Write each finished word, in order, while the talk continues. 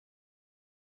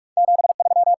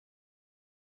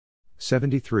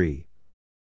73.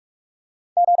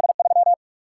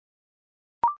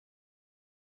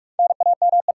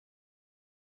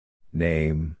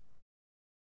 Name.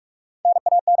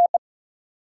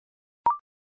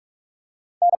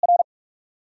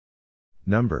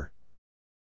 Number.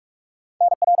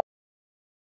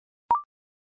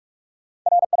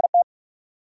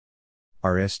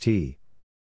 RST.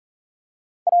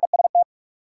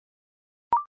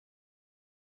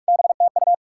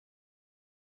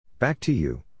 Back to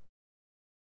you.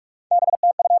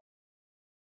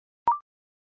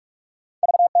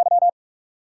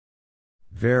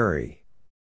 Very.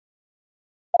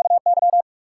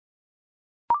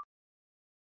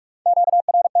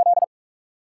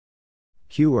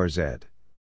 QRZ.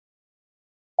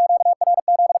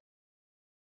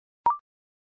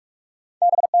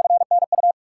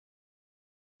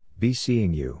 Be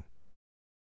seeing you.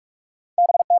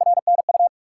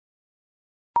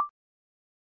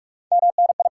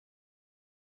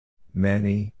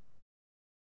 Many.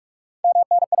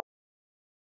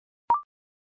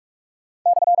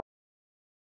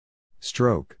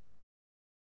 Stroke.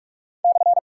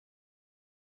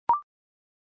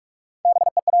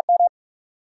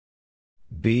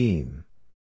 Beam.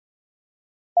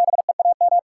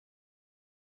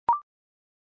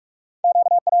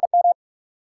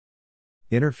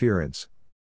 Interference.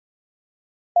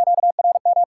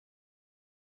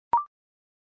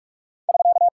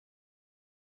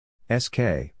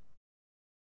 SK.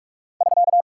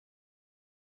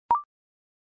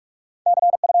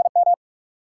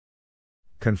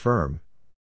 Confirm.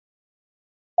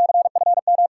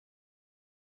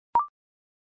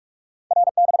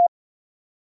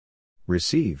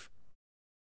 Receive.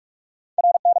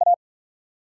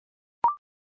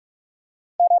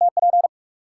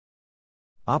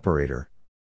 Operator.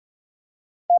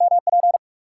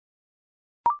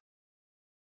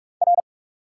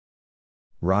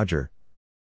 Roger.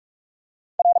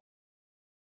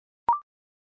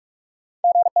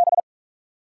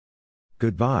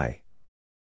 Goodbye.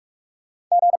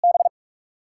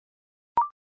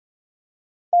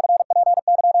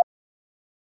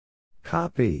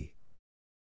 Copy.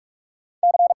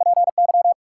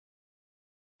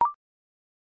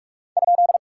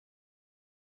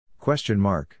 Question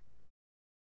mark.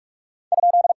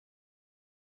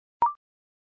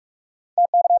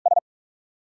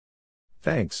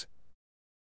 Thanks.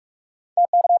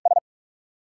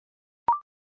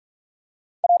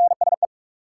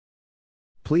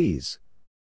 Please.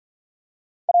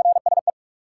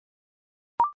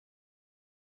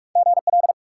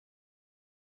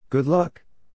 Good luck.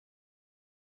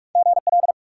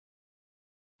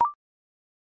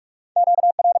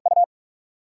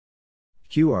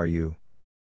 QRU.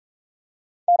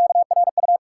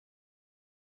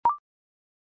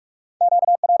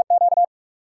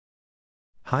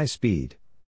 High speed.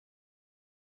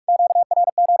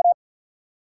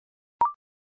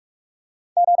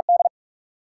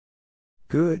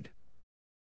 Good.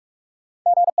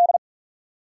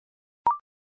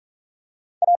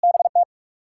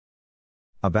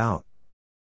 About.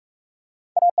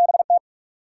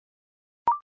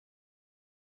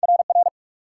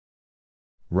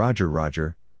 Roger,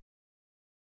 Roger.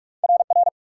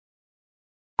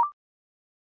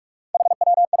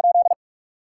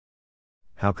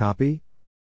 How copy?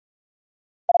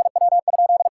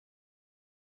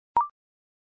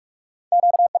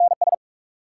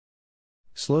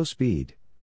 Slow speed.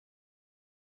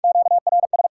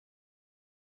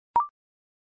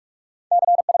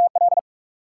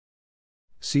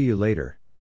 See you later.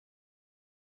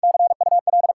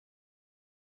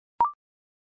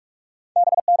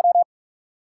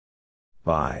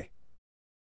 Bye.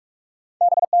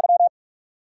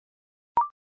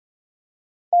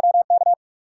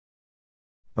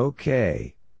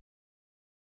 Okay.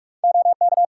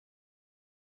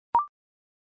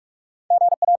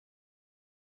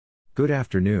 Good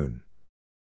afternoon.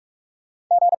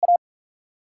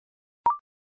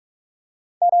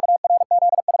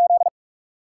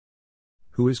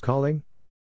 Who is calling?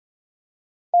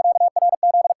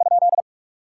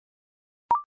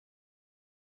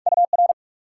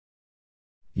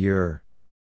 Your.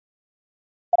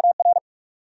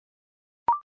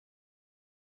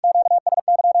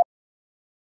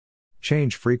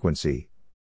 Change frequency.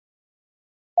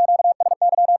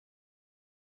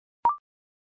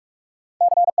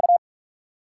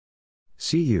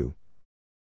 See you.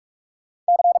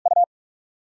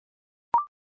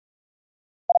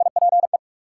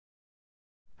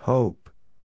 Hope.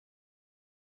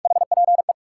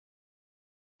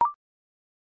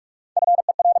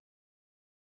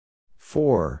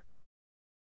 For.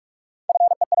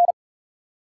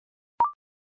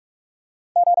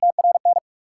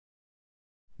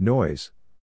 Noise.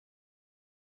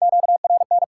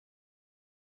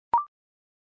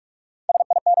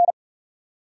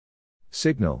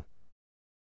 Signal.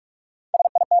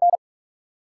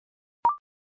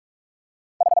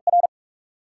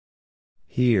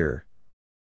 Here.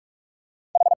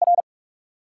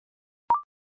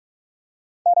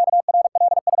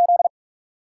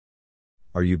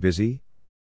 Are you busy?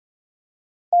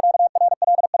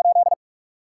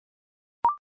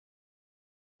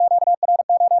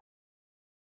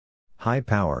 High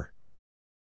power.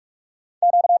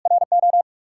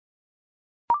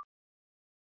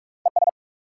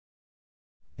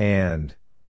 And.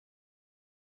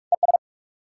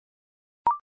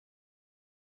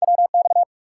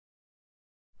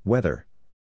 Weather.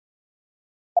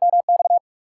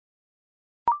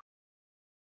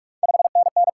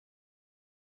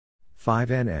 Five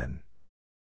NN.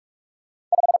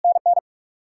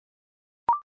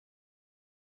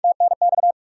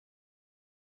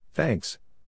 Thanks.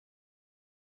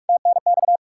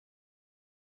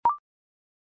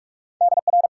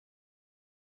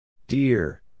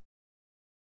 Dear.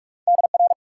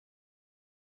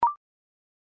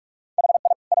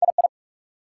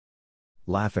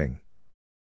 Laughing.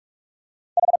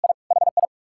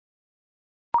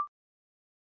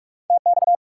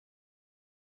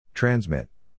 Transmit.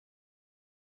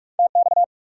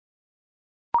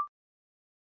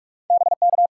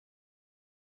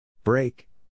 Break.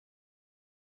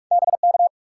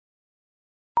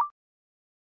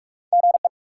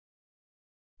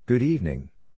 Good evening.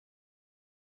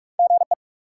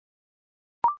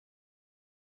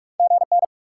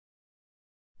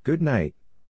 Good night.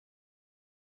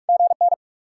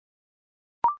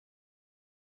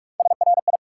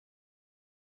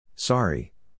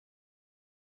 Sorry.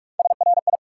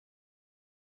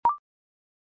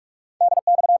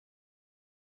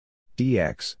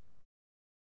 DX.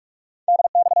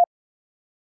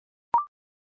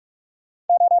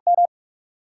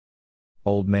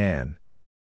 Old man.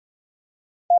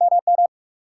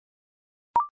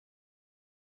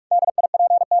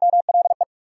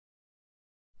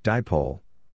 Dipole.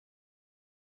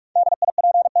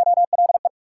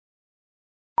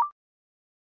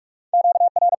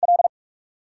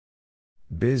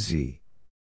 Busy.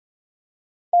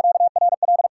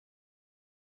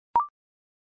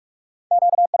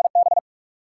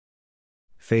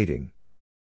 Fading.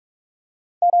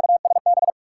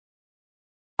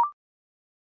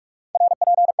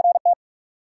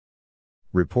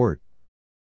 Report.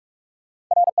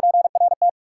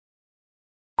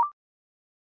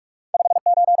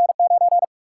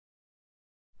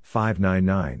 Five nine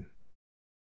nine.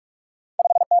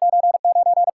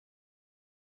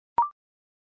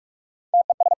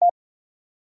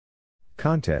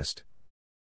 Contest.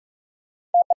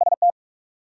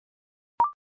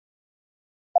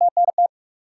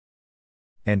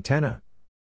 Antenna.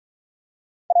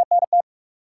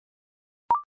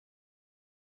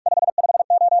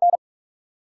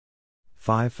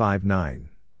 559.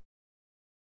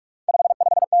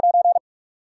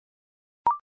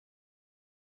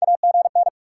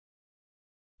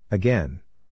 Again.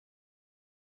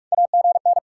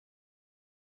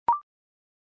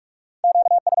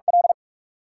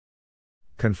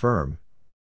 Confirm.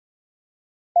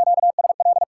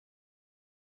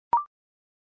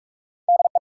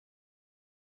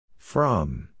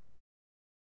 From.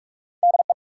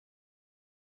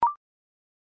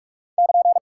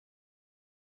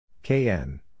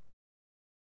 KN.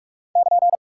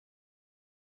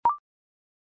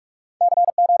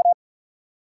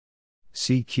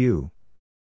 CQ.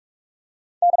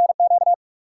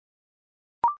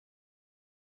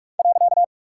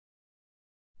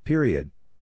 Period.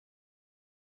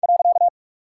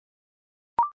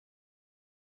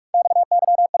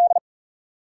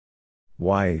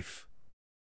 Wife.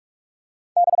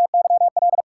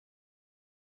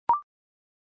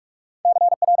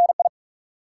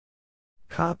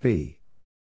 Copy.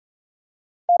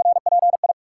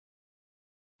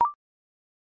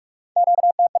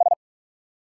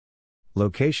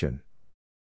 Location.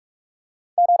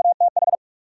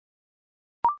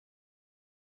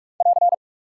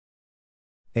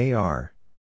 AR.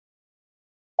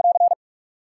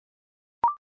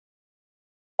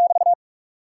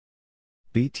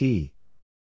 BT.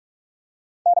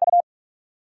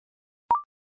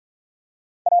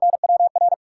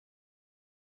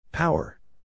 Power.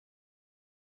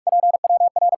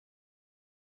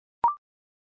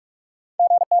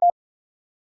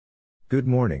 Good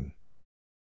morning.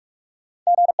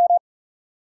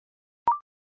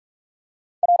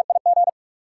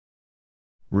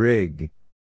 Rig.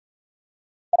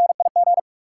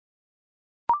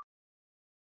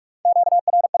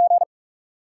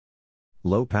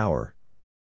 Low power.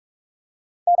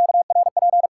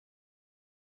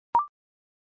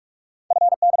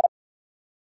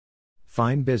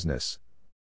 Fine business.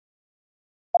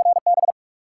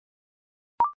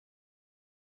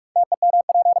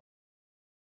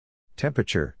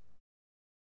 Temperature.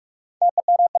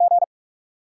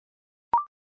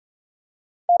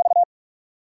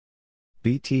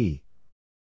 BT.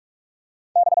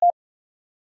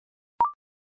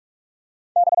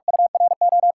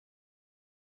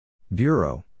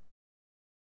 Bureau.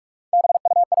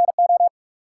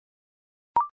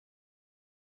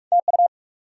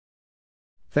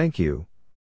 Thank you.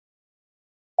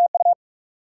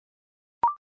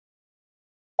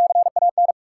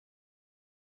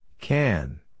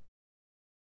 Can.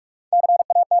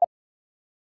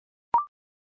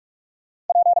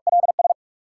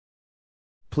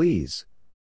 Please.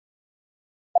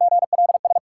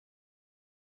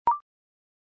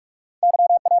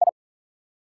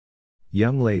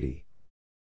 Young lady.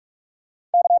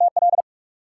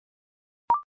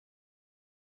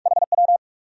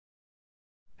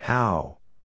 How?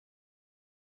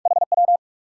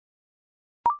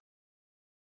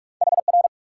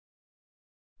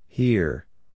 Here.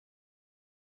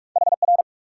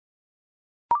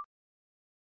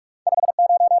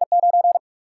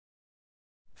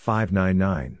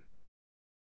 $5.99.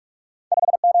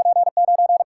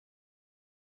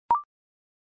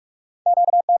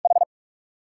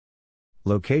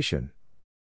 Location.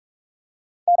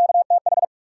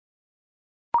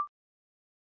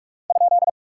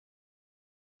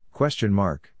 Question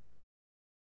mark.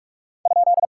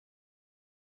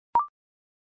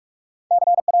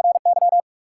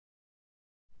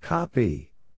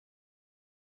 Copy.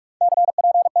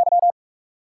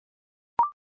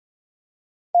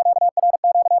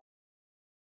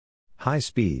 High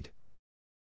speed.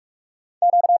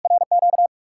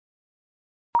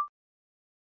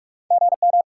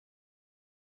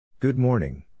 Good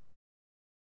morning.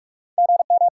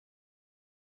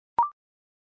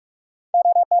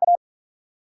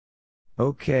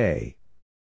 Okay.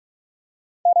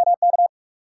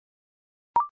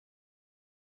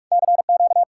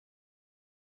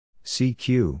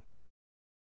 CQ.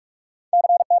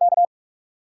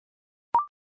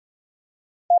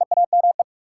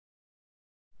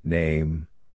 Name.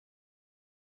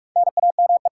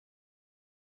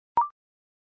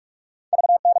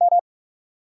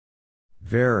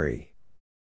 Very.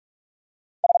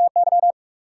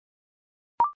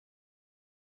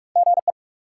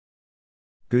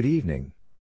 Good evening.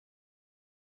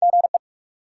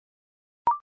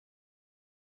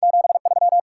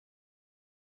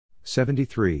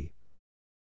 $73.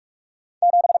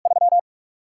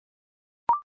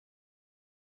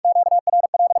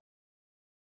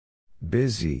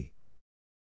 Busy.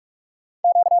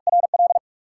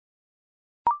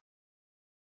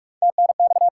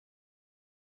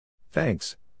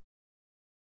 Thanks.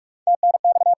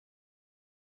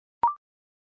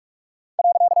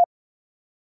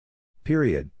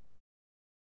 Period.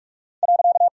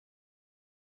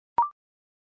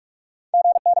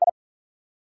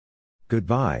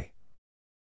 Goodbye.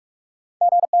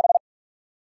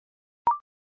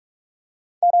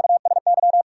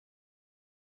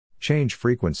 Change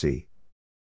frequency.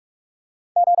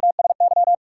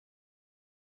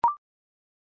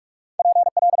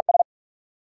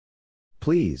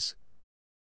 Please.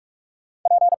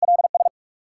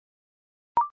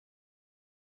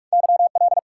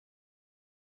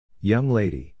 Young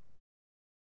lady.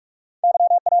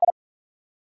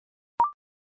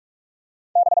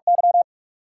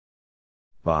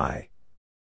 Bye.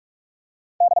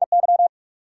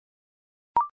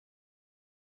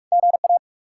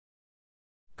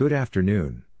 Good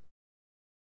afternoon.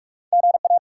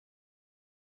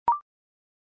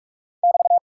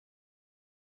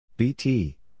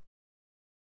 BT.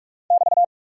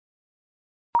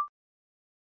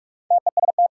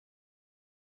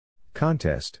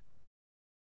 Contest.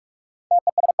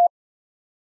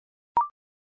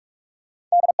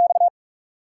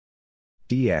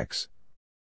 DX.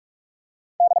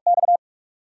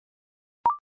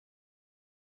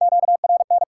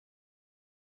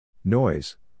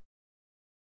 Noise.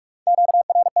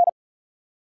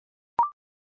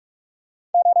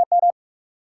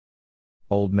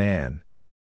 Old man.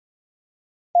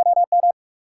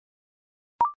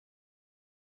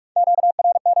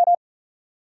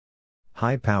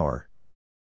 High power.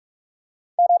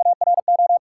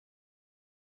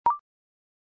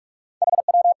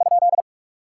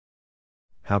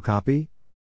 How copy?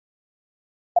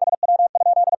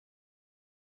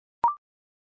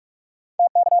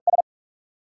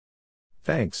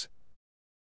 Thanks.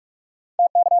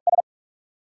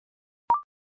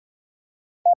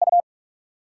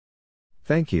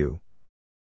 Thank you.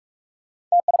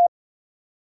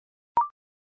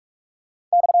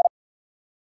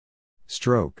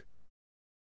 Stroke.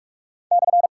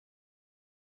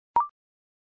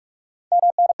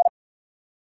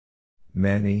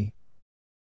 Many.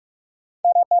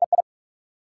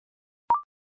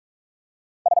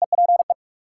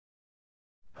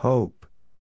 Hope.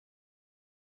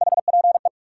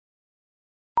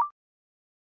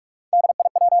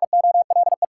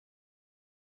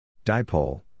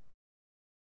 Dipole.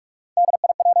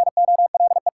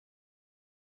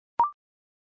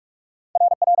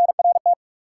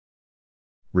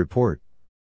 Report.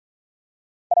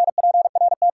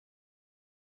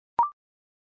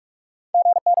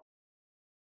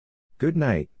 Good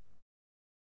night.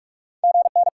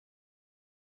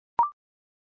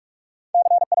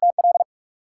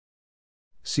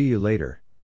 See you later.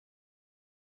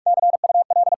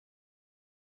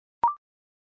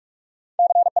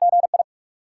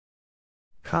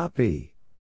 Copy.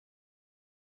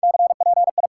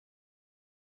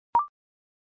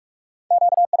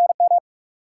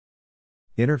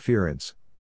 Interference.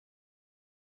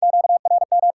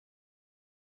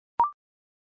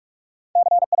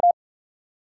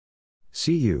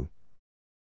 See you.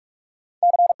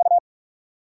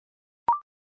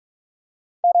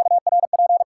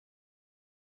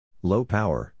 Low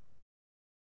power.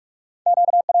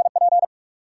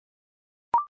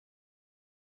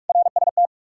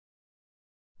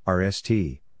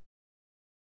 RST.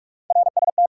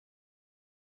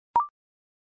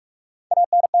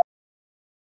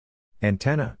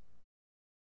 Antenna.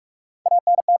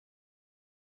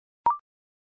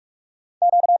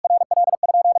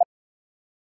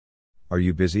 Are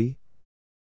you busy?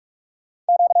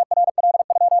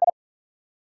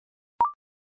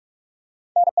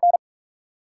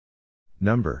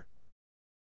 Number.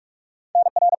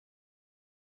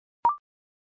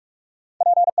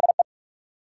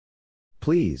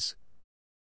 Please.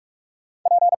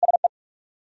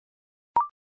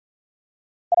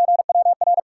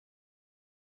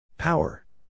 Power.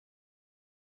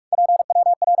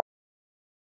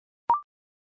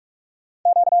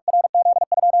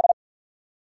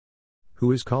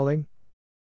 Who is calling?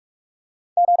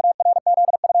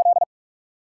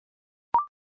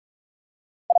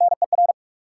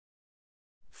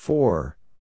 For.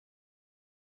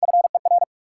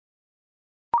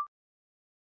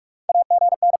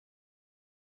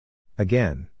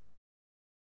 Again.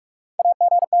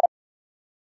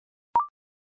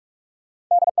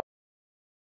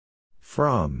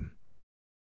 From.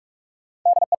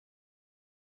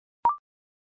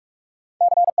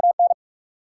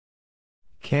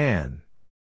 Can.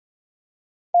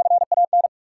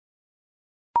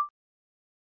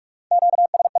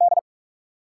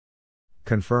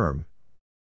 Confirm.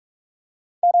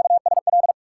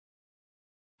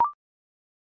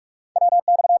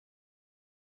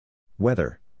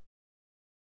 Weather.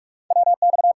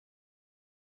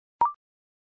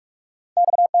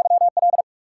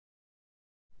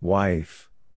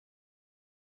 Wife.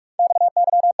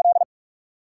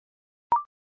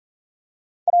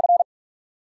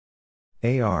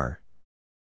 AR.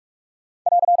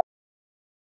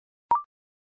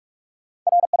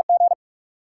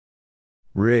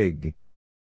 Rig.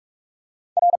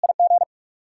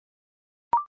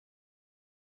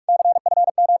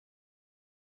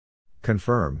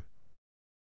 Confirm.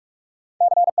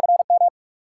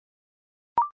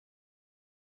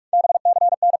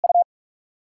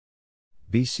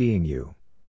 Be seeing you.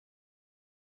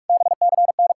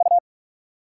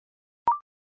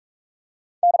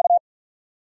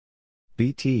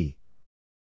 BT.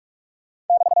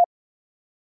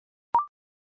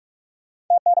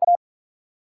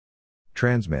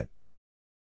 Transmit.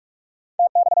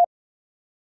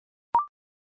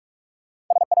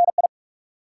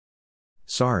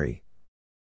 Sorry.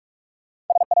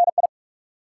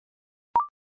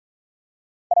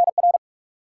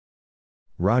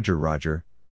 Roger, Roger.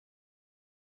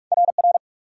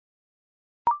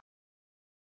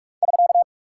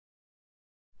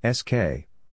 SK.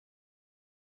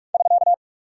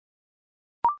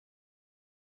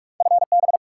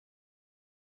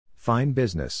 Fine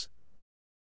business.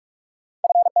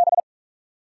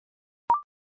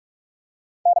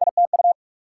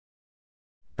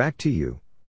 Back to you.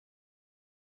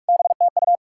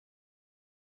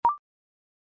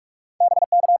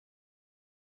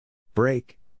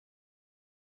 Break.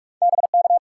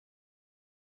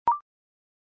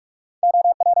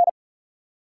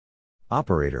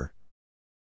 Operator.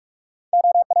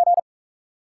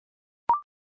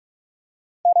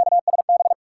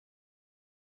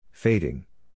 Fading.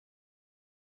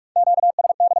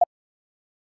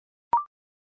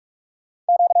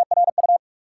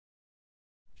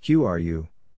 QRU.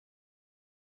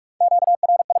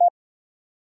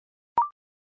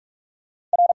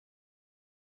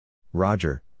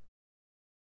 Roger.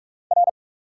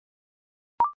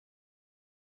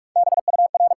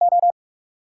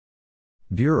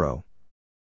 Bureau.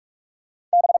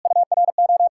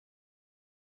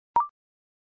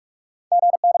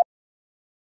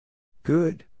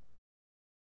 Good.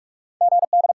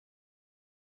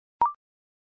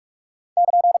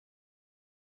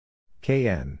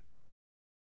 KN.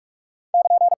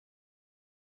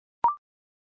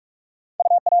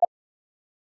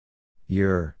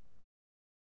 Your.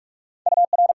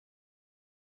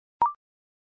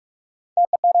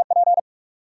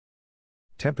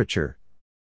 Temperature.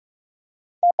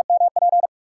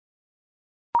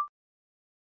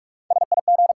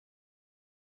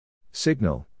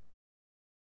 Signal.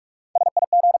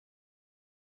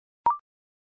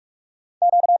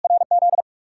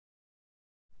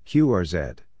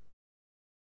 QRZ.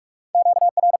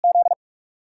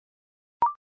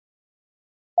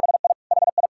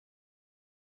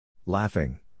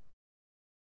 Laughing.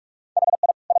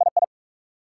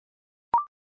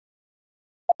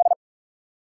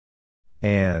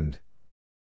 And.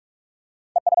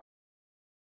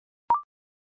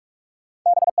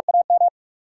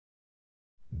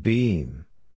 Beam.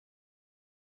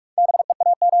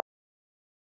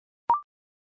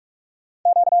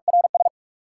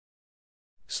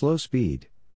 Slow speed.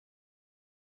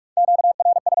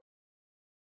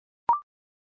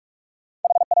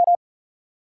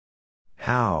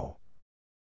 How?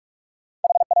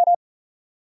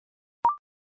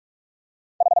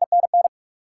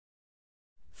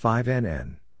 Five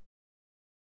NN.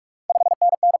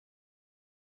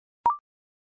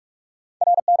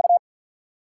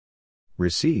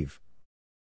 Receive.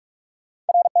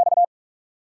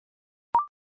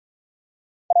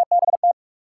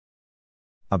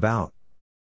 About.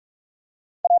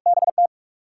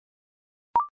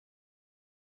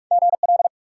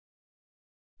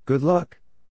 Good luck.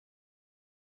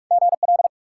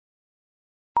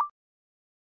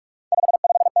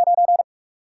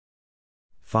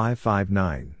 Five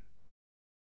 559.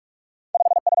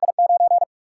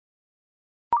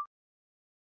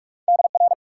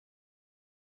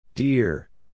 Dear.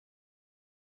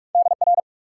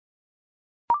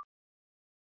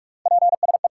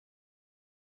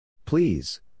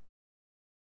 Please.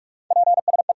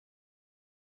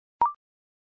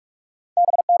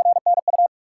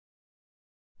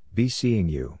 Be seeing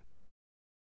you.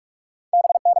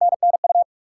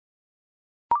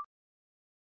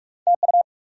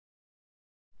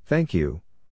 Thank you.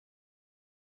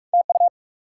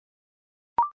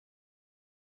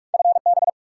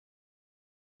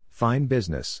 Fine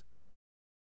business.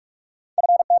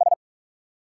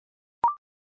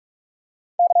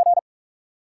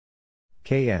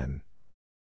 KN.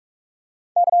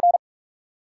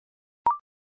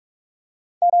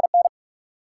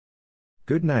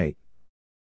 Good night.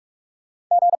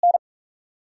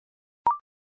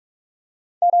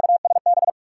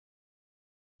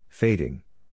 Fading.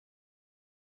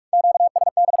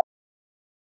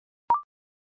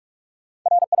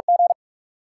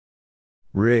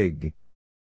 Rig.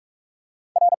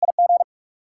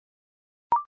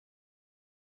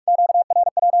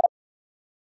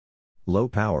 Low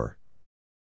power.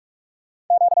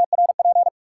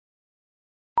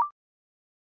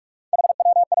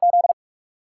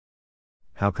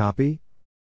 How copy?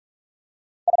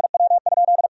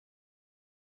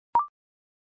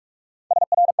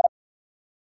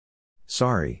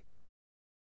 Sorry.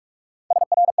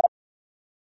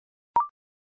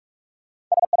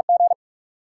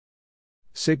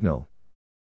 Signal.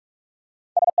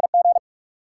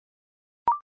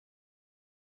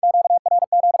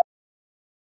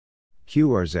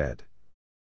 QRZ.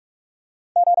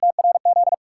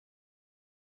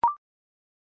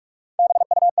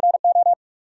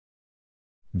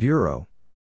 Bureau.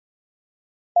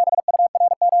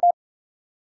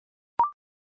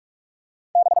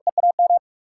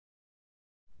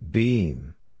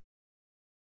 Beam.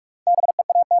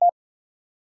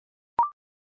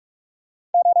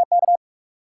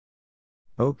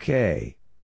 Okay.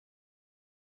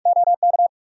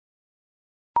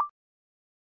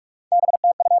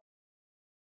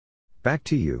 Back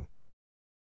to you.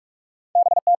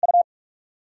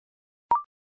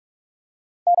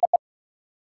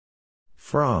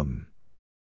 From.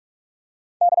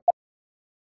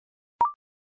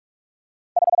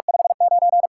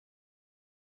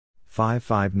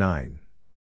 559.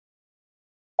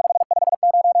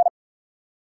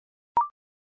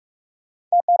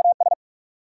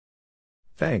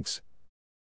 Thanks.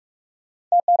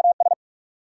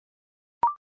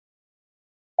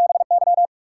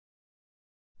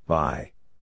 By.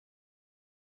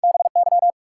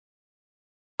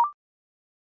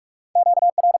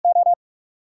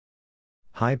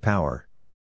 High power.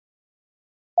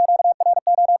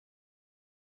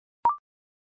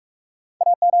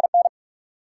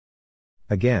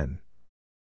 Again.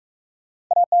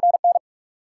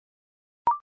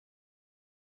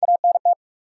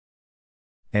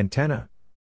 Antenna.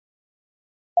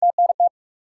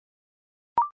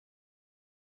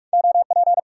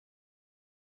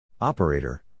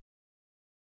 Operator.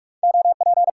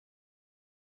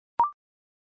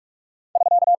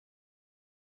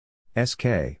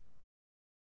 SK.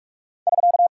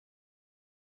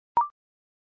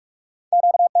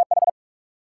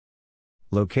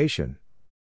 Location.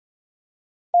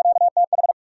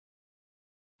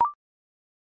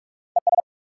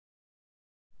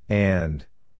 And.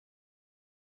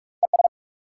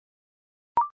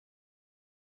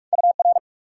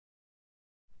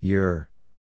 Your.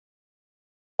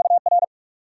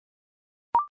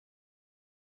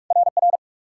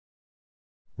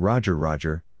 Roger,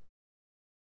 Roger.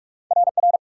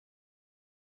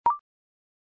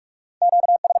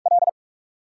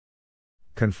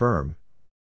 Confirm.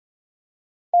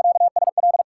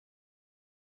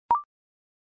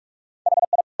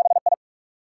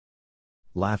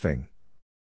 Laughing.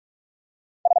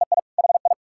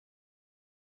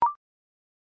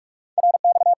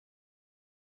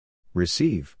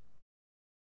 Receive.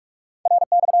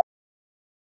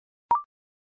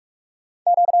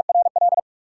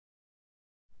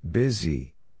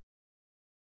 Busy.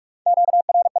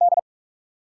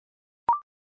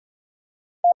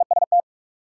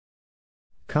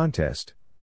 Contest.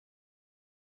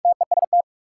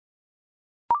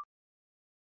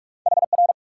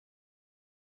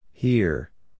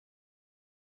 Here.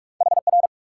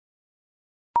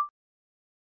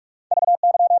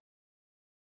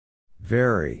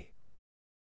 Very.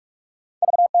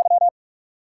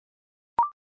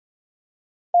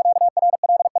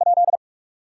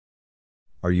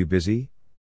 Are you busy?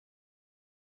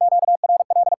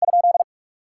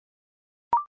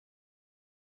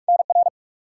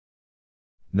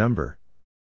 Number.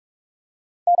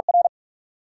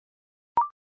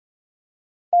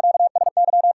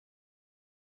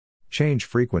 Change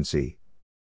frequency.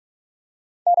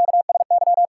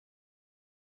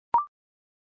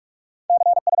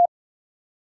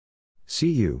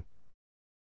 See you.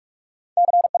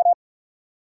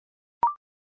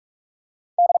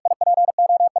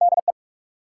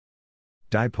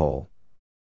 Dipole.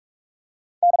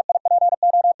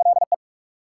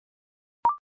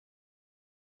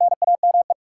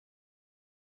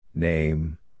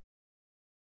 Name.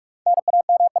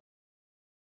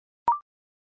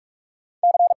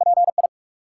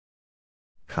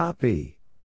 Copy.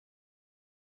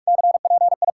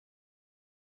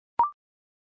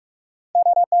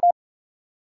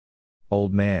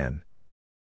 Old man.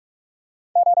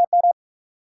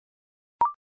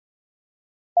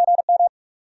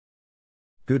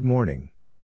 Good morning.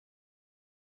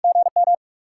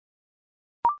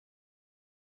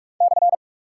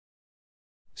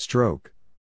 Stroke.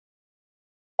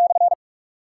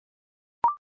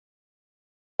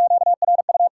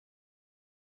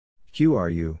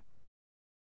 QRU.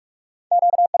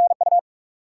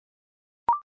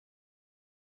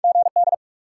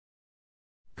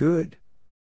 Good.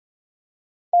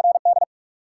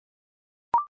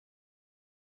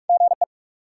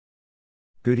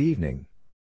 Good evening.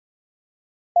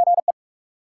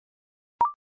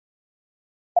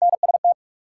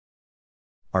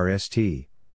 RST.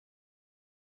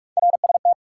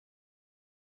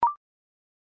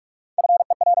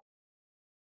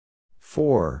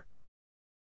 For.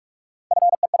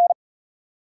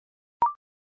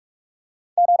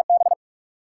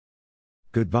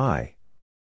 Goodbye.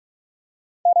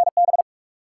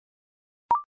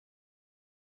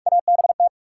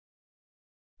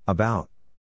 About.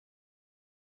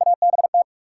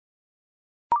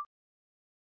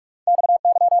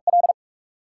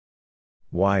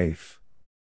 Wife.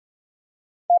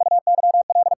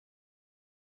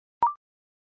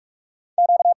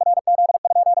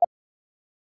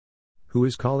 Who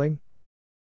is calling?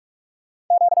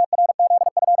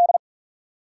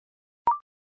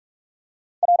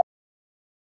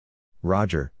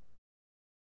 Roger.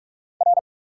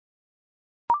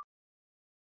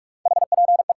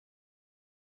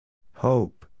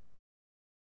 Hope.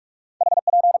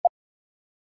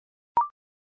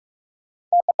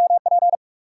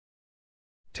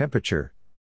 Temperature.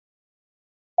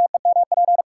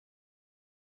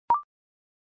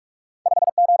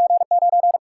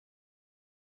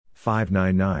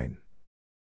 $5.99.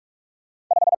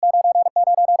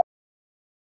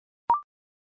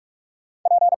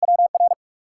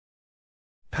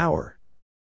 Power.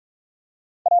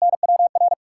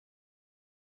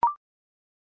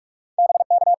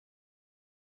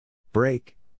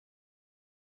 Break.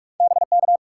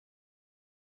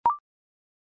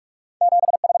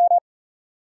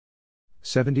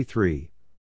 73.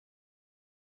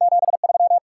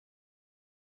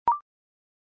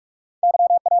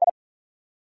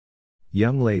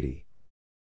 Young lady.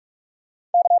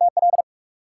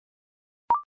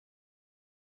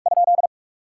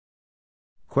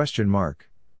 Question mark.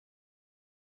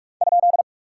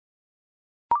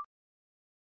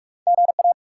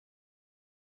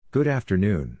 Good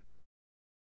afternoon.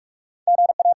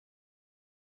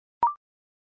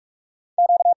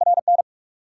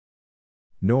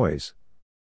 Noise.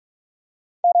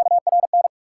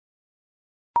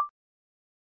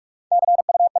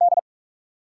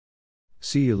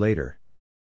 See you later.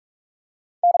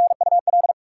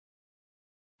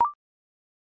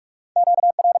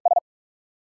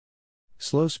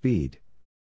 Slow speed.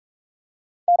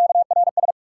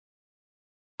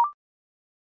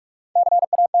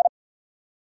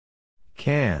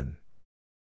 Can.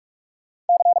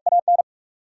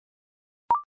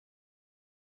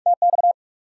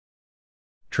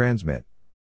 Transmit.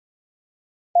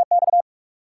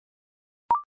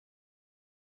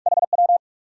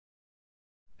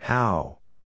 How.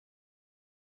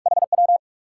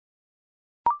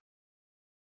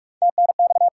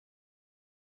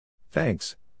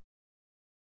 Thanks.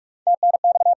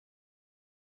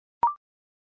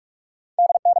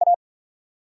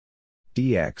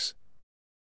 DX.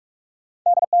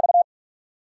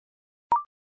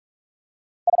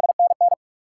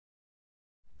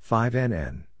 Five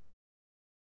NN.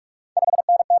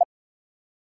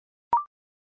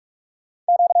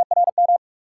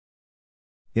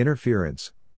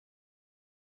 Interference.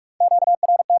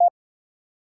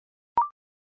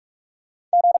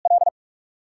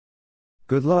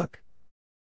 Good luck.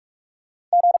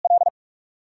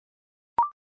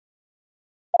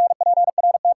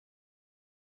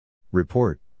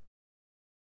 Report.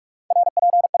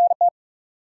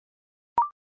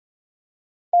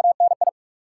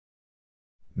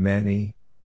 Many.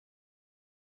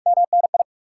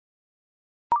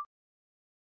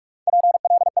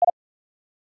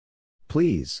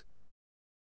 Please.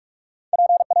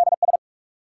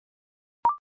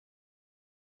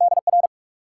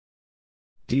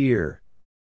 Dear.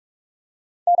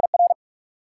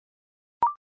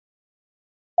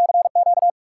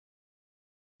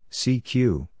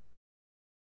 CQ.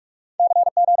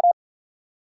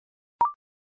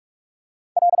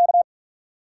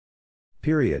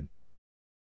 Period.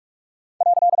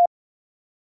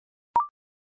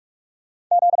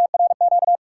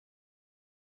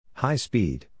 High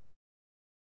speed.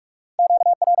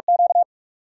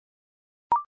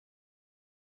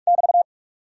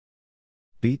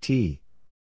 BT.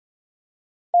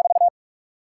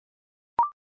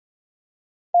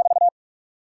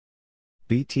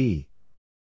 BT.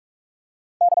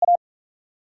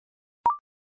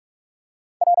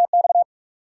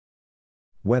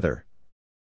 Weather.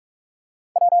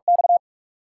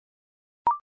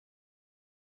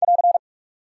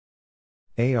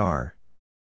 AR.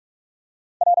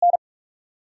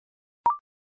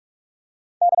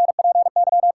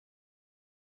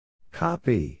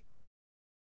 Copy.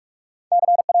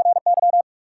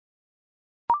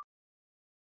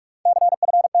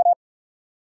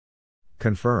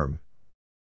 Confirm.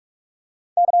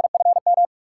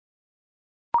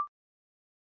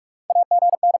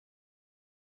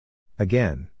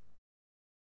 Again.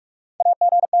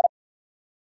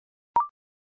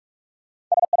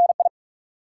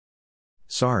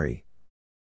 Sorry.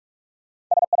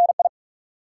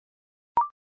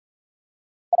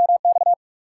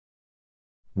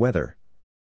 Weather.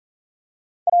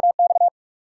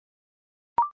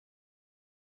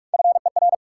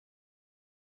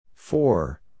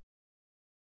 For.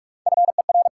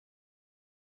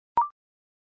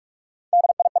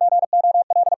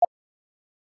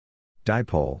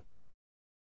 Dipole.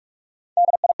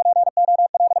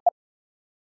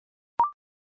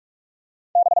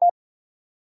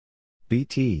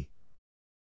 BT.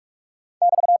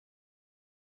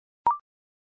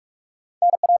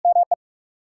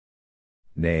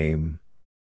 Name.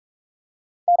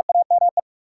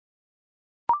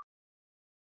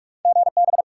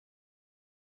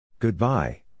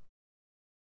 Goodbye.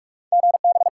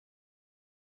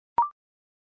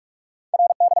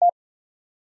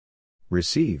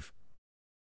 Receive.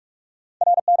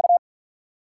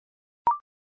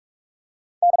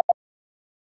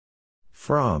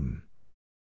 From.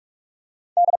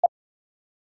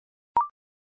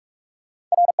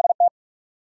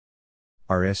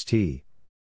 RST.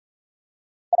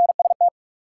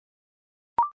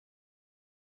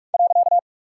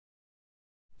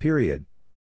 Period.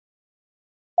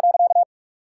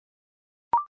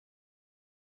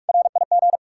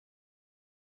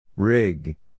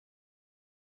 Rig.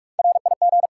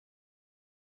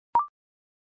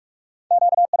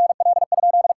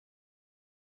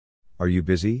 Are you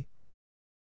busy?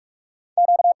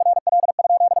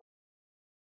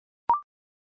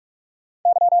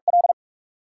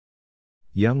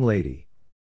 Young lady.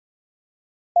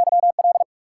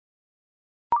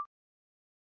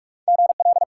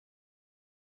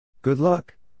 Good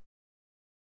luck.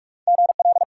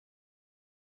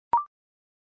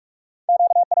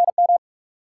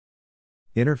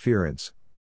 Interference.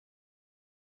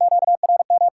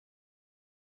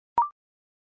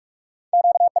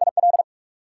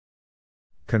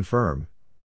 Confirm.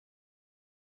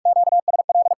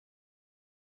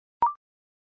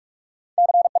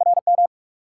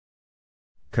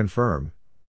 Confirm.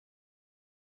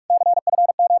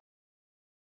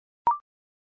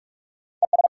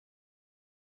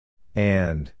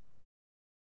 And.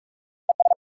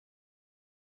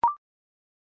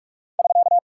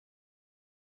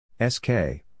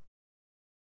 SK.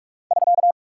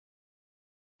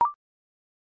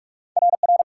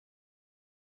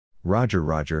 Roger,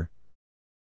 Roger.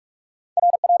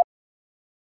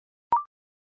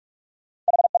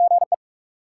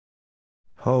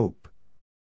 Hope.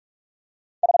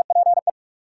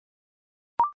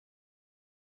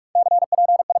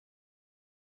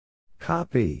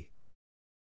 Copy.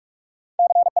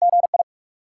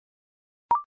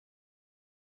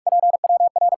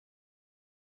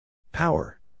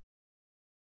 Power.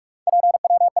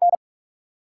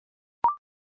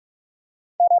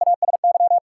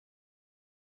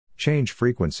 Change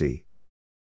frequency.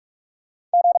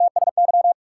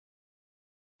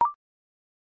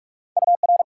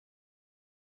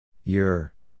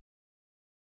 Year.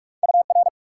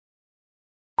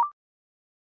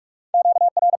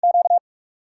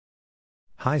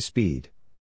 High speed.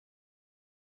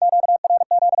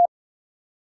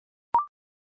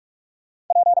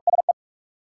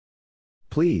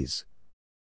 Please.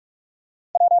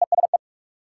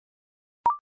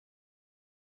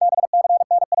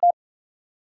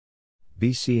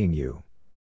 Be seeing you.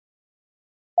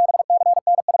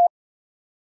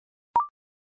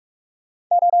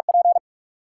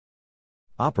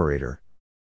 Operator.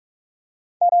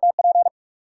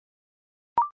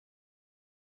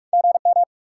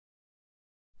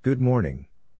 Good morning.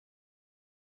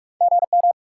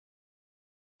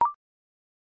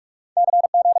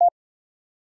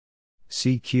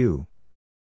 CQ.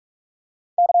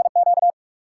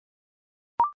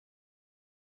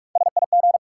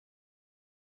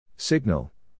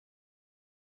 Signal.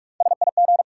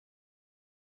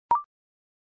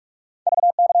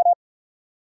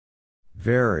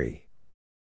 Very.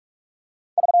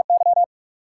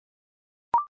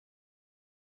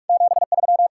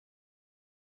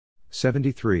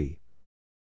 $73.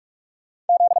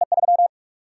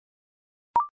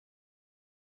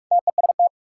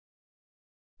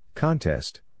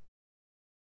 Contest.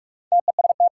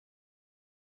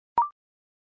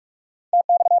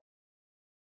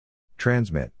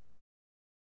 Transmit.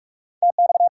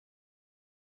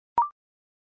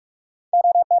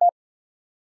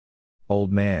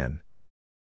 Old man.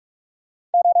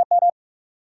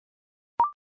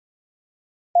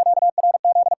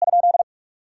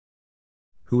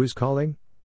 Who is calling?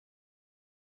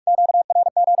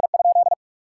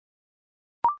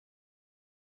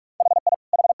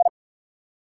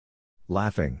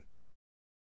 Laughing.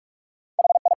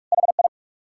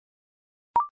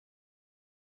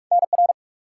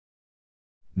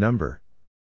 Number.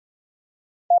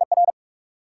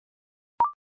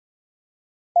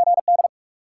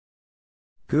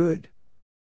 Good.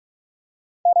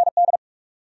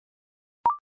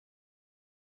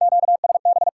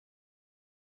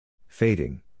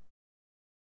 Fading.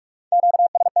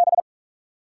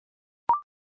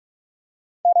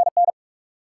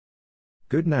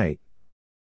 Good night.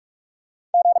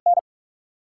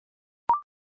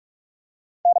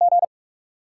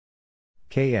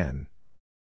 KN.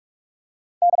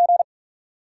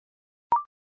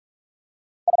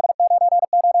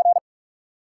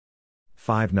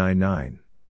 $5.99.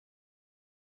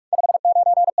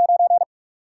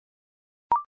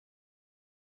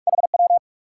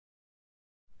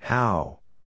 How?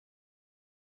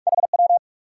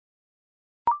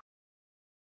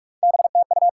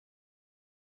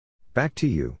 Back to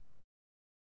you.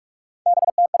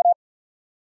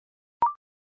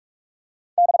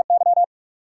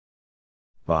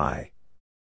 Bye.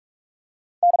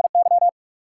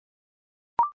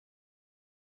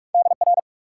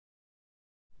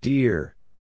 Dear.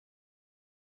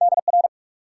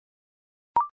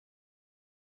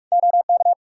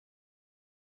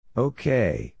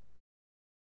 Okay.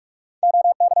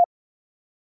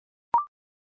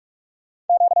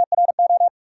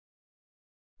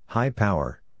 High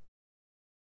power.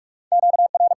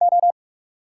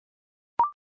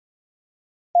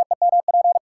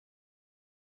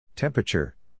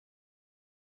 Temperature.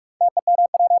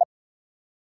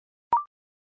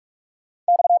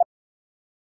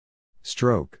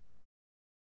 Stroke.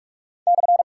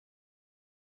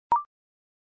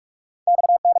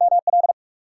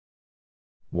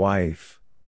 Wife.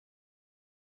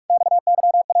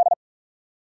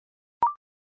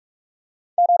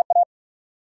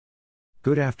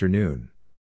 Good afternoon.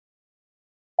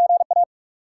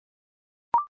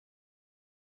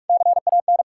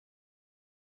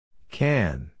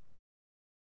 Can.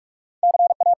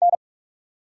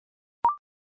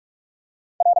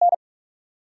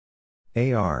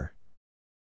 AR.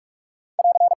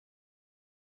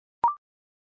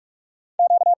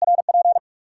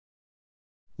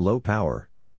 Low power.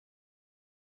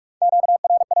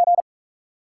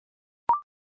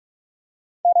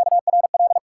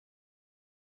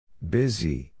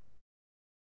 Busy.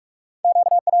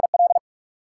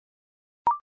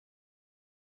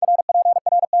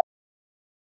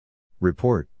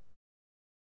 Report.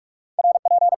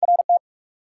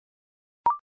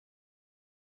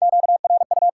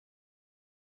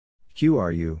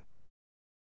 QRU.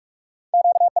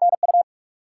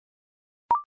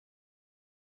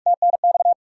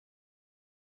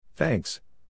 Thanks.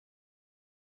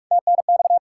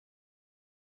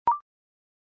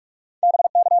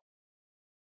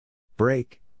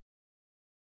 Break.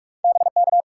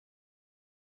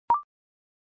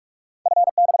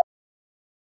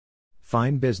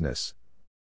 Fine business.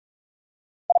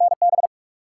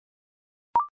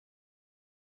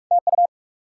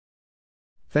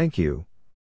 Thank you.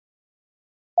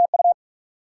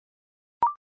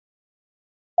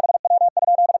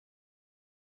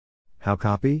 How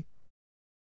copy?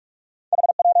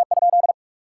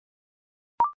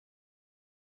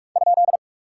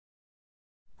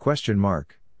 Question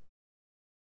mark.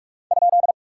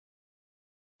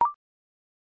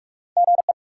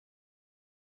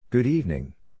 Good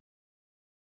evening.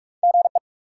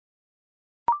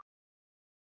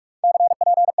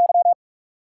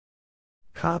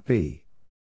 Copy.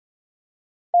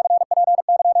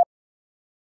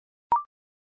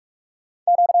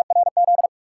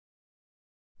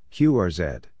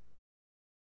 QRZ.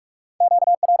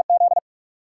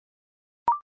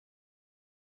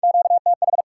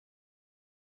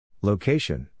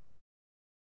 Location.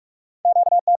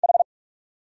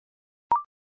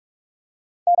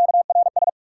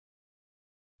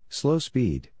 Slow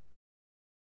speed.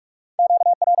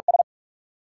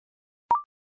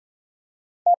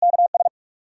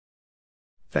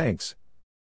 Thanks.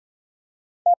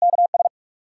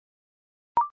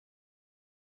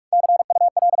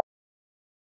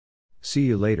 See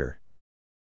you later.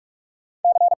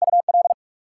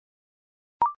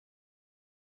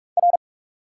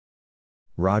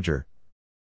 Roger.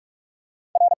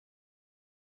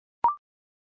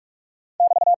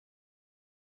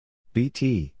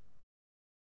 BT.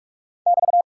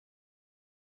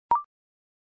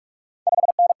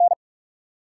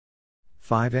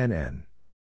 Five NN.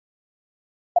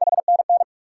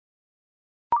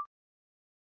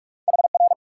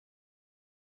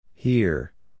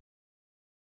 Here.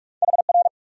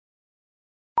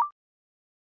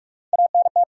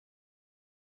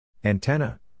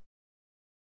 Antenna.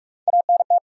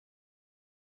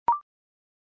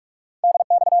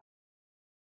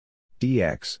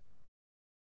 DX.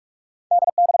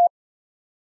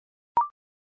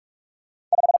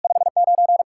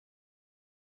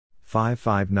 Five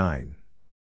 559.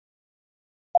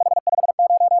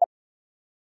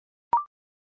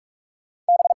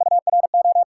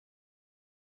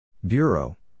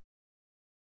 Bureau.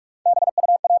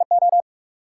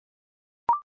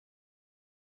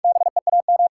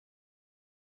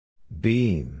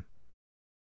 Beam.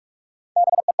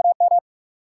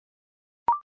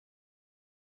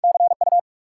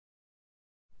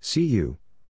 See you.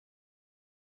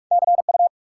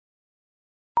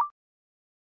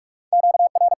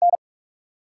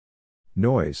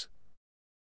 Noise.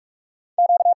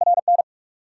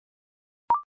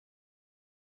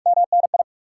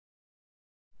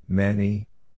 Many.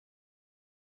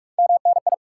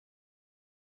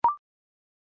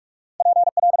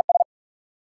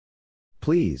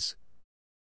 Please.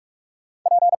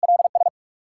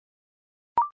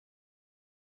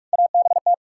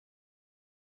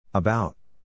 About.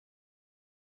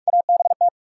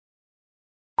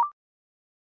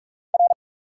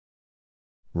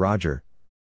 Roger.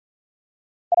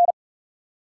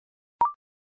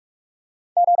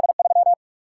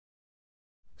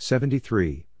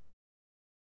 73.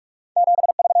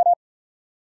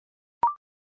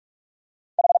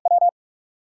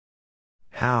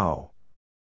 How?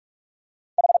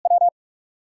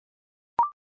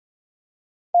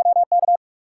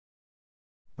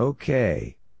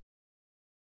 Okay.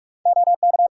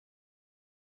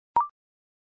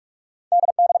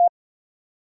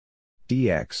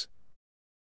 DX.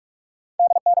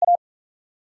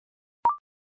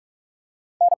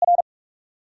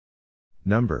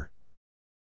 Number.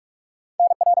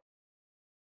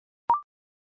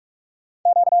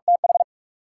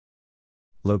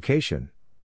 Location.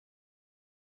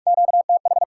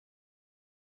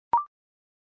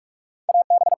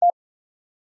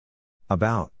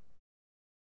 About.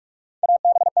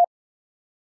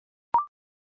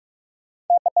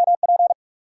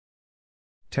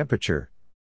 Temperature.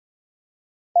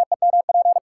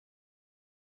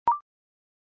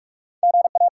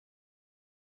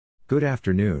 Good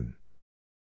afternoon.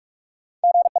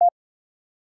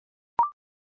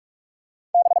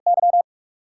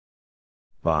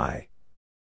 Bye.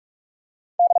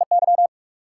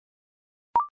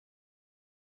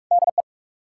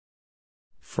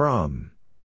 From.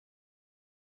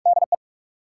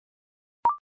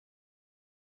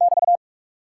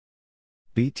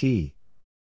 BT.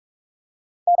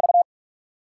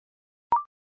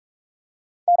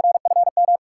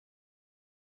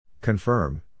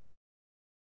 Confirm.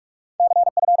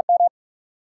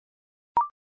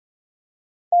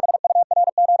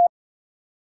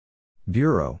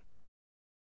 Bureau.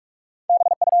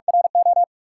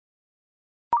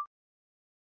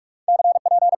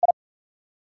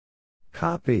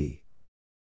 Copy.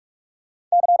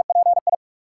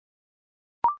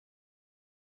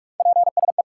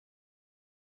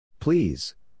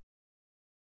 Please.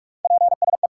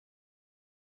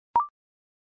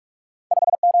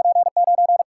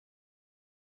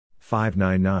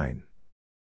 $5.99.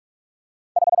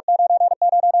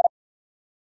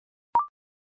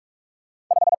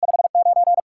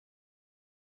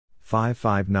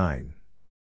 $5.59.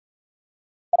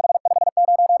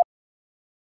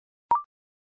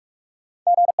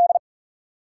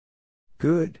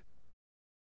 Good.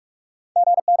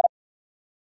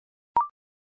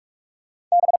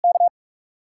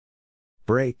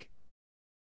 Break.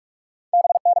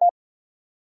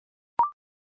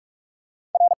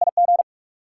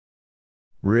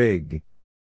 Rig.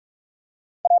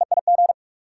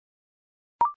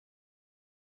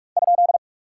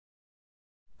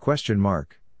 Question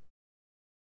mark.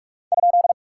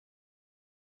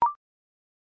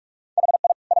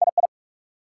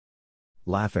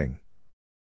 Laughing.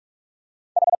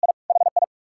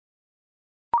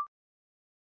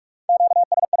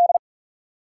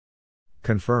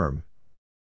 Confirm.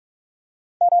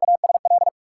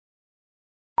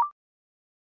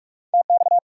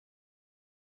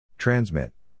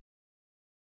 Transmit.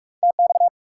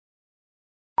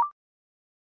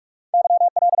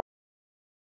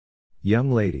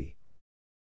 Young lady.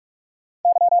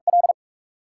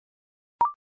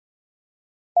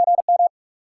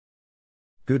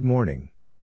 Good morning.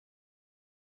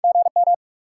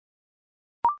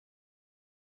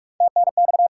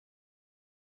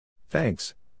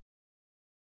 Thanks.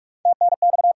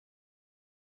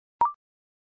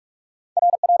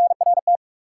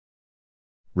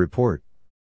 Report.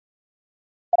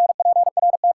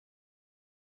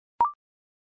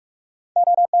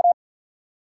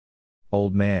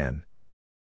 Old man.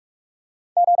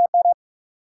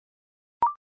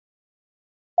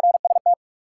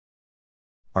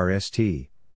 RST.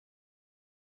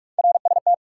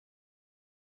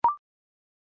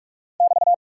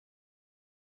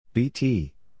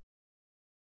 BT.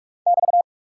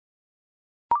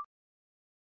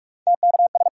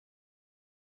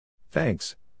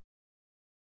 Thanks.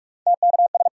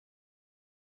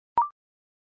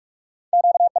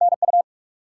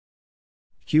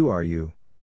 QRU.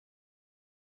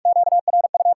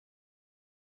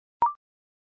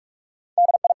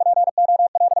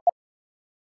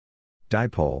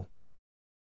 Dipole.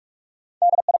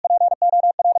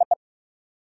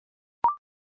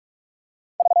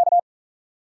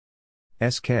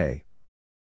 SK.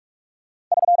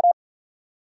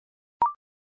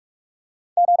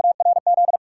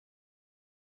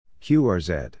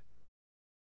 QRZ.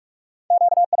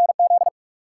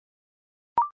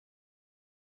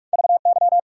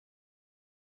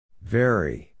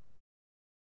 Very.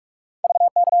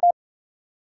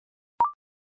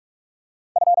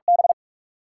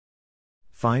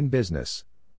 Fine business.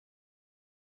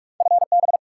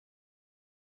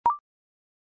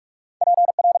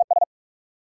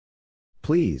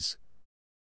 Please.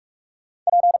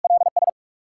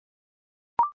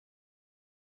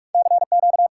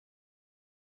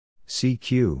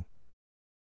 CQ.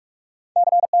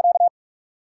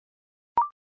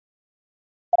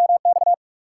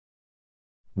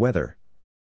 Weather.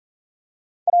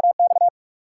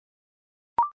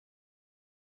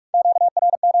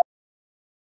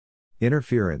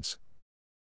 Interference.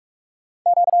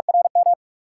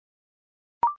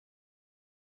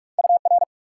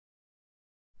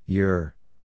 Your.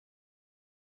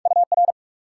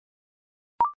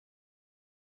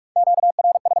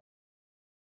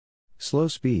 Slow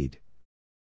speed.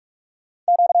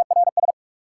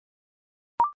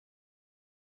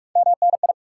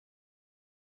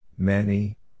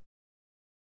 Many.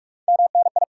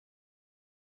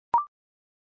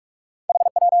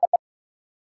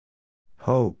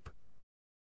 Hope.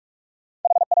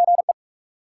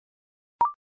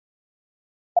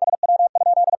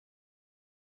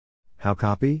 How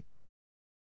copy?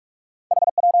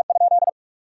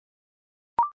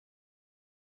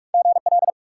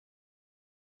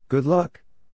 Good luck.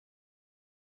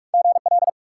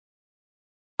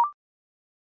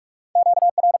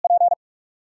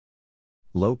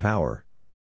 Low power.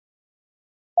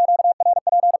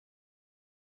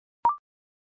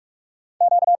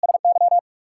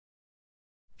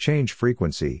 Change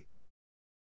frequency.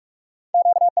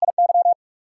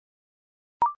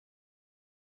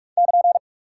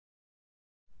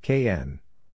 KN.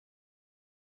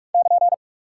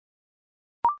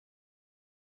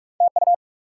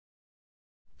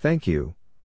 Thank you.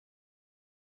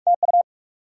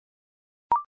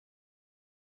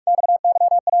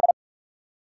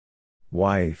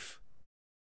 Wife.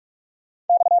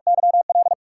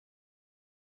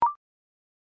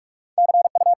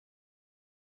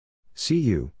 See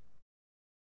you.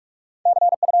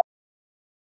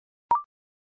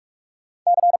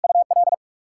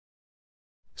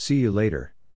 See you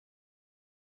later.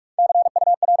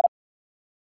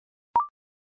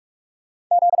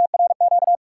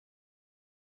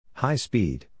 High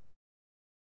speed.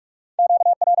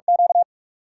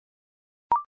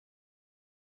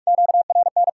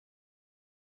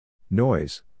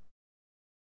 Noise.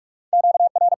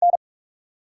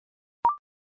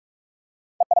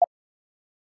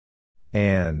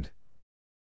 And.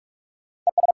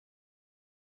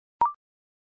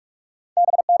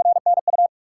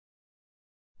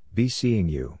 Be seeing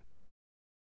you.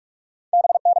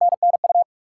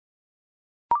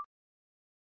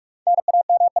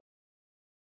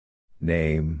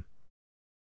 Name.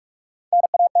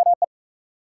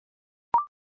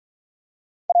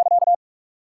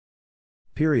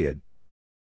 Period.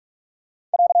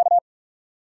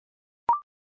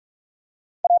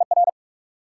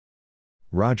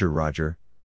 Roger, Roger.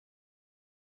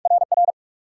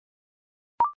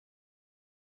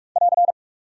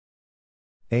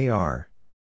 AR.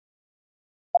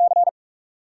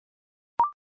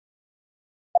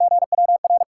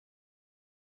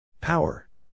 Power.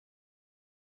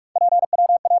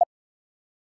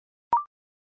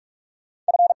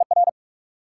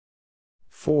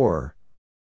 For.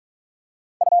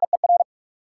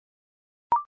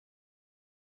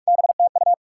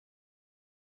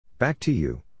 Back to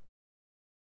you.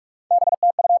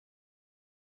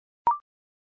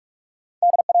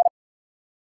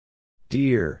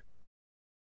 Dear.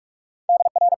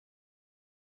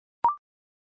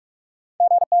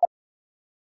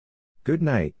 Good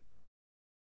night.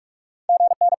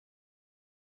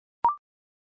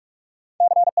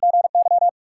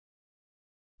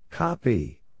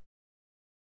 Copy.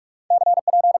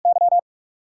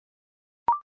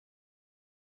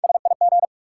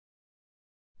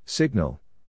 Signal.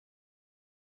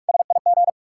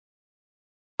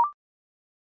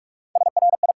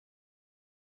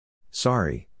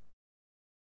 Sorry.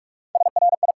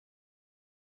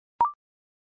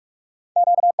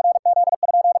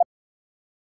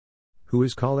 Who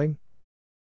is calling?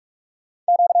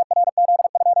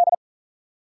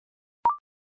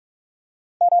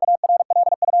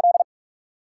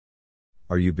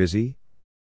 Are you busy?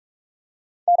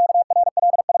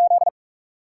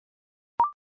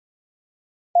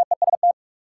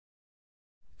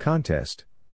 Contest.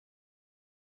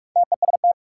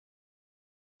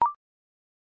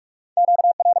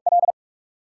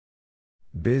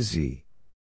 Busy.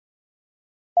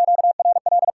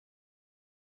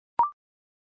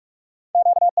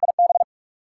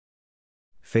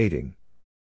 Fading.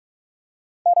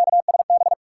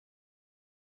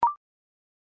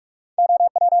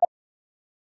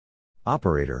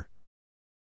 Operator.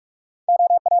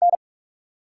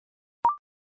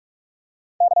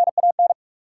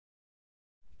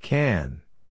 Can.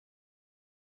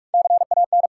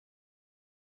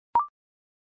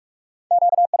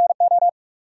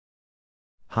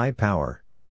 High power.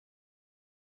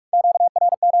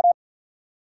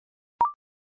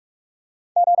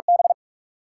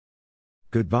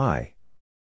 Goodbye.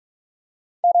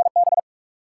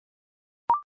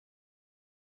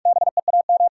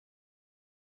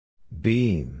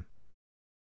 Beam.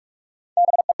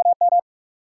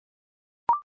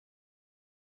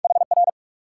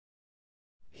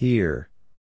 Here.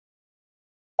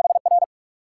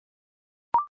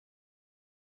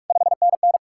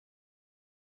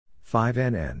 Five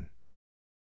NN.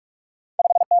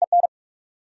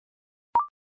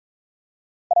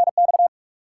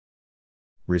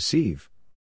 Receive.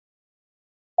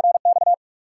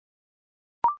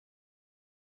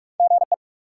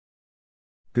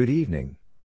 Good evening.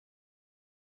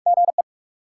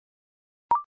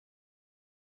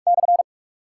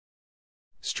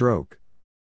 Stroke.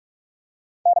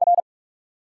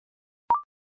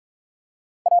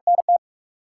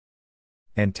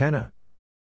 Antenna.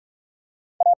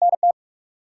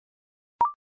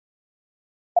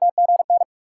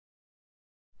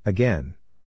 Again.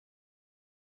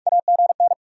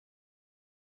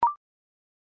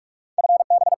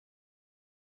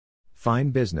 Fine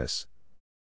business.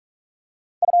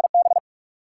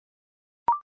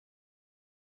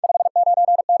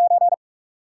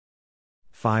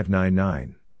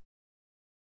 $5.99.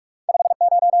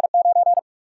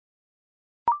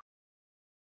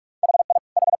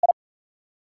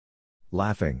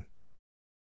 Laughing.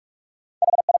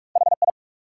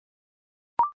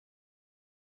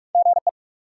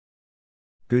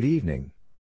 Good evening.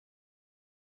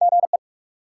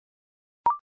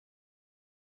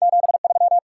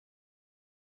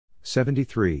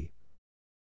 $73.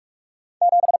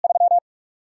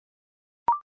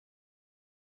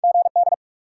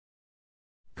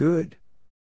 Good.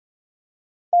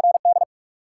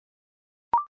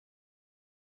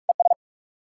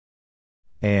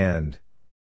 And.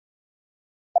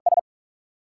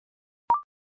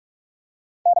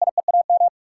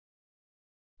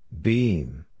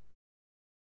 Beam.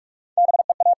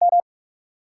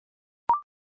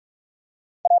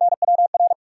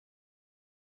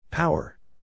 Power.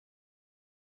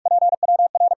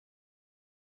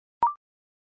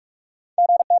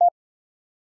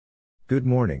 Good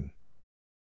morning.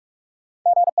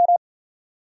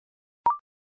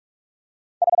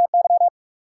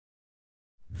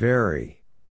 Very.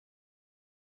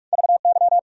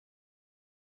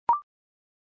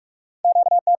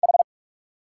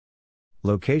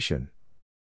 Location.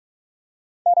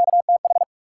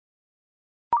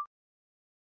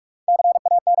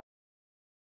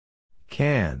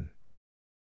 Can.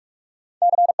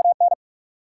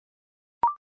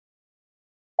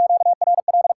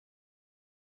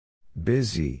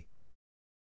 Busy.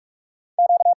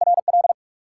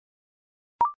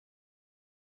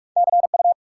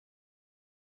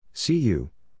 See you.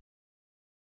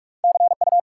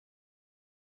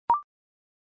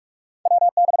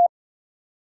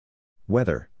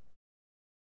 Weather.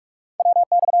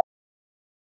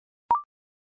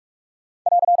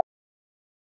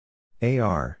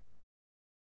 AR.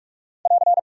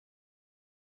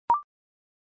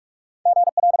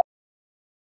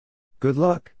 Good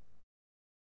luck.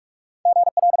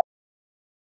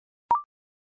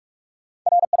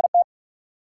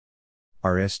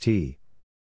 RST.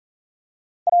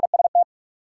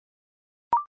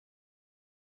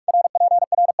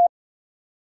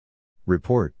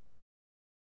 Report.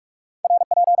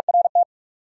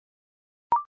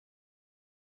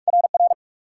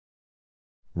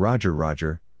 Roger,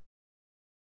 Roger.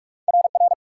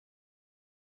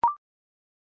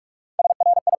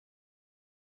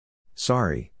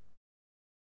 Sorry.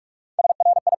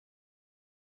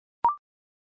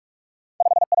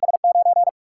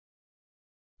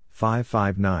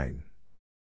 $5.59.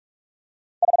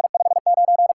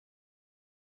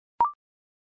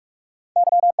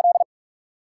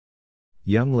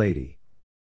 Young lady.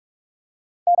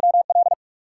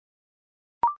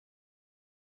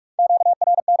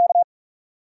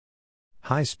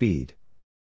 High speed.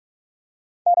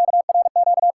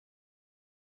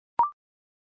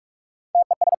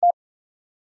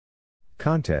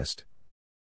 Contest.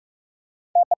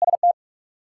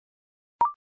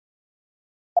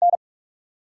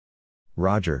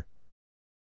 Roger.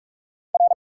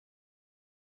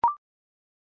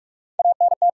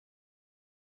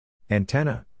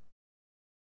 Antenna.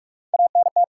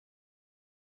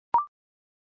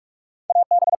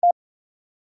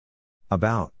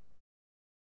 About.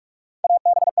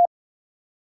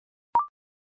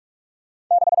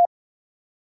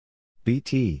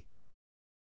 BT.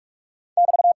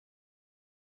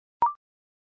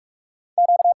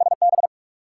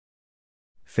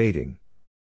 Fading.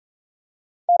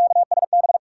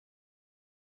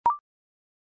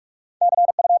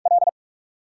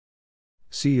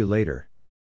 See you later.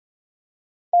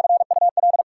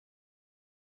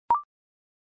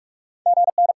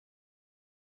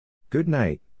 Good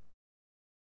night.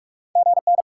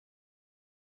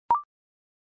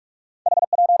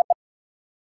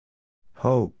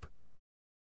 Hope.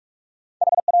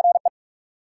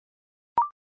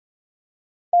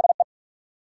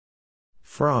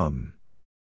 From.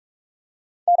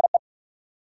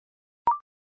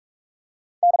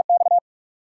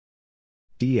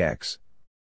 DX.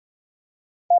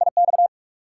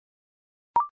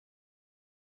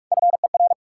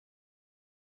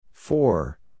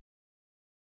 For.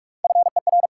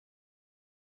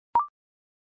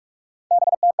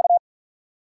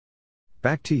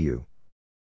 Back to you.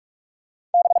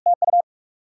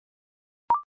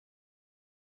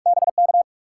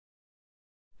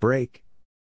 Break.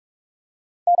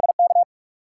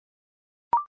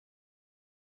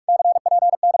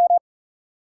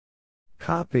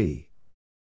 Copy.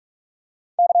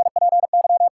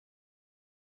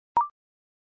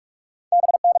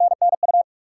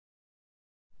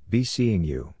 Be seeing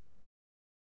you.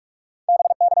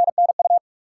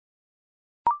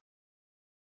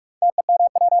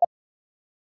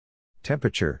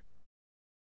 Temperature.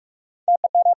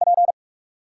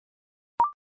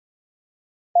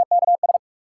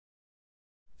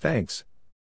 Thanks.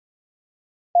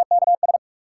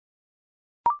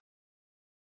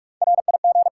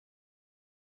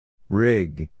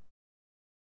 Rig.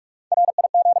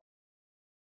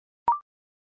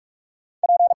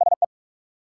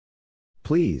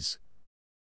 Please.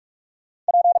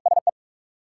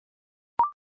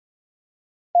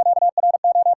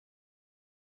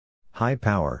 High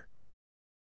power.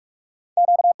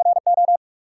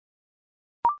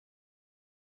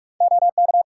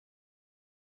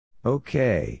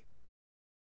 Okay.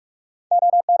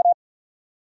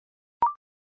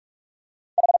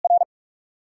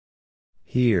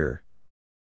 Here.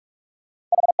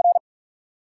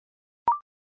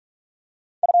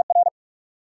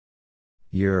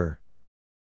 Your.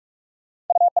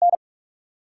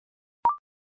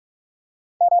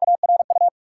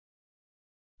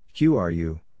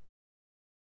 QRU.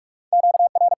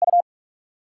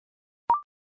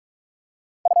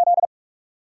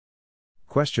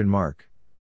 Question mark.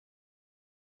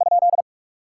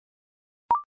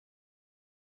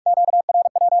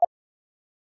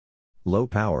 Low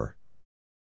power.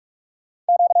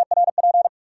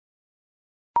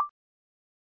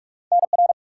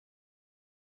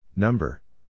 Number.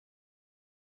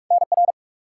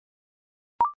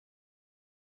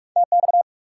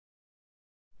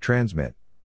 Transmit.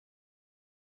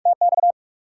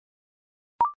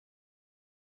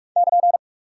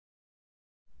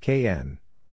 KN.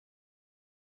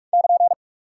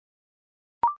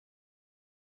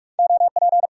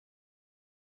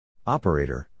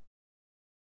 Operator.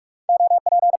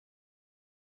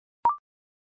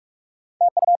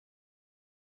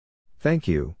 Thank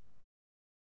you.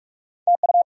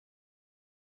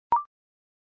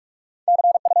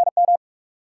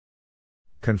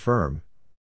 Confirm.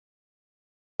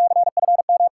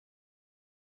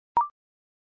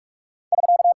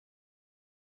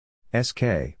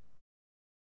 SK.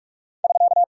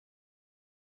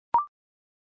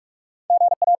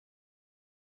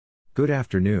 Good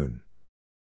afternoon.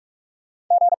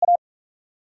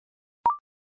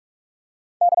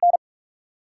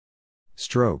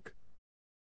 Stroke.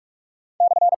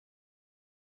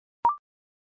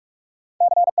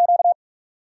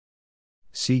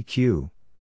 CQ.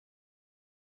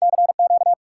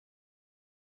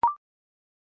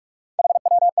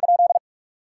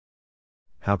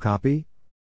 How copy?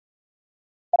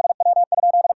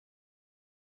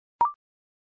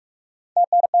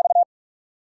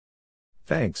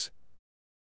 Thanks.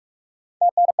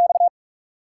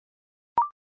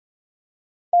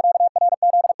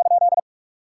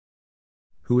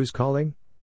 Who is calling?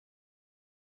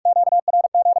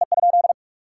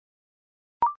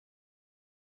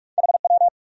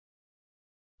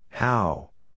 How?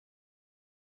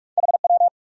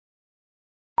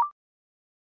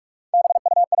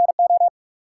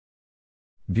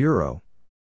 Bureau.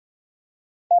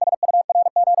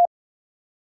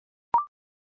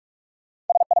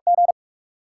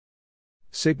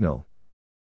 Signal.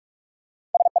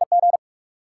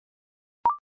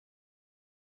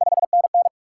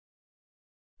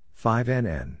 Five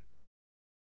NN.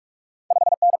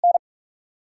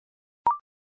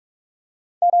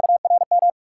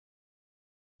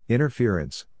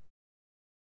 Interference.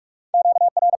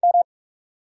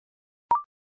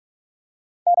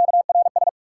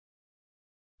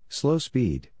 Slow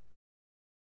speed.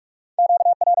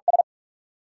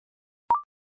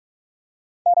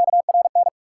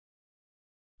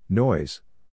 Noise.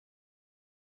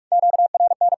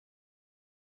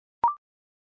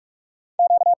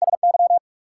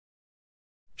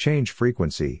 Change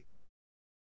frequency.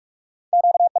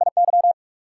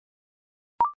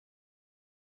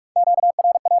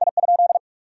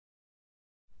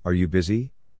 Are you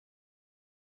busy?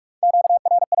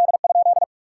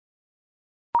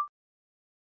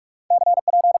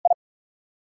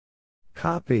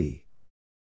 Copy.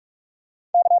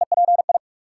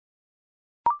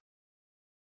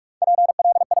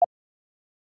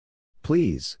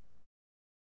 Please.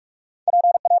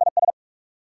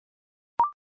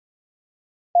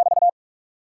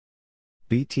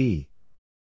 BT.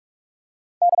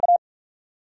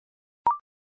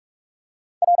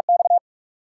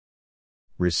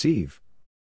 Receive.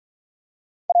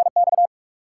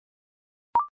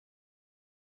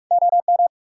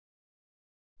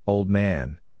 Old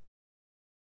man.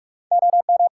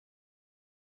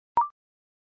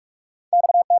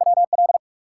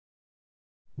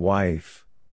 Wife.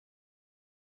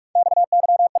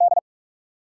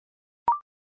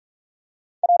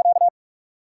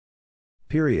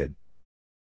 Period.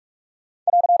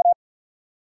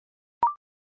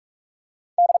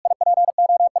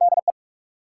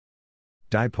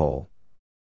 Dipole.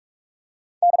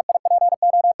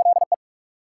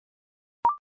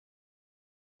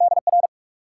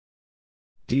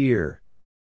 Dear.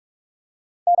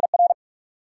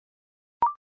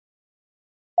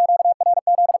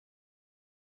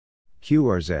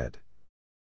 QRZ.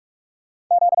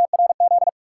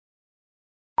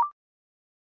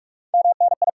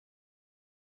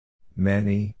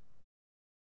 Many.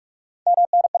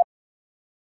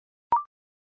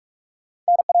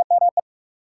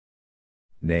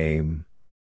 Name.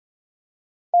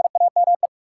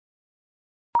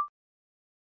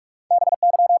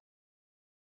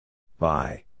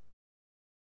 By.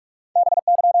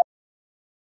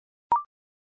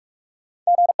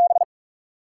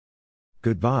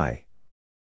 Goodbye.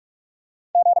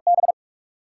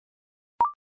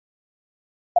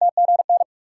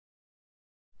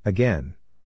 Again.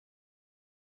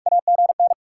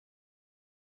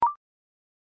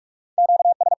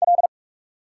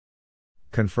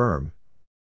 Confirm.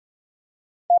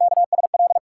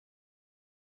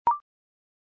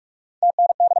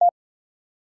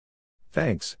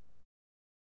 Thanks.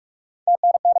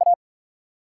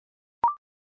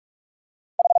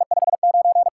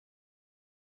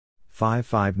 Five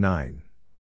 559.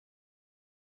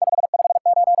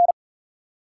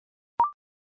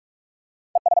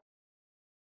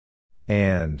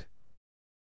 And.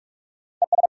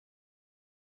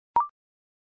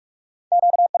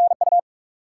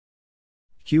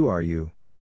 QRU.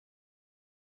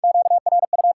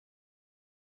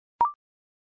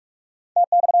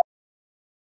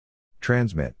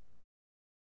 Transmit.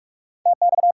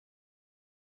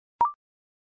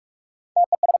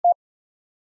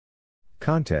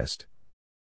 Contest.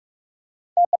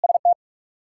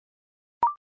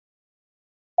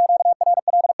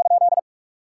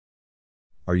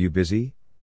 Are you busy?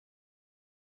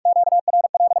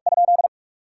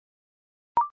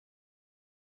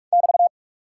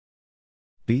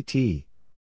 BT.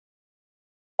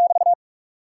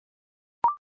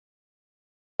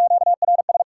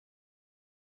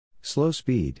 Slow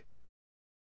speed.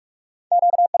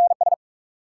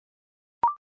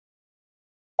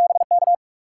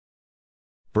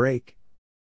 Break.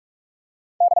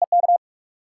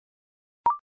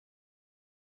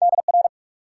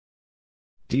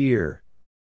 Dear.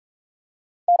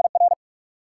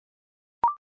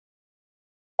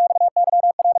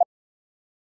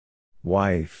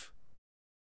 Wife.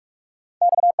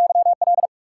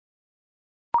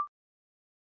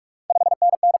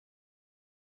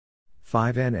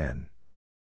 Five NN.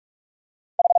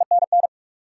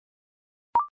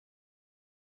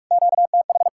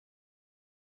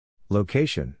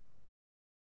 Location.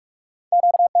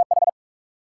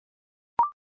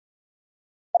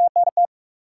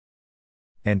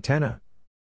 Antenna.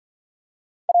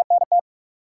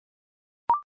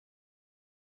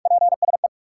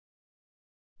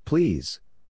 Please.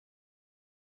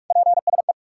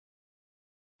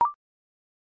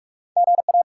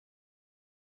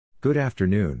 Good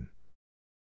afternoon.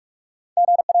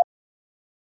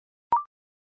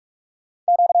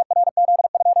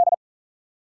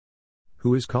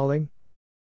 Who is calling?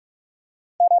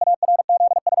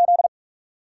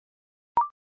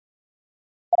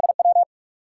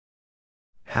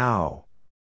 How?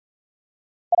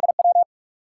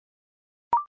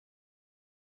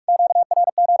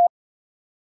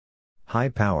 High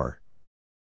power.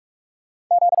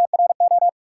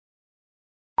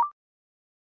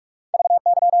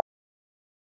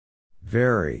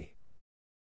 Very.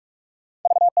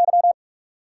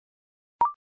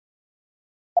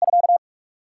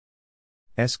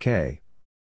 SK.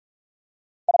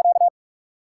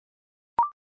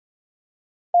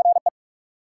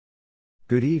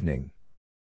 Good evening.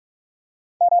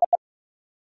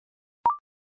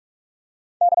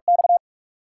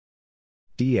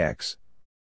 DX.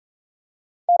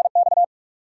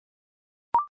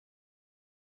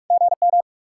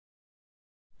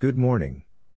 Good morning.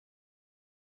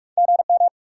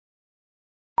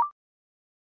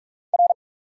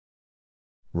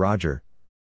 Roger.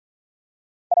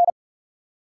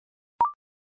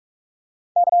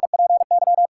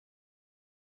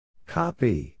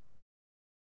 Copy.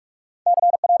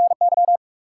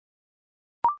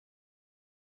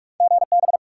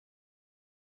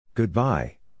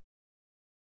 Goodbye.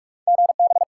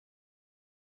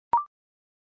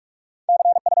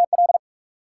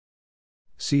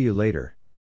 See you later.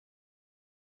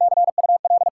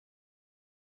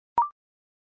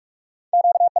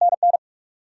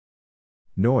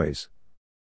 Noise.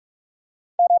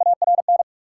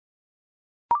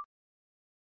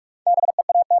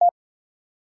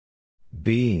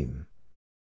 Beam.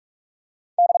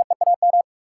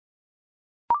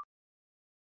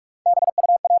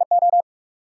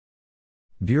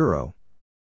 Bureau.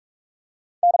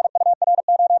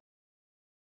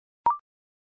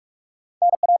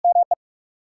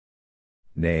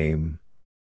 Name.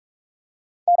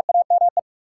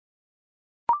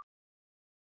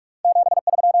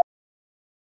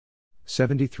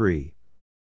 $73.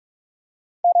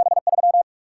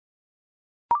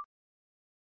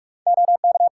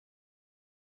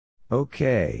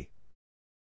 Okay.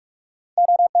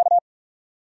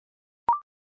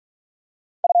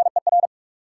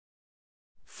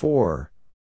 Four.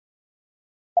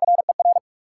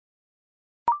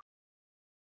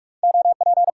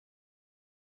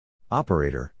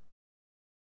 Operator.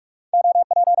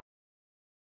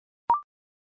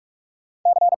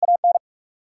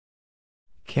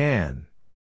 Can.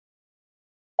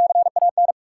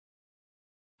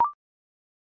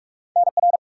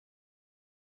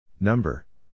 Number.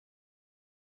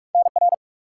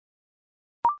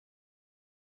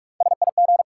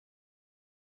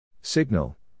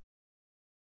 Signal.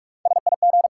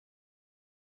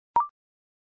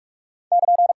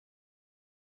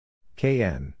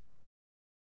 KN.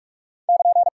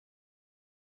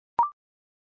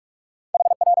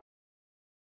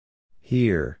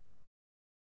 Here.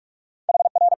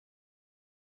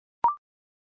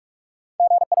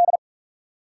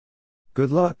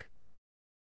 Good luck.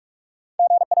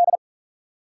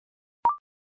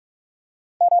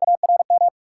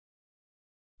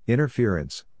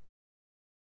 Interference.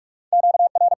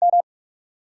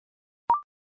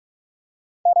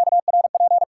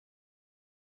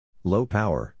 Low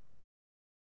power.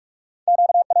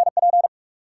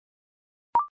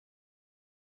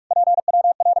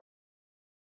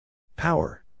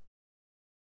 Power.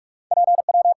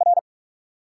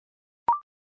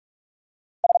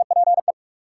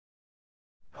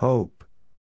 Hope.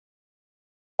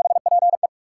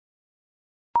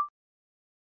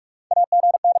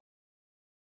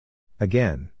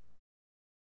 Again.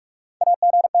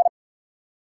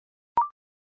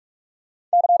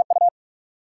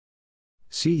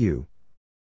 See you.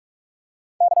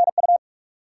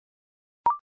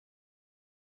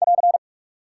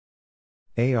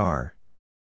 AR.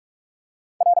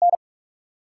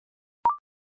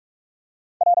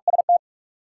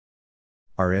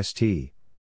 RST.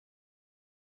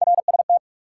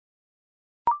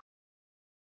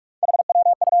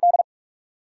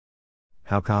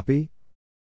 How copy?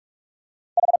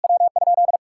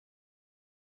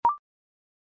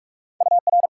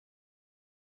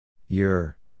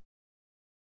 Your.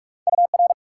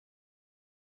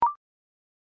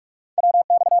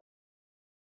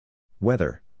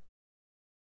 Weather.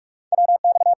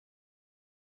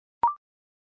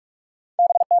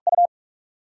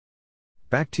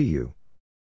 Back to you.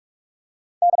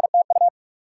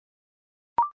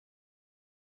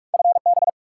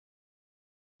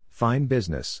 Fine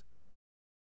business.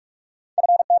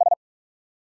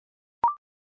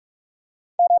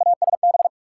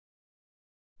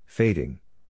 Fading.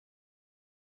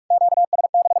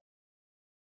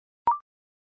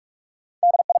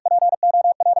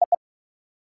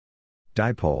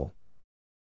 Dipole.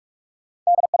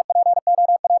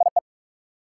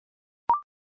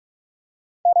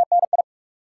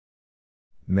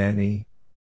 Many.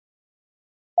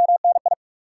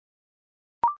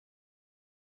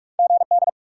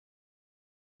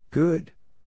 Good.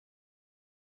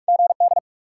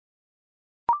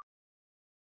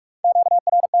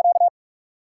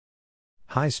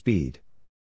 High speed.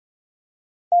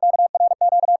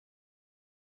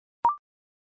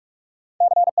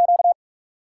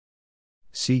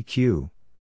 CQ.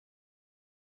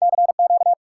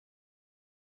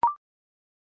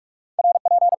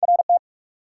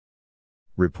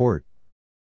 Report.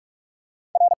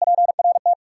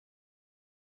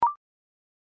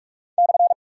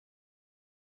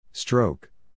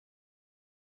 Stroke.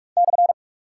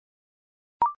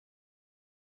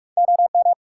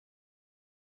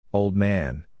 Old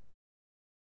man.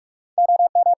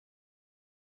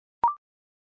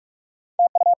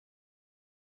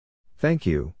 Thank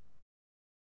you.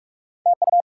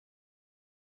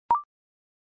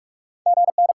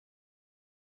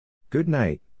 Good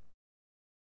night.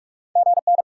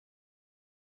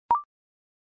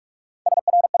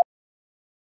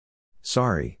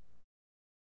 Sorry.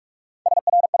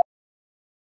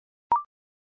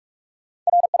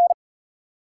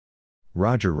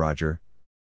 Roger, Roger.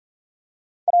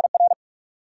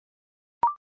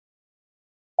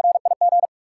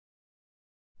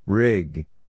 Rig.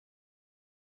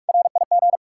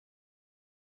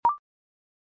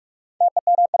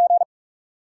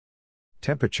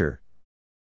 Temperature.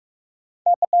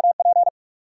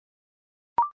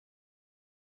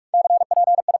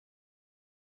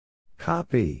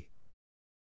 Copy.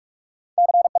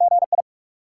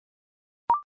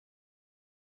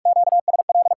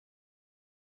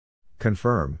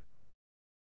 Confirm.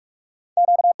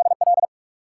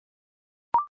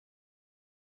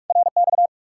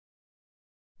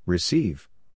 Receive.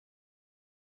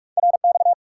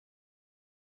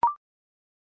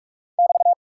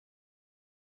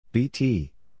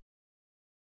 BT.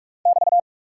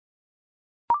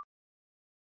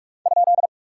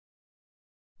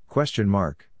 Question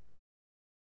mark.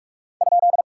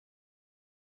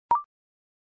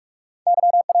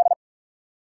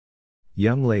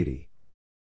 Young lady.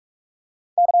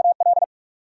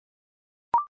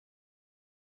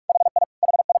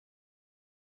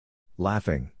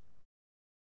 Laughing.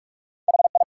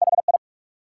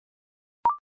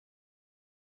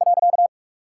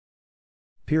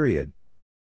 Period.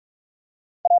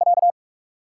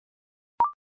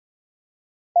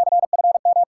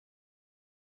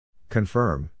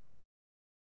 Confirm.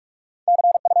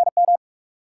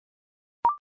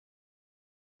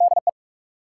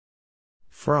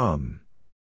 From.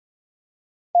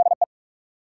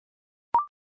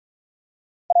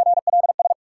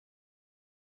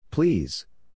 Please.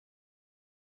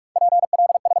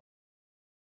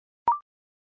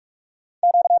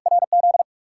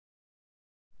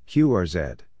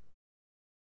 QRZ.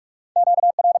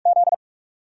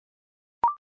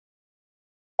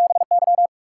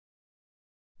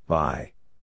 By.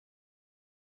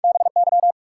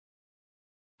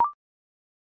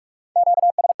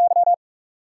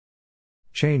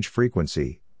 Change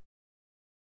frequency.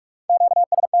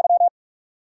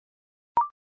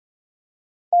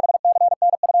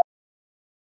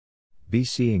 Be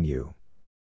seeing you.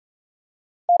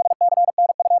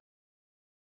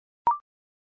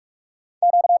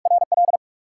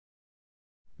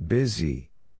 Busy.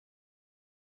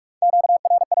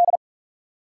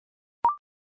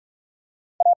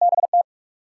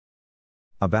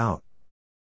 About.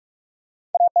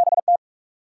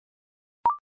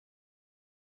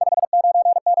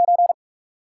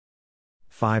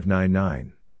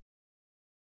 $5.99.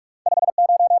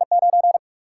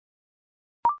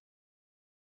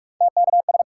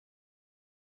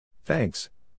 Thanks.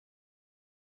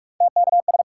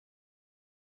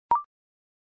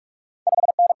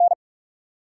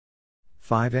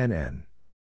 $5.NN.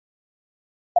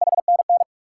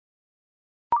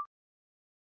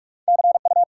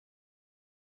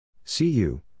 See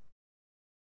you.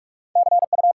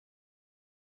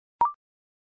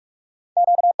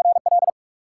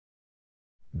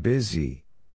 Busy.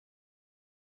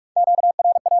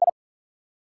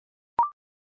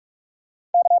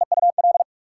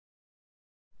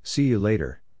 See you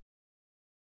later.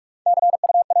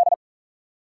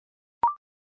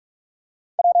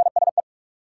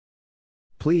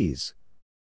 Please.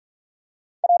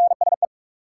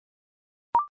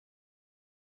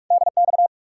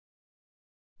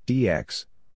 DX.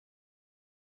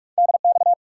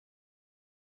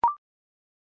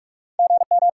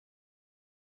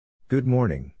 Good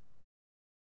morning.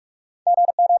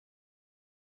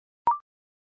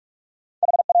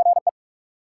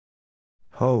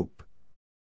 Hope.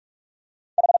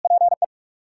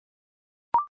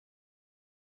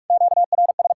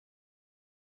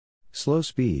 Slow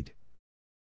speed.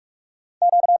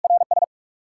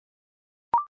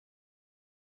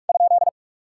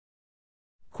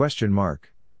 Question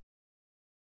mark.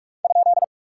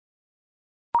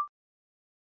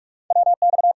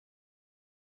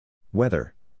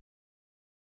 Weather.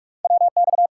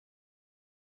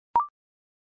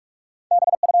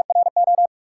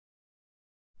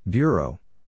 Bureau.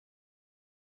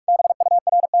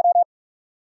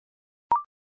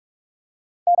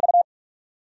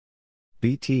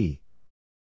 BT.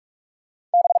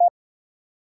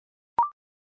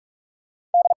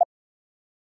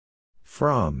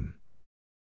 From.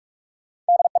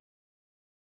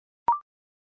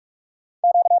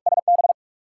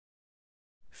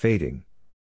 Fading.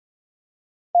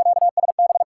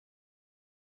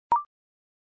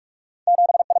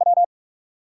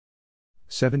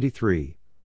 $73.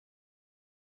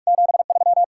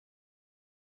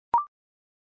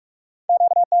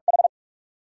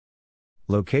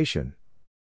 Location.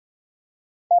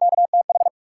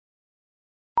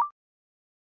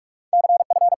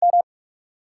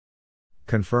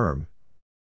 Confirm.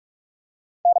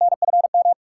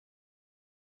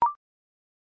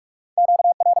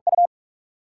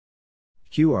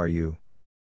 QRU.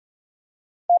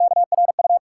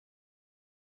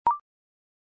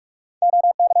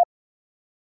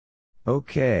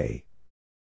 Okay.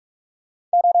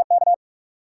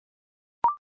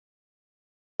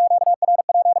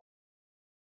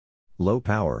 Low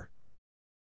power.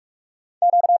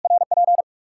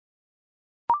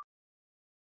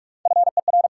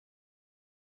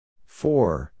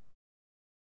 Four.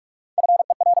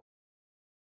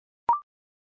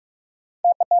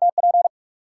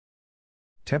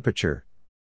 Temperature.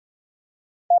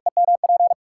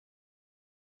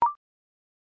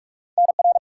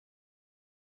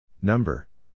 Number.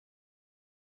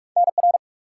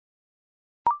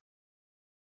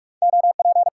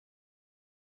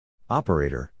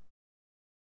 Operator.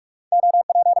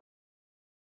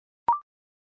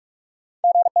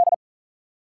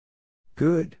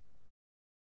 Good.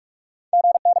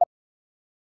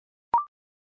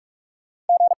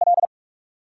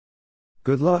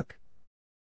 Good luck.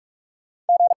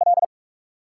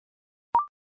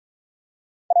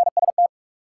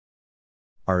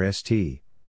 RST.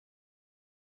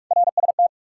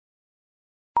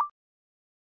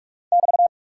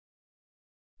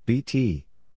 BT.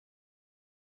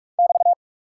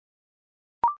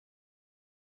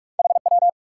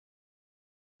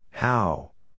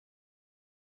 How?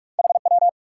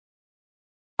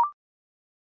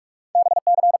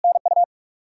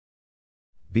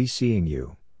 Be seeing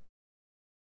you.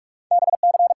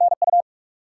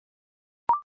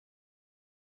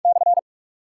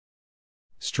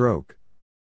 Stroke.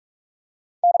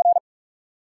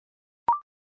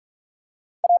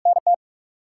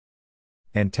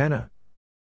 Antenna.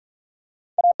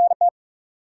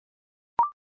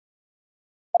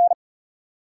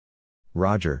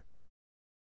 Roger.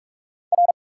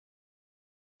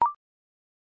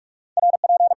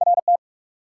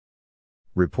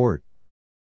 Report.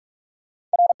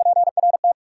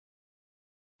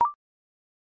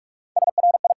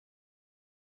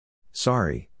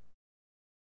 Sorry.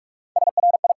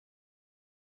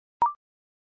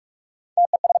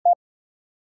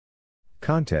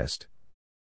 Contest.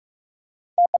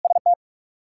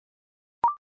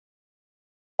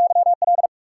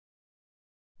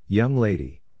 Young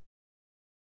lady.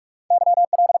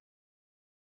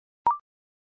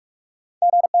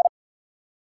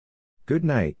 Good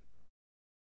night.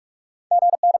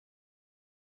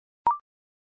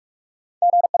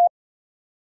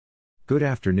 Good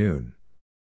afternoon.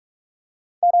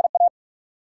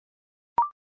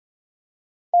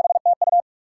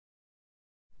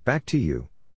 Back to you.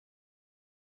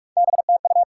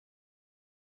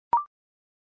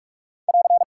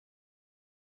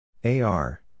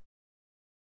 AR.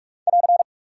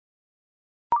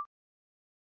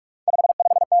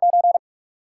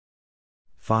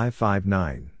 Five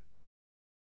 559.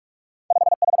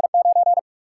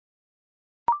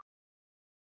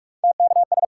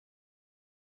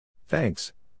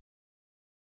 Thanks.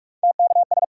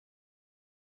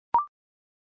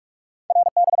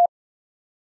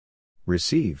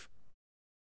 Receive.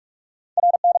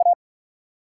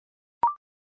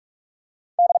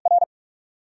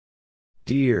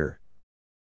 Dear.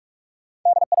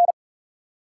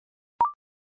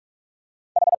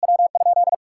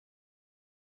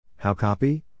 How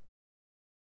copy?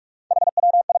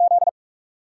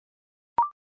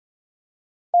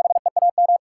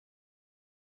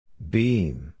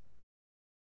 Beam.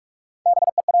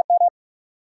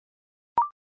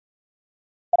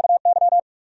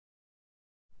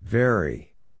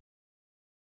 Very.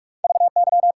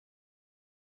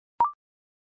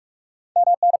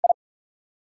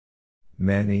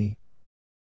 Many.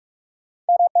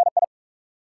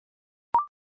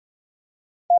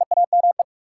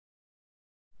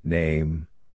 Name.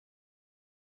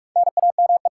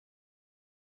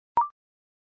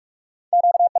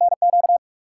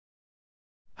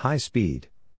 High speed.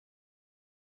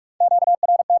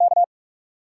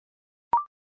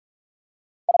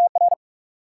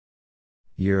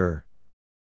 Year.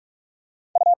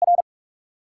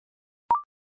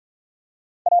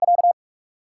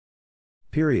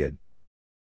 Period.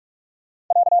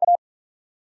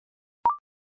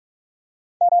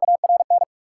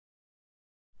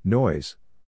 Noise.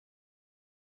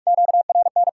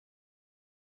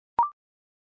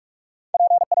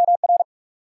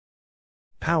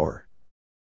 Power.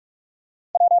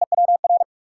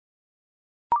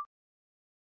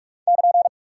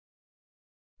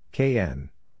 KN.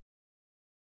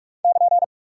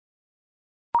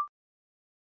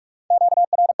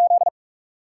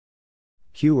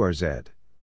 QRZ.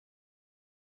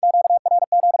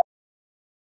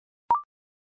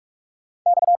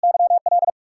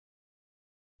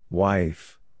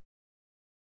 Wife.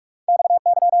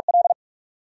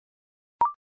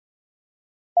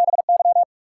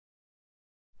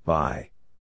 By.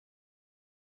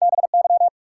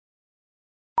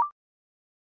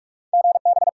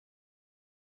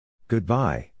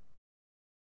 Goodbye.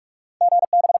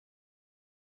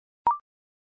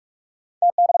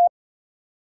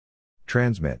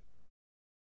 Transmit.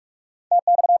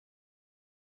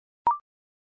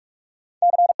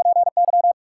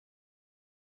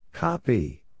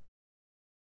 Copy.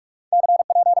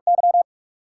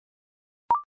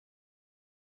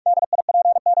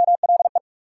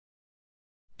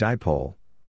 Dipole.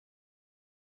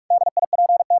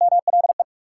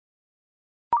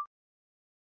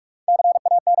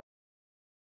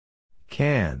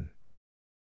 Can.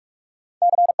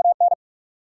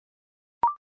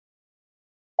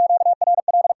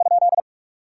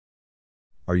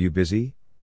 Are you busy?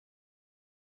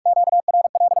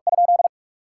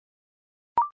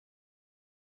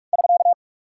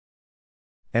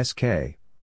 SK.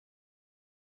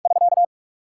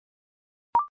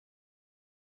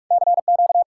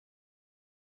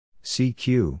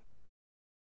 CQ.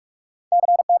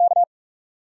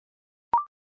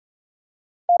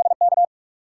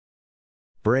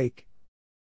 Break.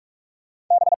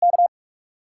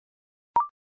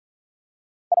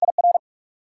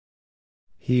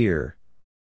 Here.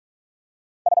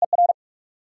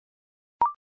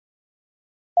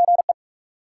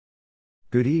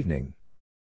 Good evening.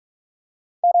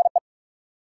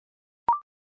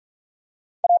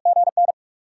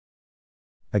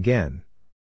 Again.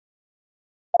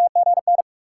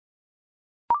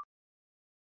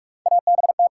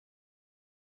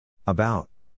 About.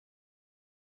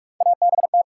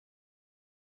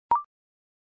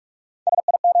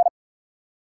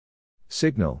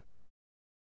 Signal.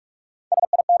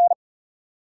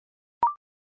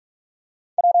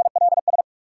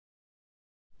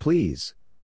 Please.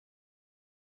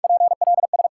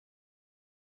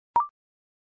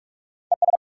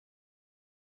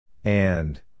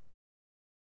 And.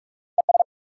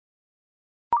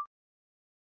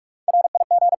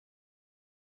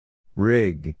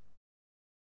 Rig.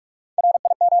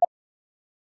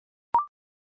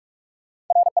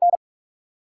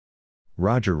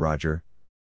 Roger, Roger.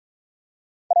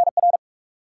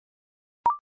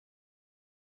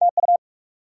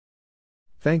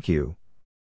 Thank you.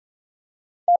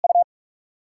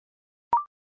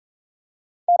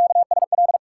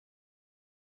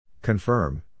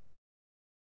 Confirm.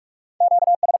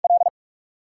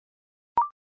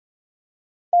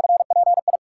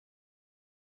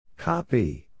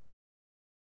 Copy.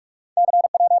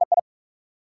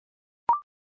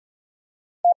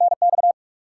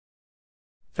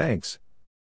 Thanks.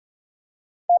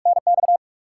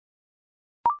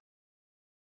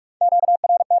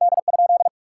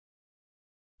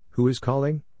 Who is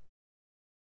calling?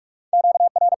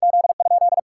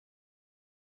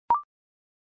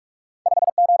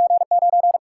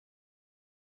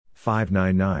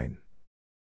 $599.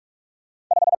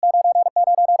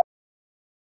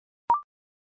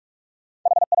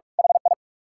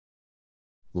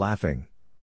 Laughing.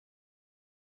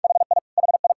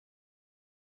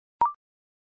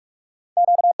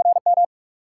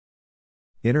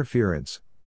 Interference.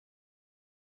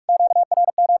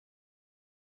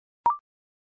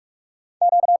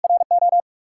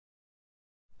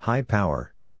 High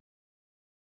power.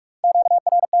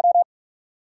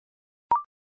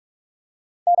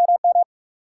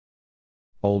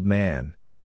 Old man.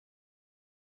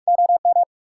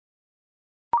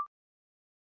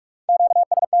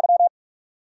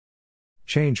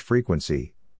 Change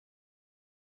frequency.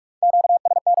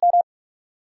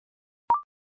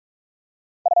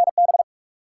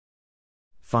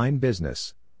 Fine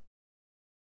business.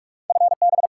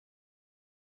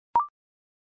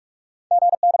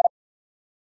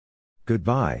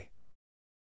 Goodbye.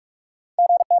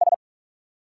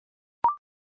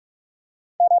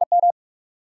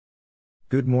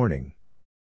 Good morning.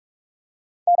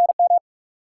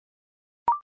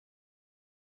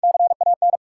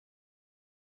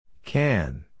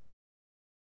 Can.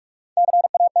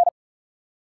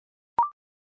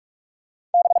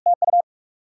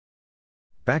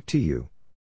 Back to you.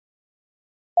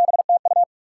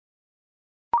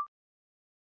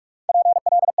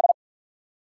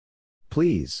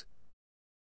 Please.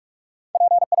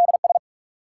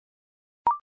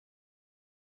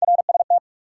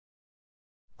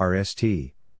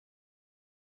 RST.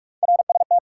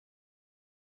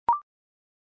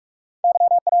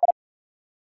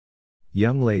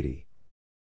 Young lady.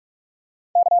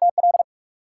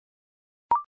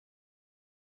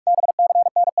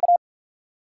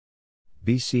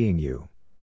 Be seeing you.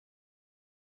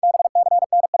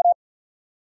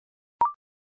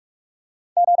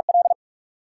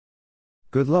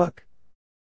 Good luck.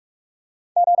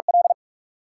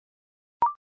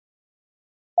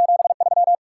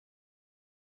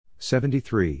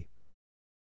 $73.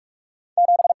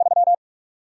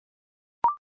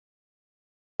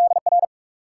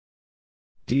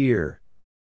 Dear.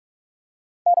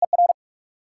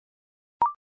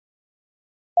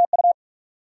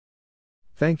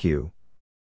 Thank you.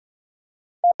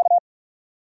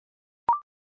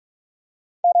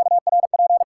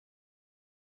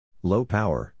 Low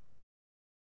power.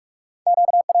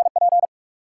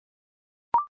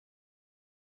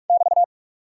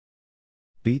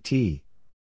 BT.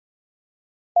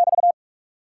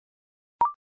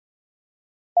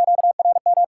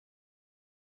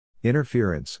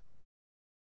 Interference.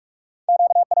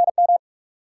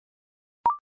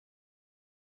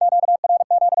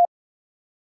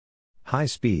 High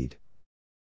speed.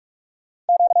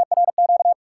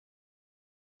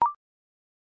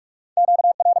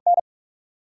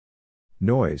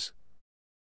 Noise.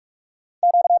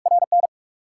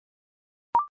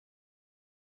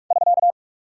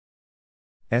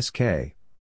 SK.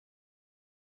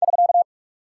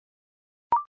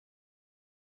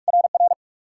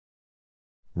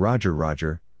 Roger,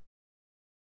 Roger.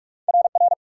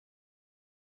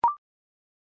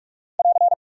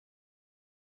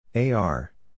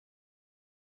 AR.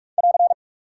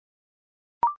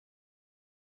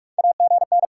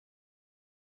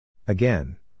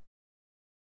 Again.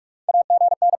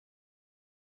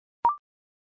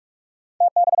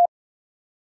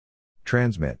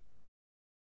 Transmit.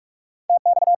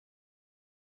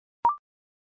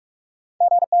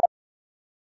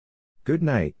 Good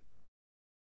night.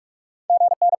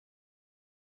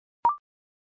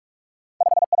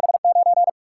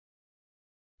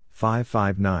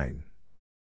 $559.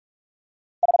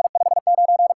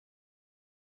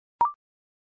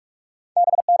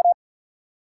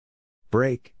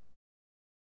 Break.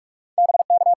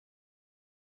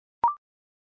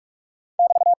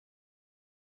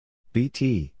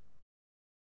 BT.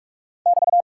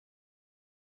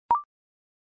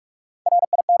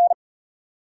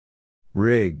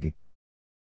 Rig.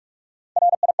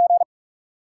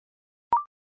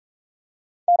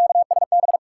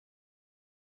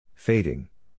 Fading.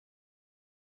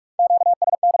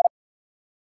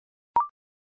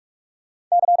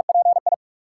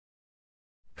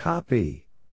 Copy.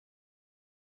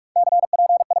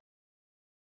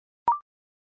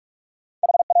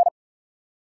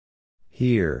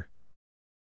 Here.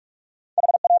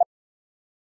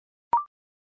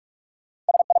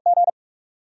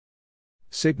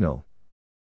 Signal.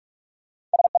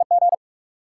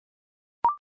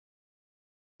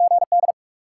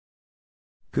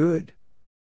 Good.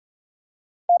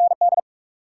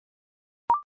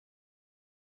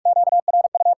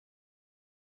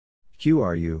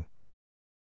 QRU.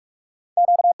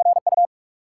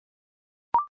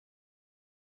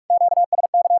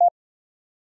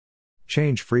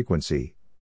 Change frequency.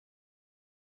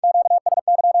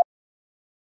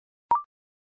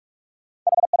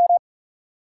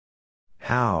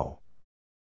 How?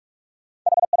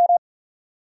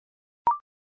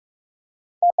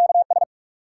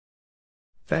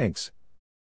 Thanks.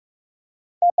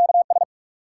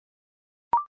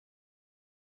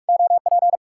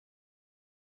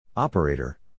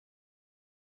 Operator.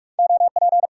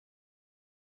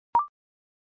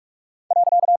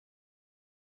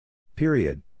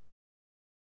 Period.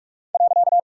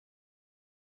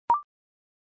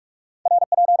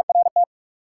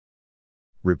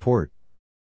 Report.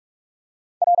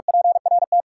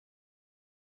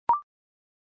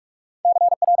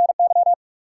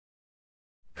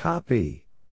 Copy.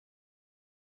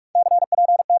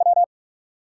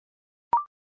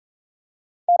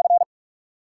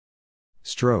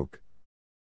 Stroke.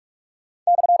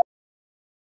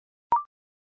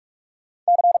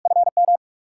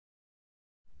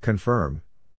 Confirm.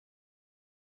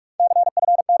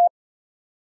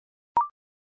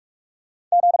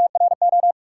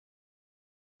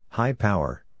 High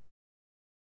power.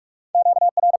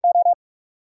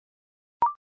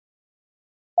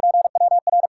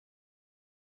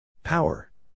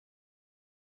 Power.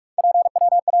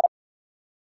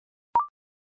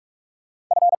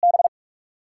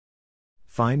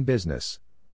 Fine business.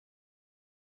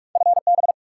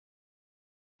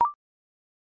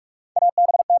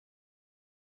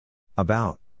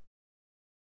 About.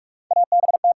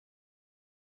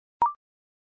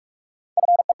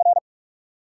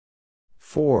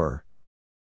 For.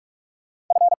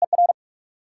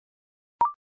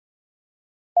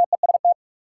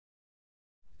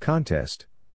 Contest.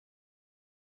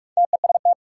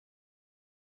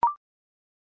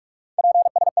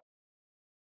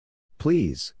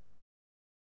 Please.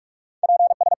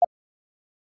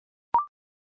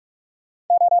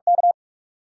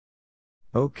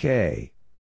 Okay.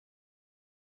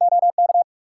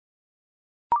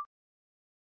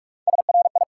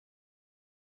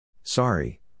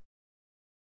 Sorry.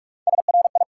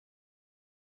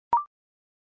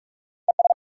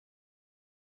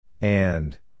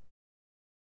 And.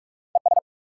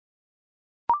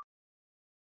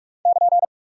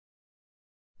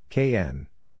 KN.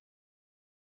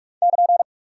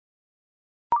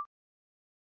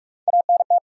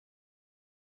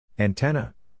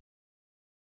 Antenna.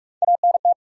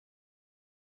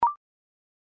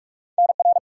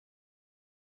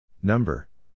 Number.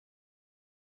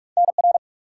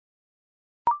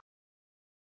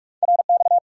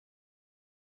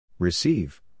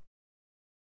 Receive.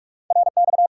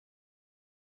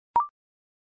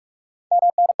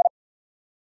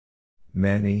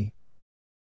 Many.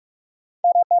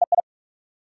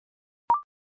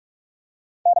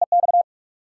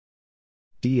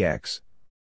 DX.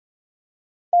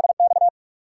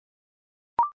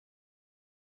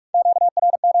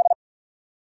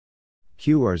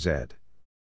 QRZ.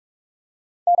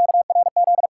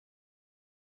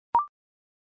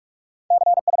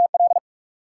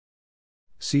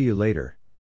 See you later.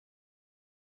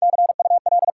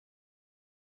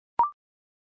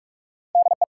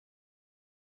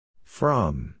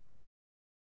 From.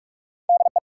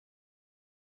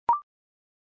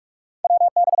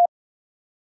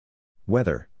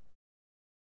 Weather.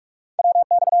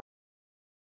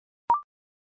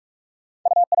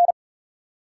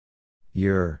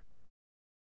 Your.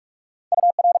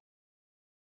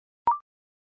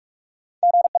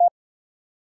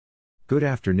 Good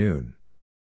afternoon.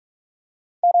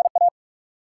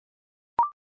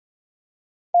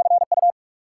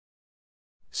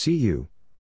 See you.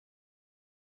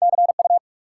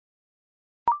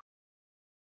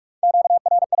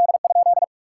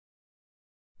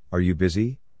 Are you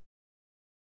busy?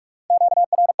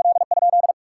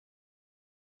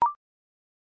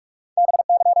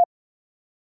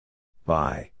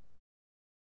 Bye.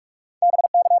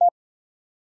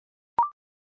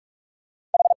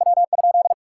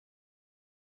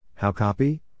 How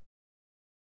copy?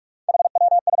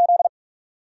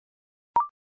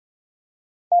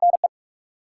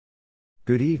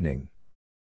 Good evening.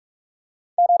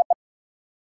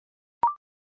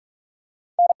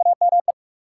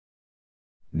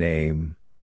 Name.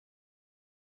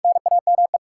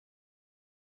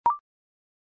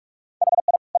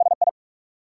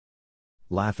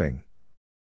 Laughing.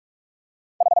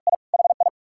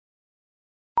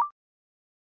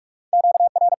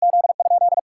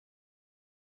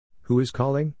 Who is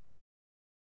calling?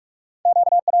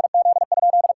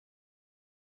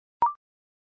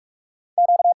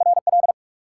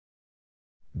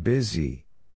 Busy.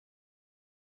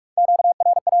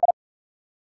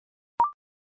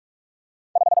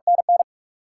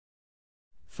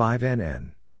 Five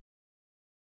NN.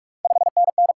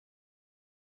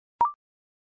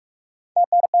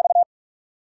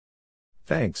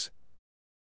 Thanks.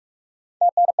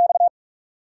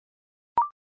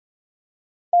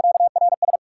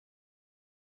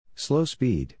 Slow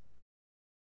speed.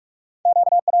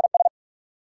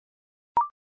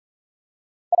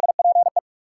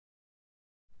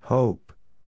 Hope.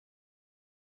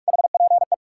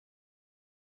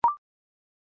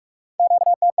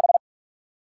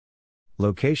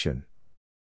 Location.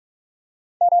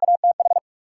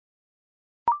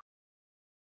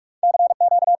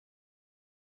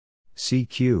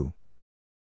 CQ.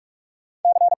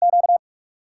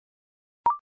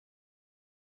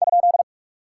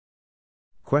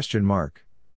 Question mark.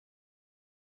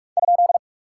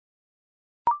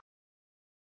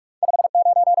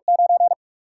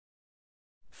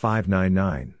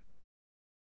 $5.99.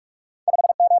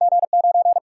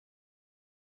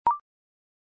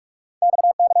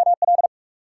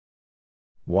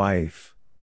 Wife.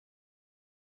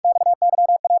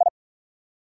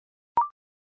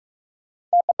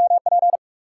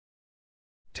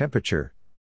 Temperature.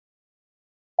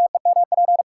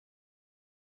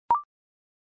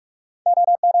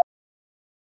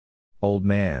 Old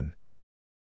man.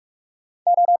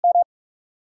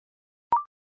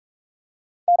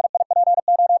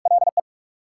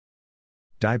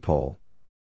 Dipole.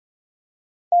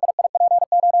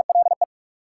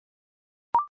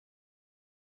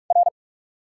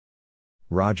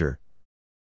 Roger.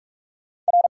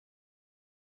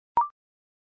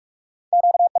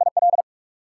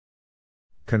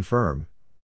 Confirm.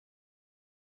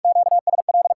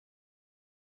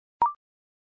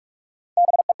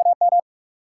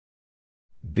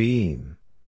 Beam.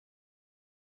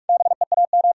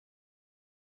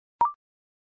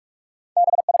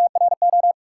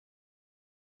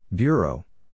 Bureau.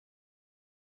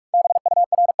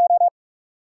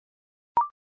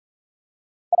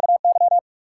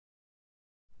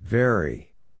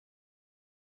 Very.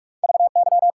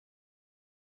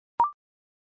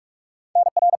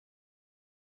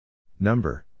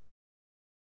 Number.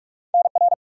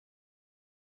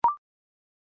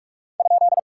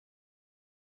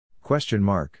 Question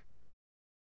mark.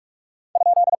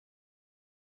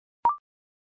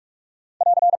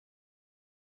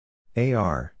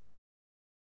 AR.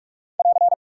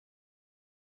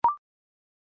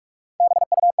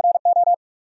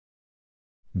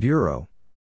 Bureau.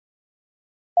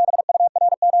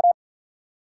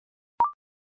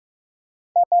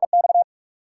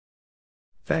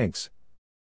 Thanks.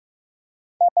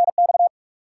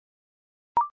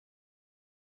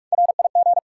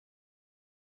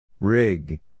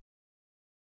 Rig.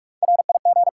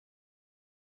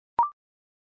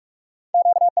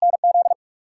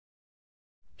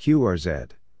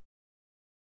 QRZ.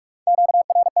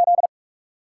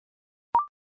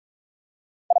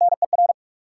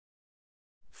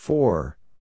 Four.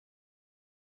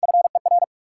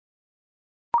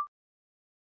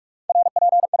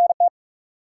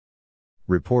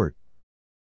 Report.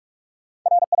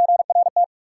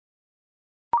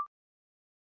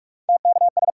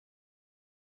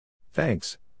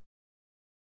 Thanks.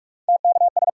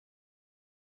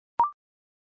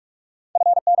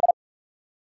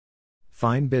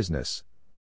 Fine business.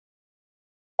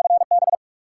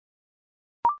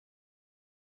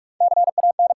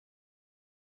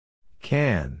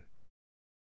 Can.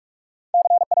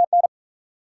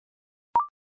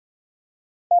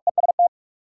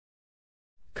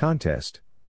 Contest.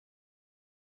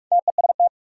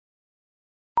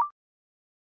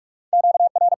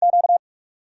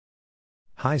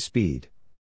 High speed.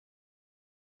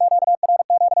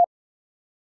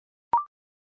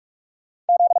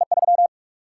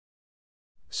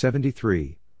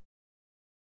 $73.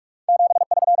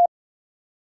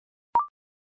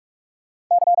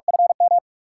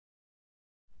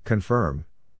 Confirm.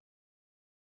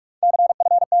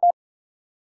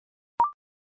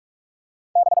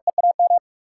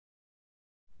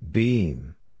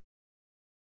 Beam.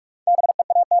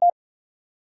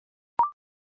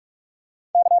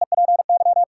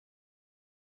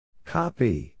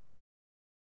 Copy.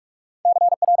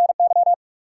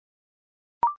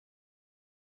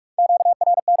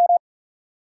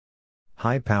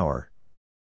 High power.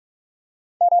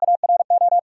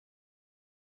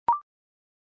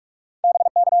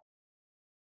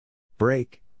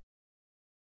 Break.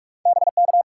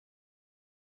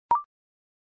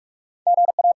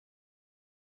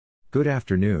 Good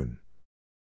afternoon.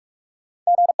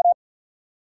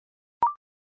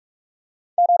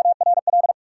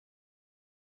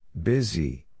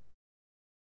 Busy.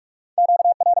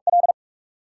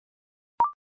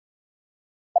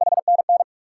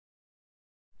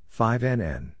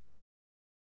 $5NN.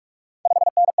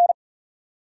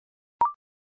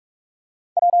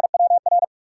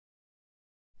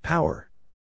 Power.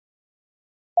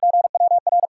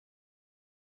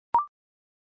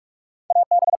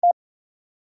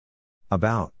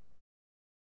 About.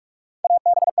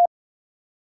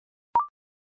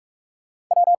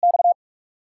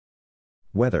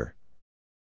 Weather.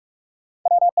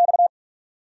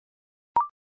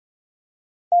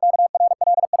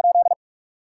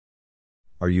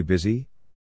 Are you busy?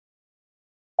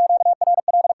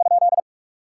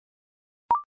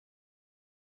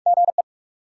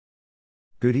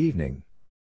 Good evening.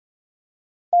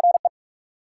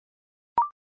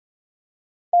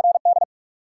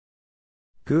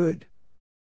 Good.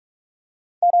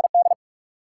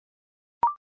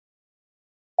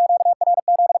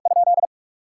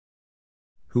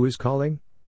 Who is calling?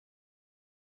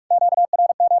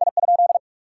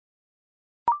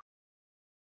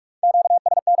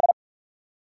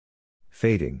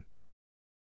 Fading.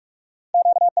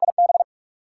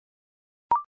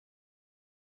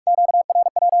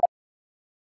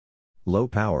 Low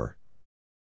power.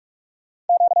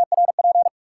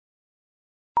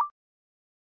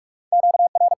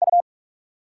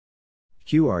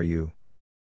 QRU.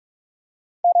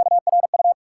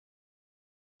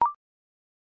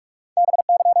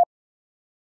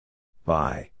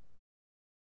 By.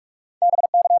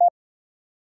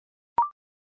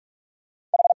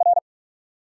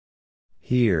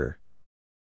 Here.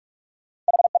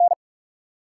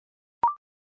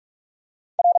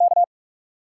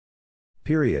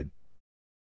 Period.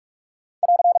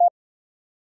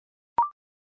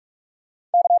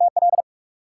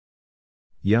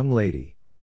 Young lady.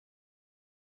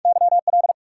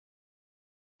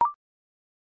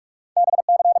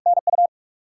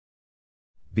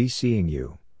 Be seeing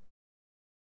you.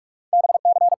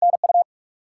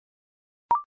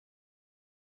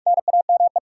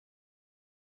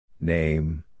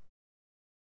 Name.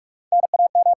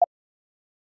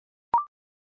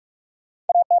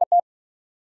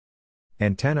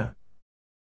 Antenna.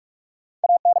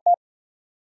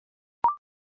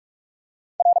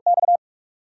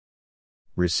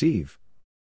 Receive.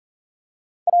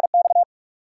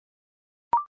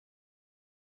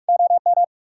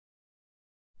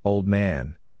 Old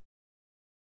man.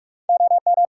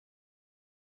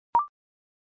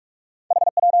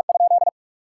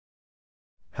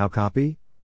 How copy?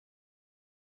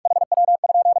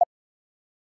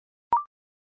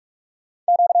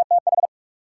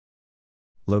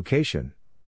 Location.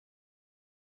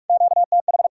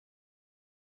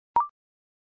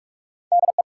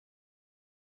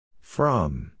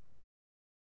 From.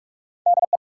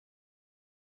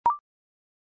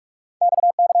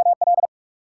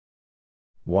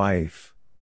 Wife.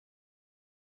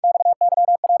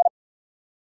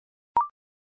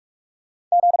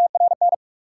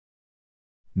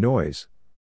 Noise.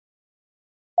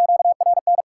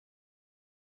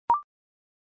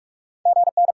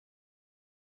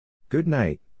 Good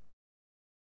night.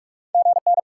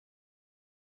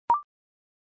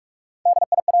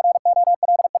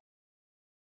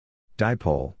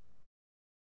 Dipole.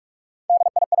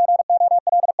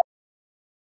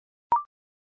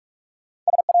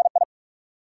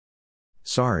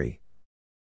 Sorry.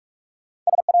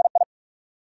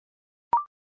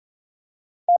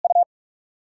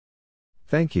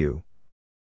 Thank you.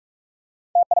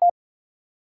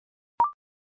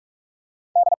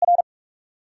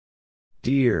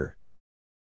 Dear.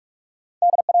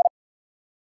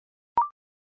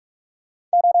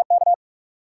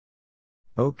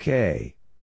 Okay.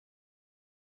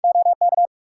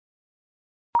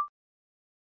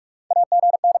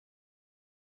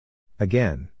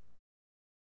 Again.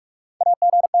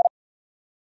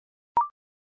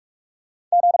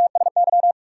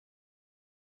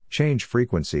 Change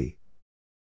frequency.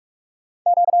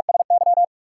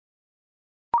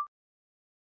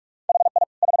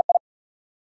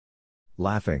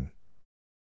 Laughing.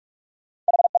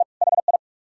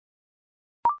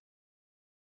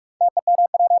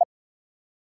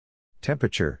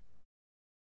 Temperature.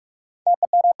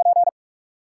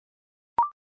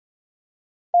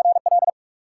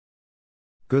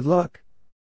 Good luck.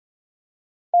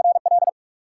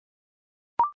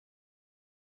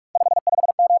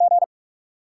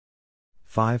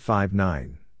 Five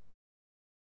 559.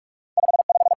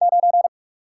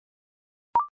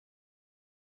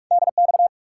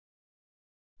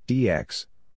 DX.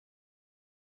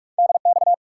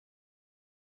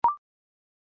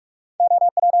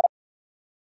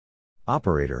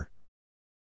 Operator.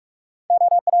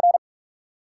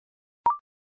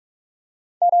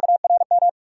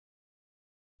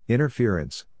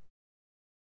 Interference.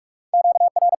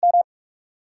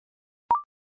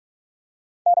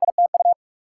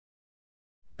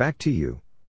 Back to you.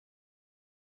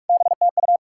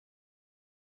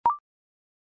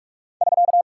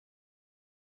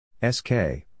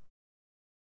 SK.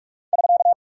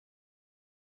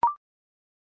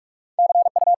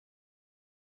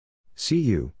 See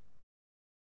you.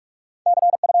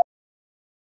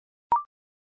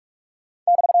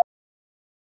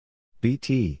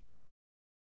 BT.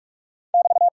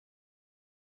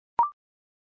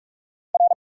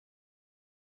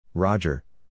 Roger.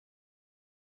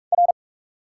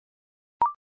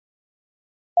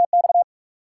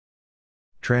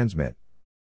 Transmit.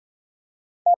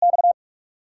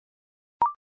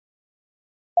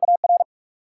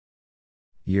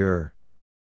 Your.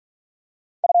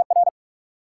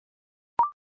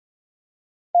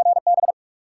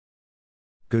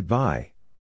 Goodbye.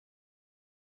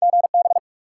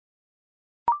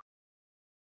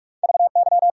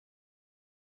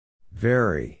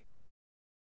 Very.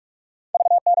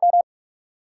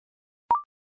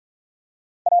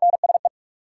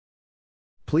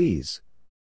 Please.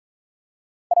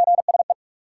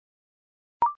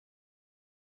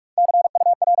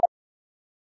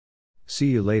 See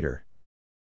you later.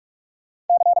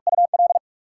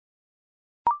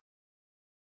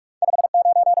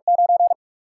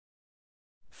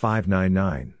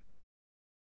 $5.99.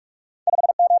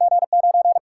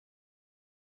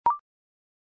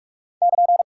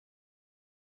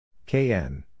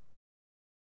 KN.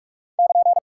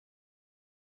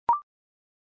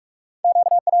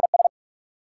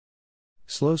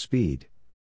 Slow speed.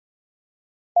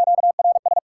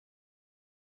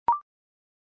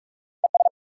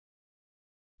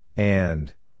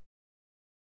 And.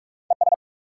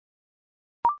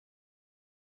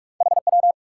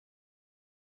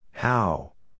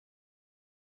 How.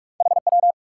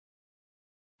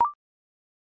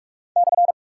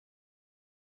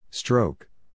 Stroke.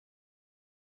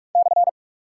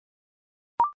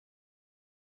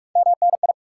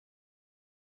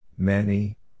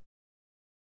 Many.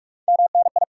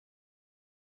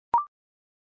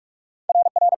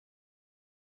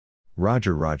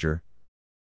 Roger, Roger.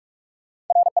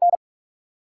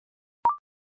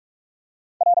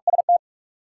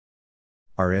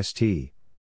 RST.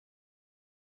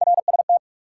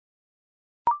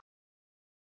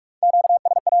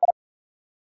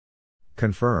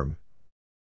 Confirm.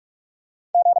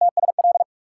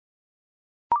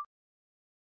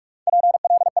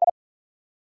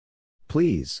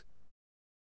 Please.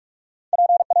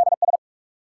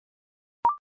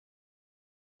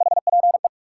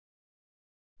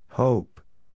 Hope.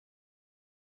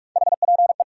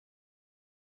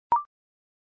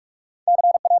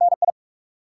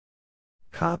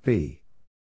 Copy.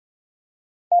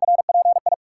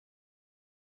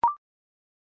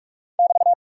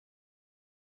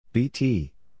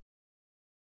 BT.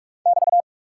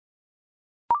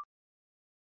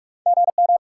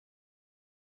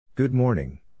 Good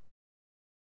morning.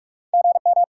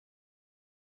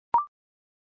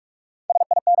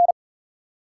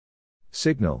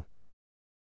 Signal.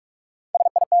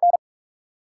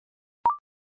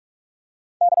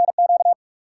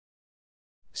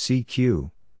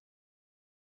 CQ.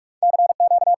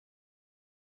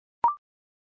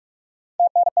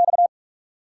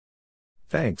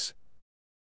 Thanks.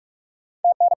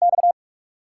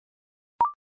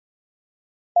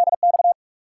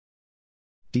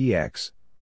 DX.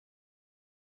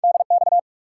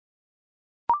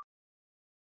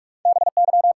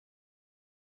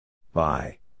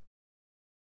 Bye.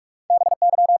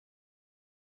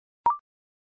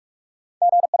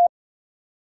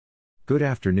 Good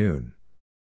afternoon.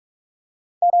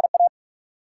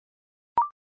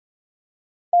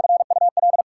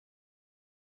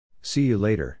 See you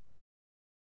later.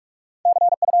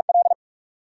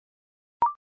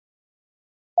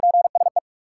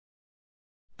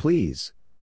 Please.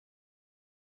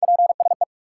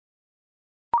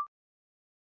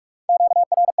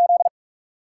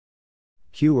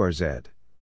 QRZ.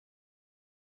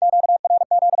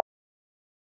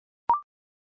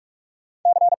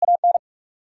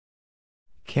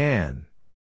 Can.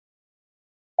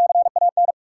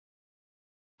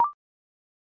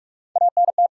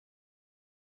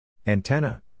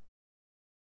 Antenna.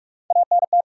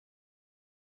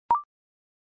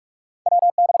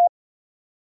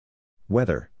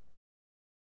 Weather.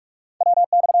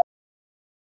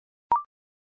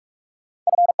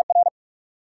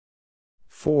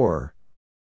 For.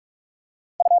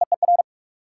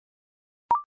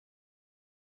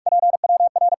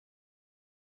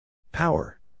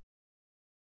 Power.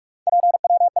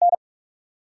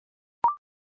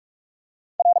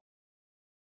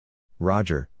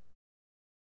 Roger.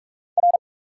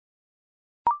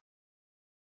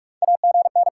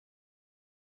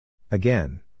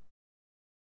 Again.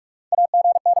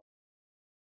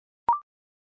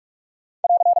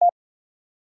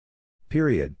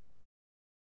 Period.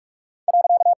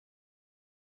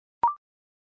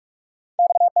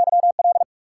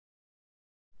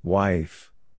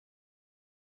 Wife.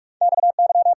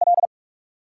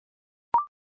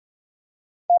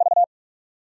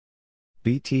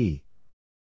 BT.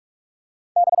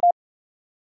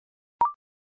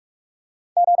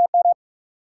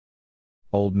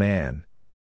 Old man.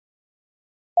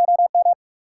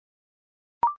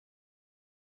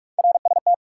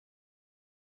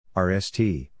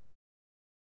 RST.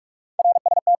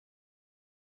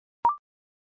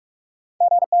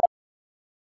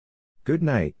 Good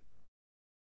night.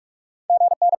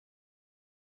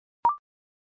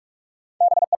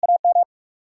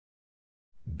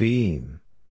 Beam.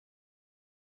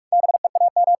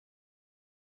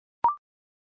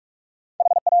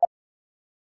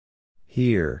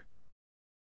 Here.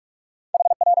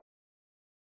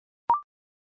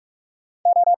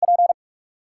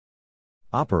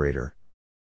 Operator.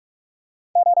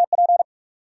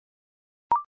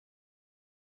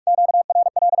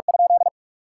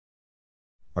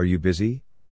 Are you busy?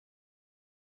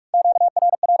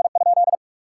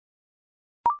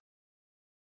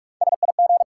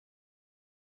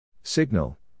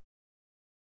 Signal.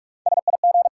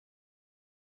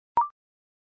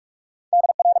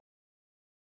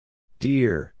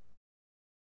 Dear.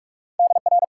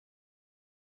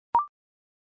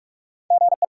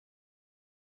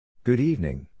 Good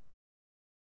evening.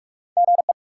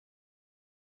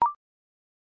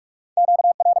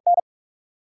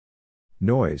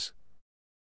 Noise.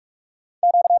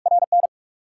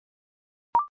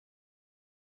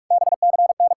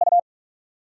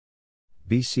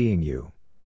 Be seeing you.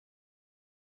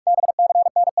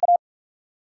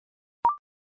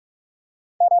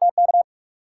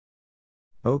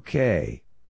 Okay.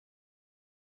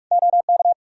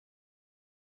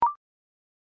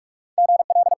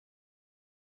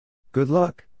 Good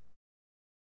luck.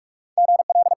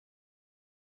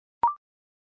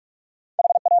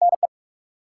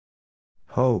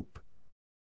 Hope.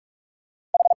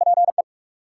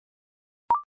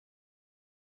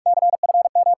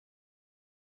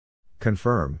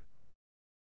 Confirm.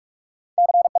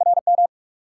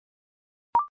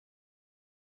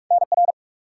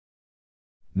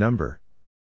 Number.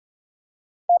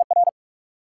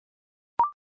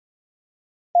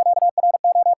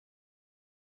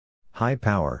 High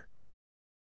power.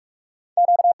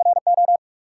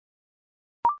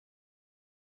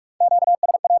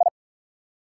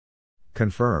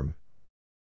 Confirm.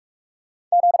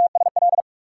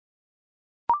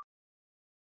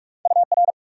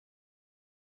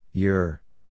 Your.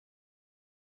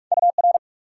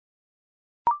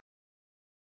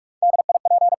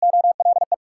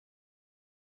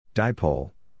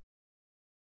 Dipole.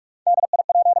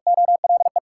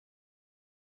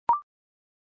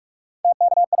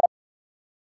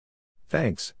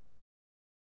 Thanks.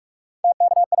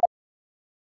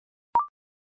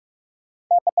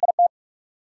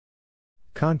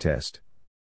 Contest.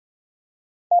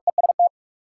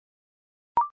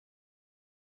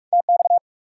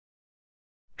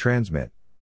 Transmit.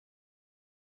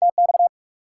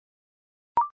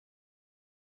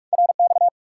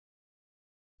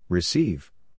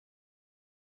 Receive.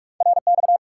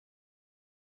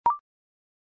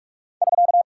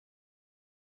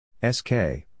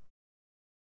 SK.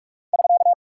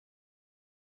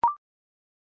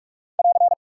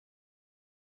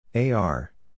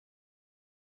 AR.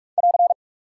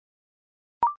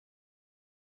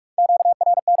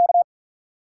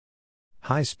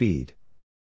 High speed.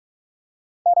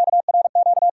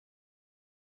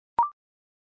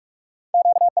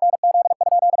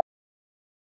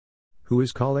 Who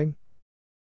is calling?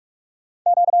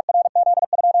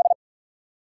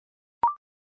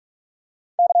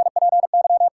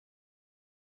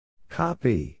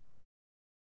 Copy.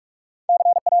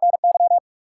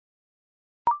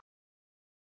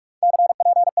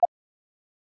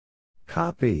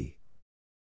 Copy.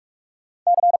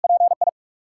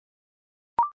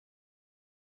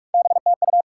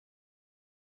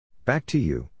 Back to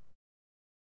you.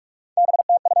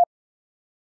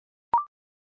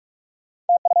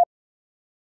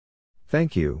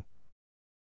 Thank you.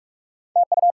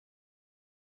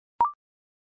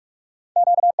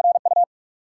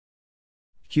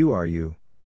 QRU.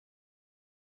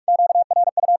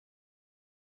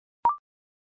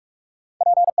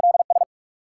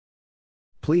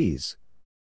 Please.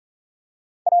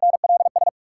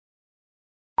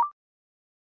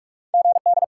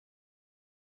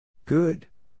 Good.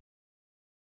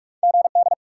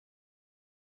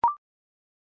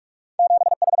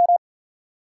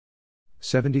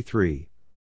 73.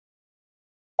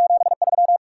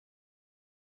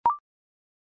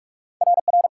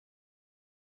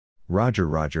 Roger,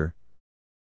 Roger.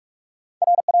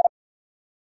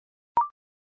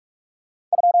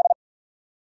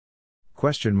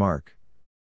 Question mark.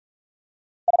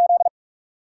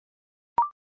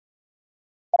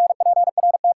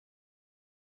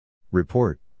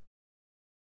 Report.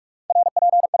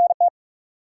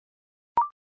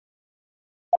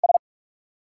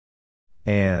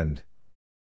 And.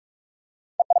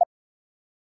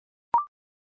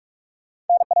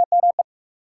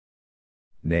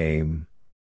 Name.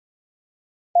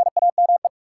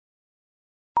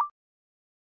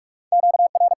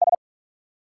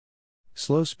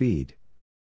 Slow speed.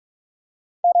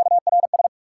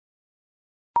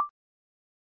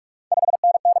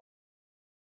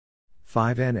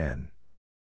 Five NN.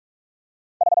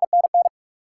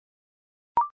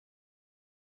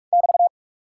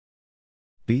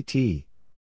 BT.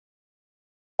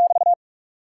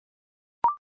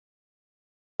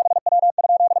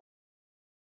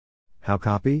 How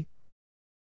copy?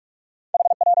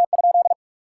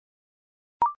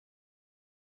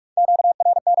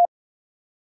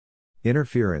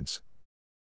 Interference.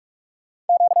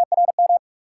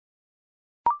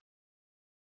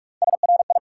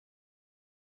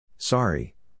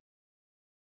 Sorry.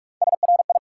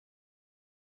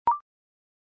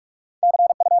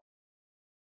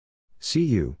 See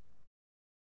you.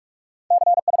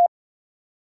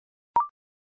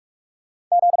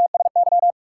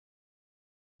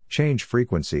 Change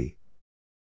frequency.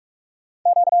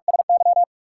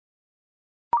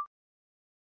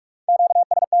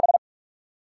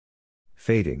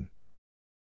 Fading.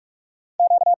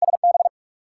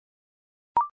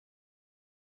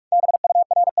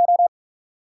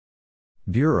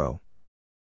 Bureau.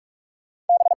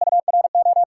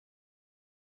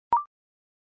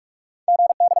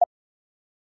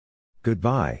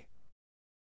 Goodbye.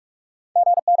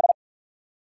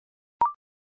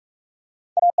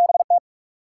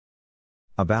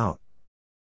 About.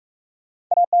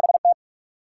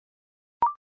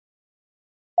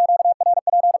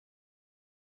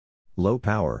 Low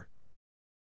power.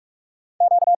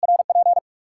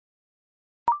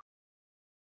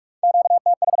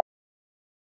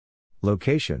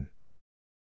 Location.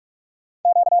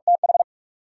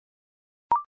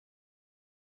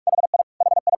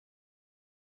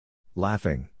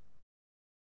 Laughing.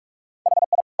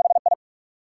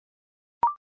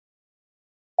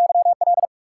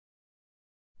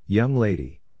 Young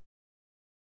lady.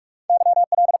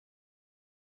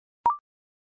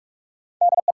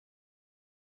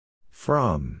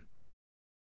 From.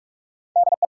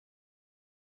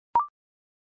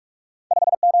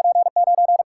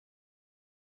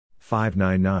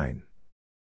 $5.99.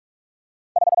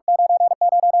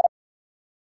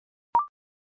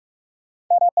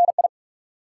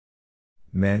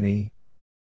 Many.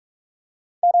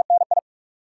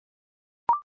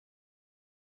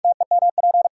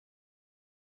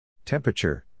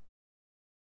 Temperature.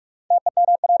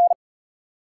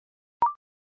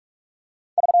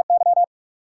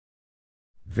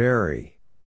 Very.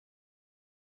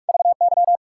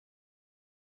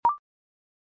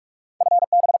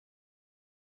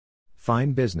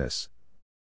 Fine business.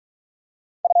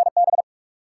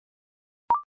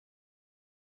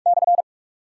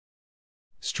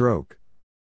 Stroke.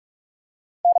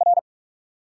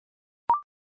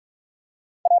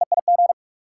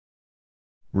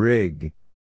 Rig.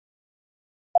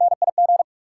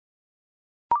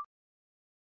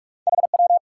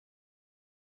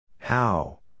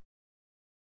 How?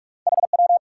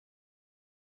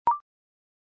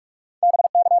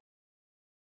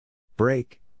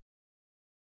 Break.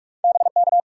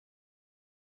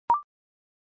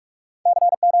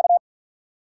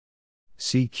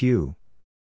 CQ.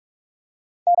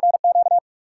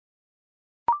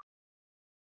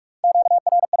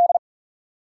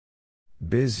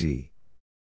 Busy.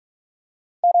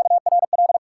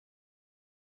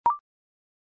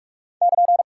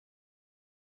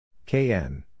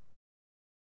 KN.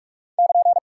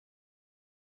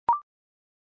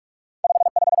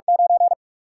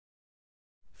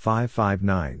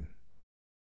 $5.59.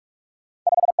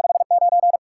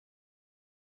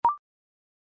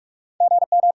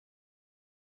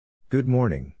 Good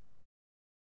morning.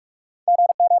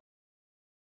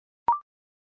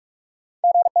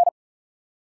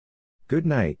 Good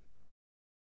night.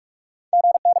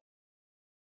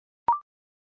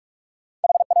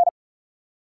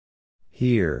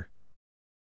 Here.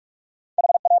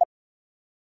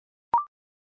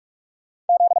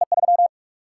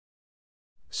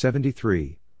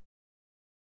 $73.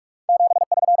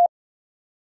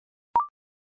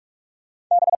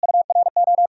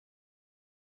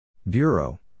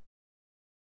 Bureau.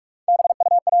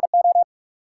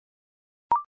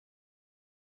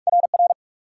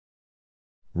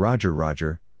 Roger,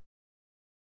 Roger.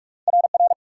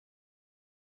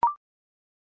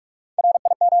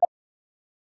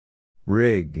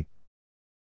 Rig.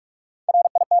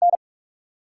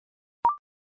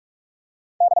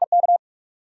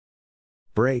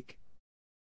 Break.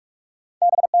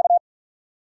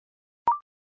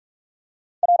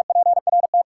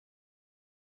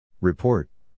 Report.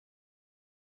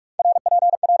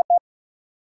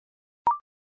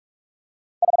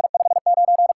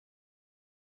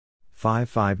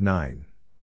 559.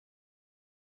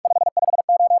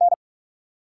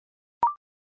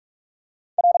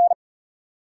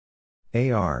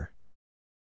 AR.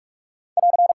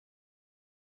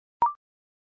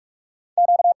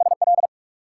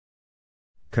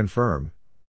 Confirm.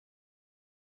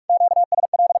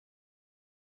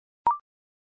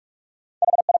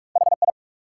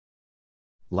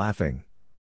 Laughing.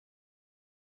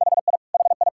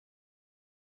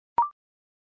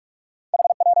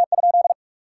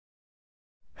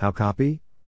 How copy?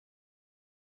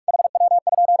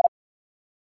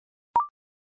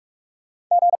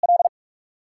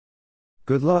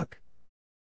 Good luck.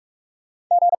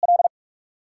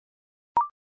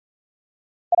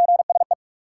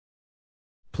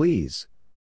 Please.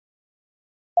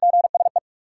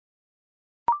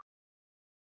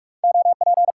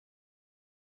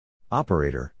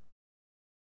 Operator.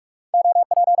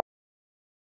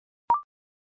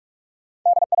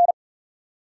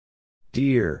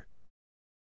 Dear.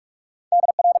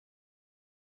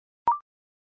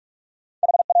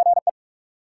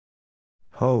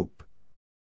 Hope.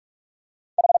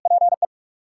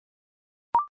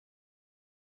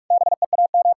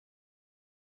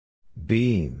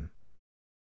 Beam.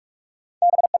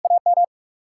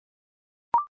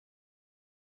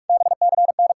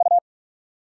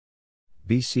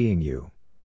 Be seeing you.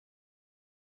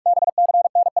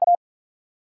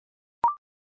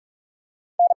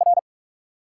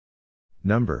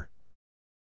 Number.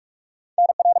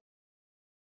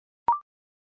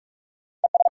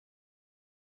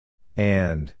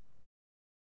 And.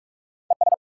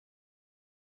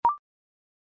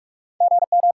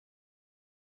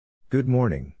 Good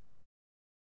morning.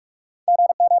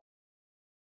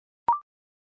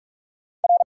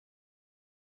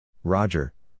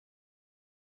 Roger.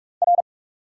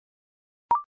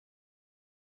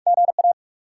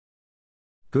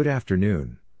 Good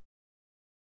afternoon.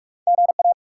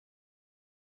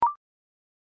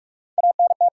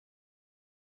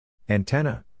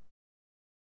 Antenna.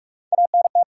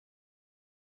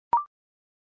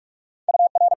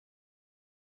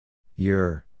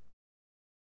 Your.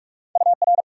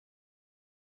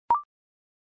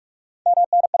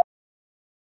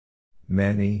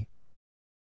 Many.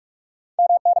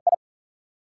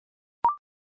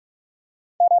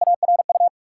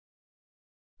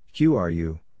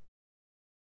 QRU.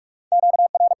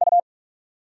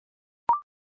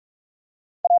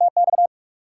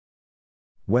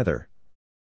 Weather.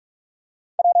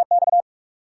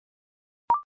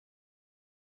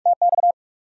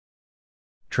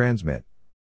 Transmit.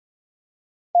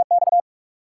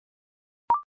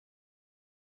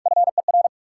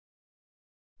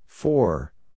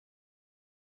 For.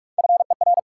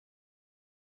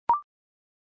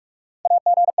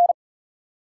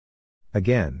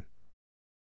 Again.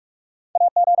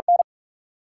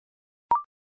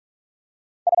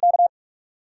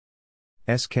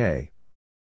 SK.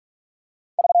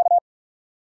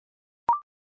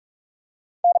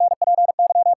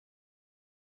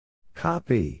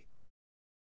 Copy.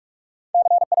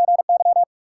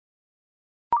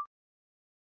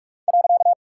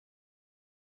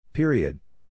 Period.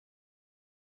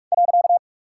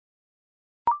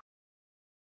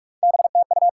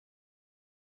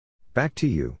 Back to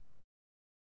you.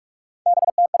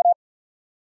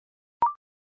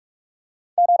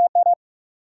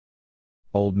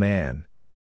 Old man.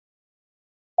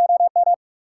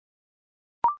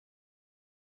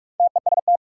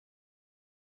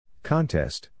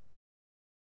 Contest.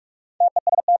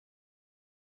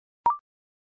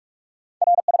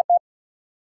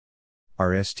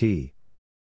 RST.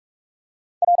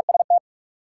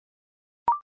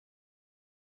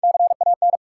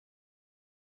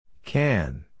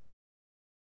 Can.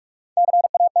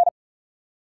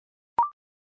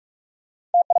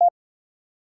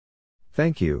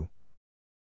 Thank you.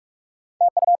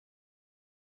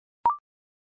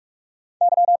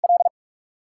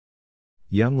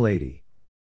 Young lady.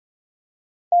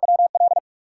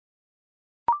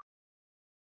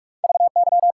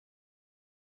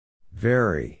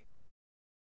 Very.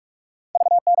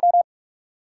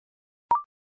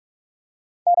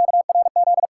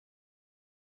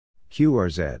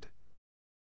 QRZ.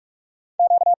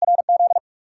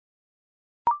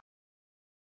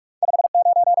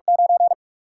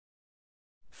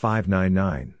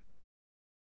 $5.99.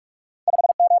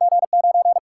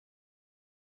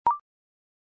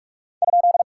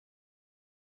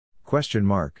 Question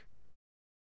mark.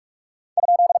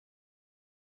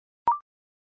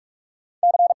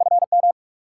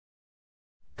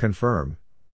 Confirm.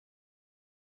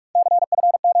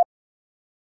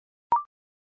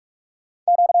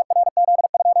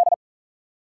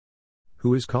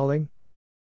 Who is calling?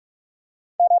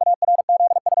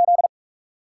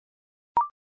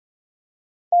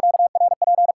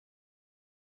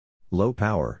 Low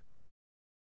power.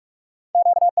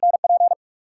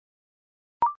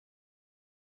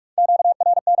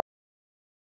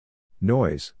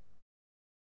 Noise.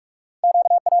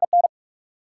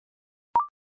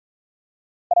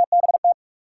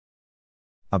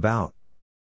 About.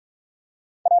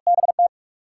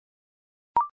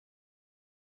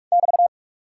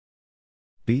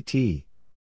 BT.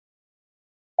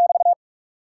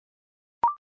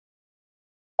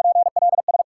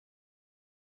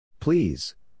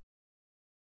 Please.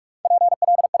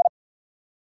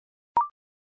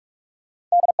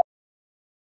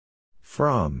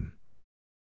 From.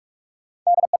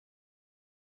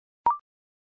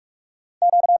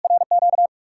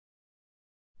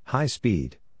 High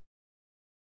speed.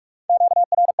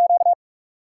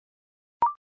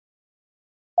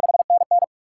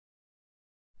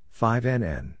 Five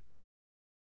NN.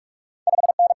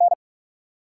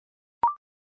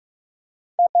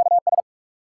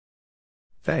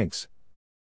 Thanks.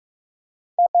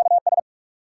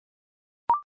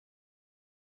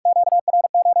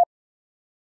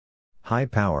 High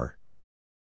power.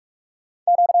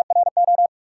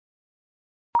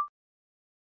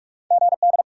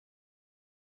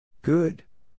 Good.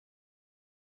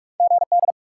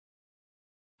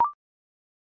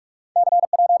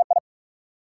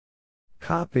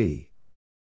 Copy.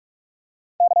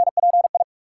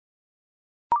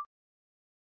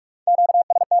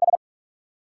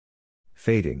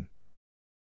 Fading.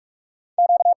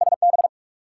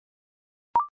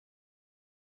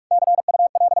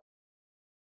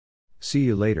 See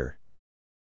you later.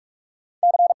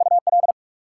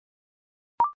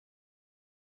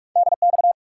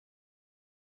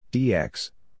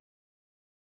 DX.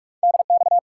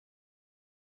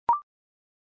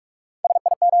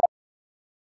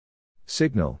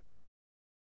 Signal.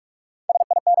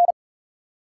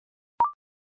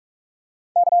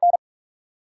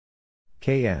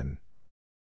 KN.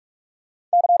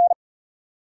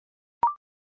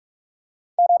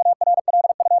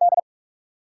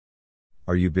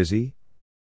 Are you busy?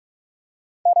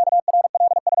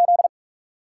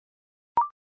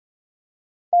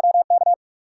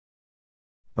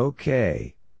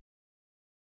 Okay.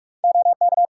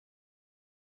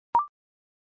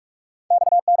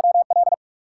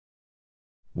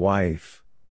 Wife.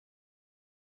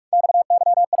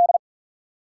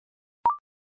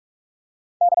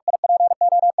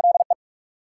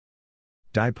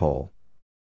 Dipole.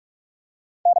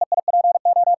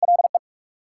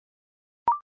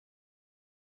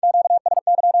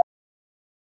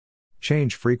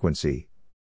 Change frequency.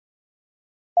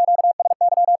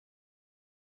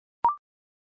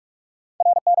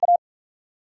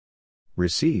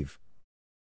 Receive.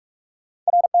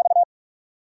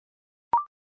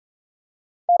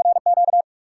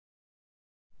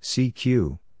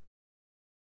 CQ.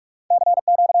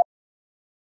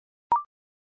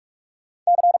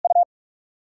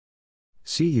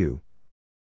 See you.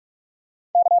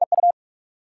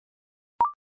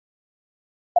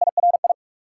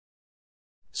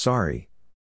 Sorry.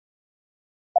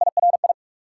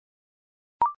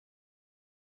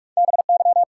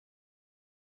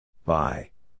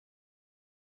 Bye.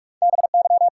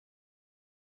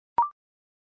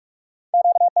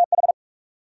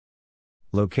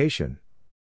 Location.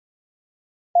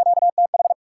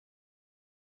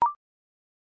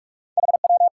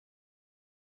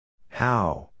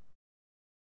 How?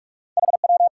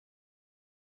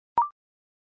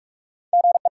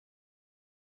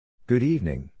 Good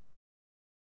evening.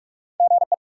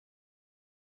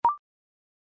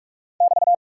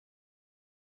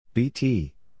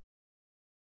 BT.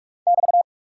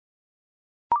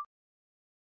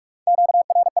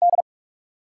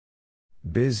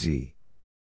 Busy.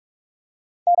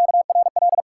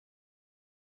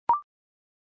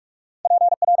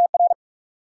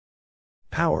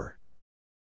 Power.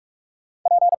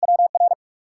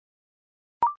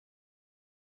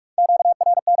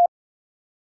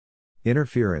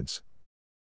 Interference.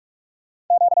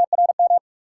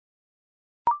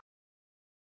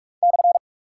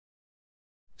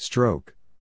 Stroke.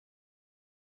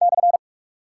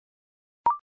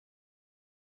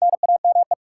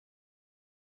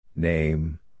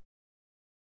 Name.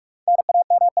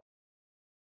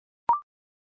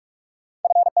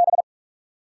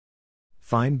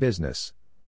 Fine business.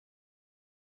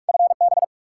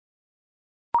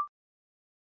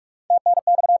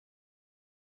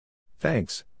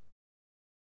 Thanks.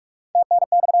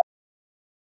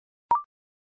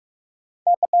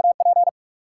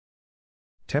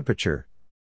 Temperature.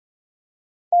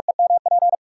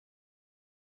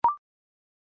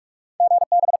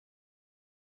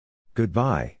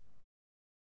 Goodbye.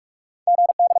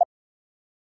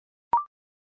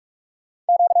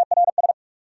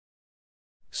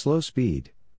 Slow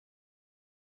speed.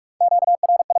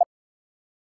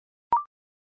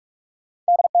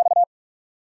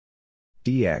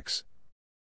 DX.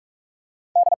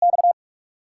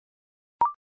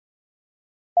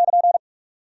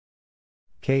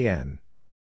 KN.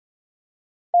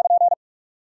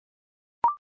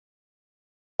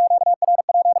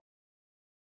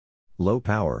 Low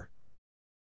power.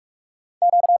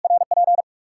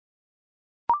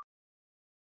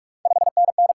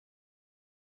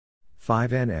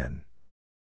 Five NN.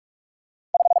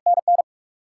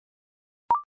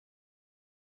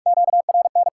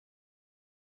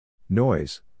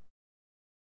 Noise.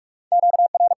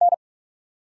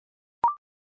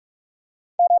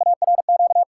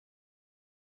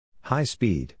 High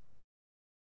speed.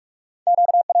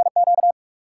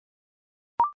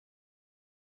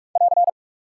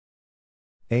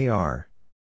 AR.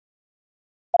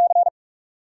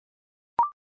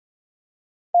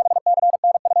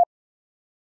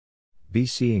 Be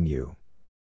seeing you.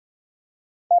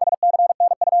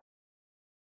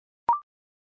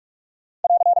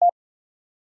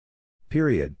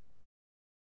 Period.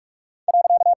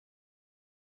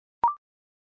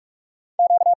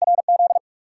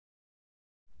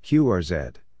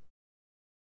 QRZ.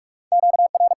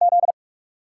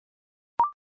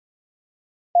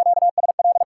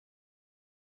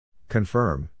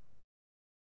 Confirm.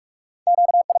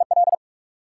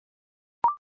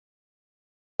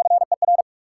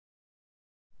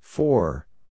 Four.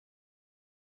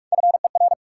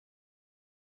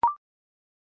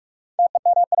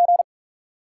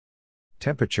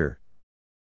 Temperature.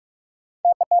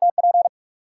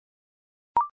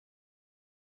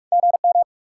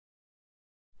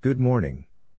 Good morning.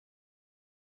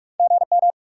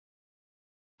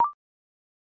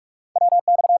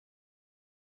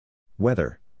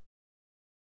 Weather.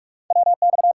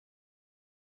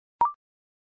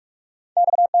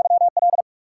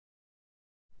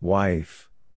 Wife.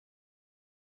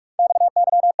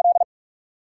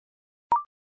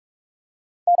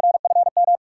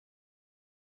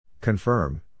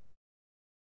 Confirm.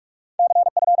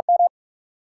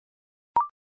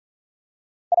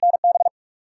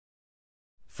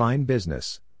 Fine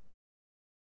business.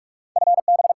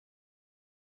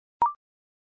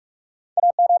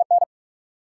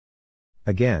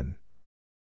 Again.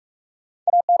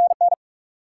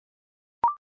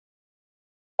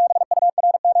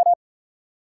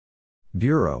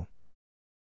 Bureau.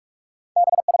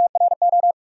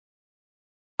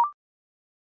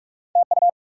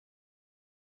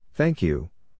 Thank you.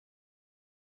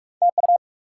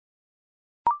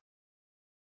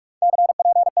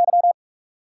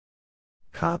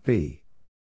 Copy.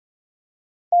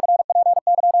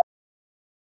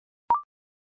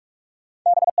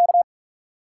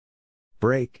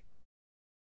 Break.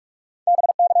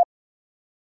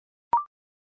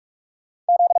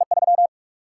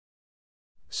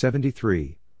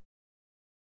 $73.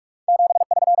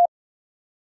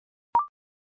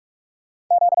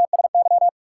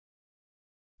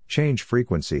 Change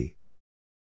frequency.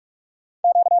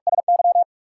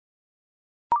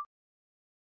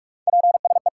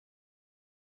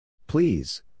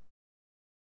 Please.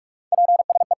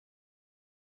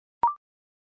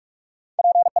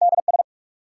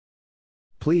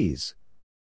 Please.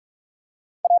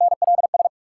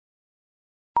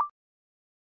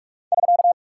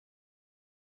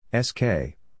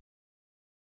 SK.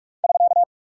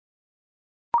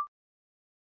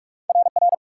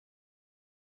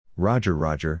 Roger,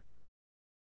 Roger.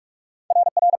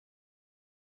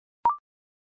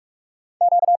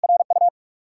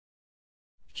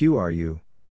 QRU.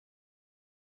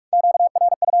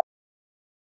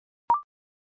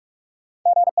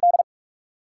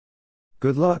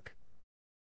 Good luck.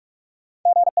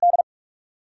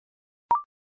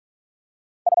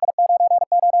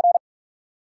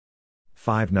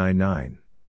 $599.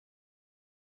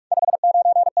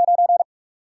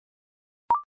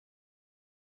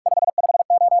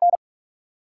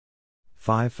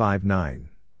 559.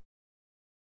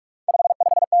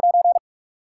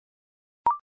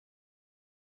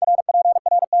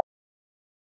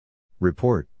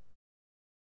 Report.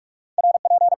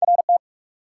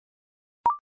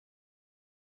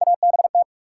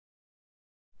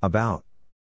 About.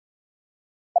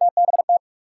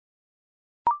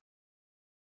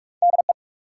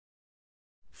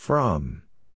 From.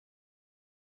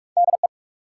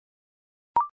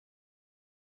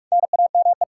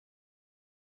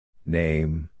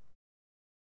 Name.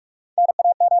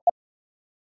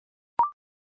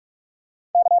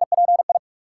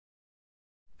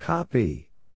 Copy.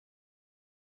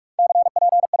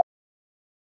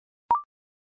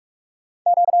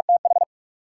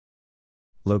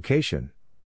 Location.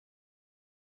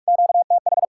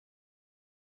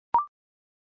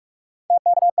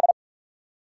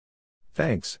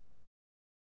 Thanks.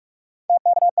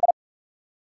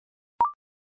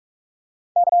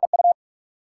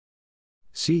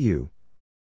 See you.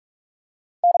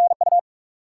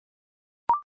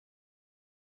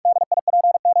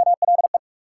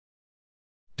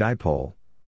 Dipole.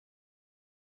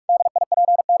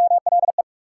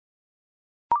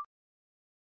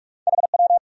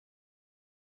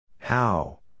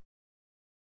 How?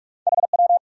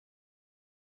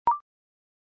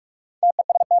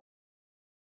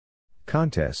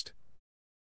 Contest.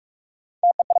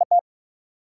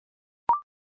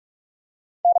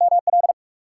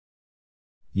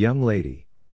 Young lady.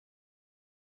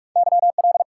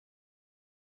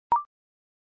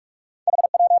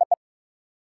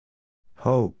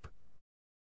 Hope.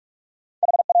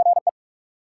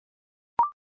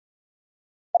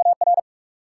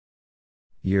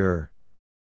 Your.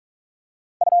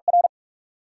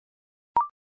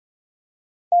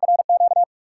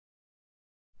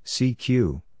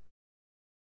 CQ.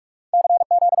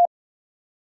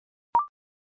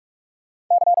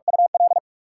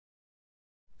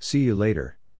 See you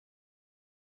later.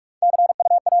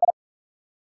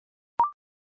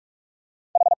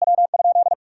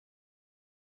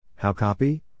 How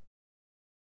copy?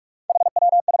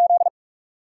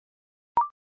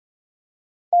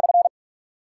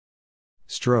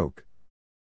 Stroke.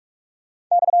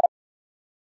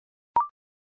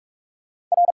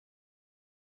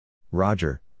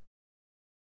 Roger.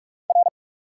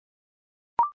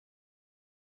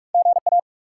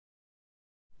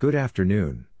 Good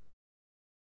afternoon.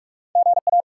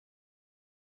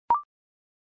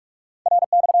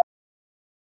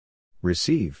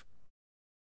 Receive.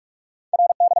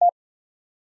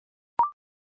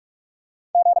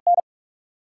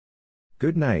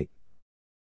 Good night.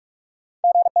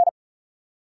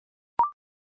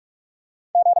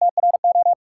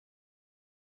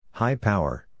 High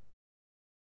power.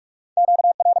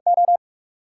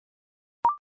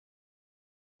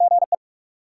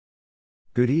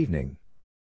 Good evening.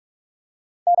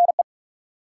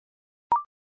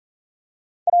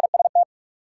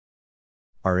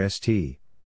 RST.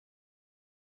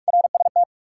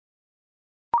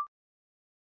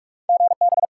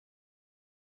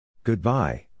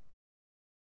 Goodbye.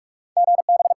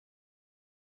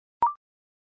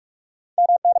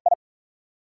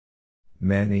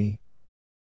 Many.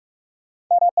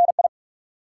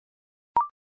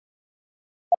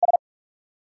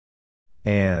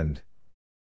 And.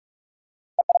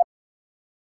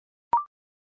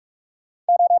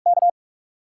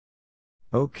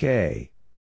 Okay.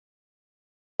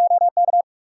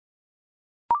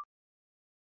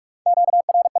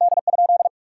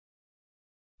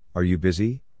 Are you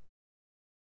busy?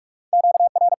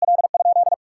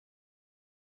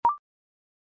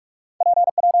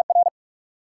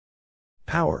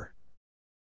 Power.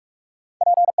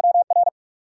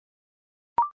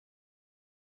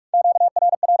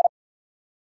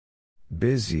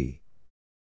 Busy.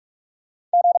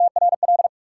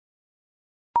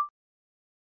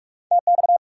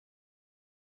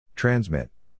 Transmit.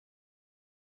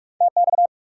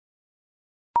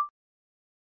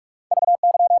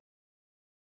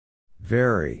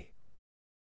 Very.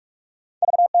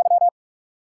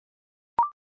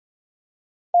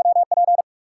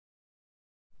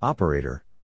 Operator.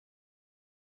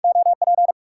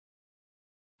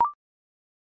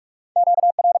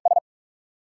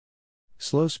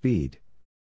 Slow speed.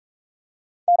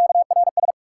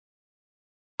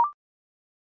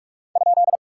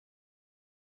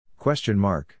 Question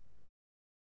mark.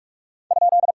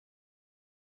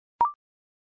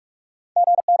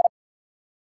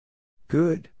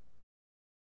 Good.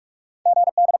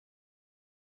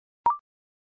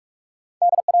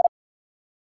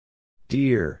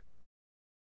 Dear.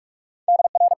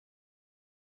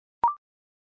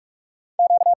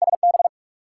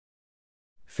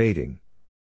 Fading.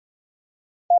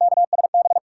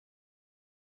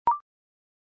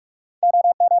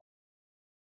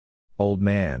 Old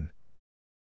man.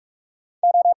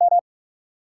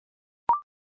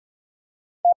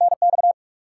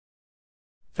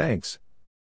 Thanks.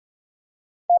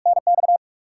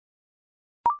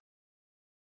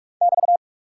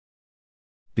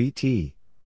 BT.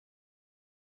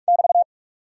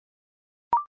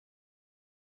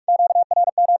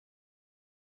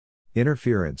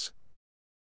 Interference.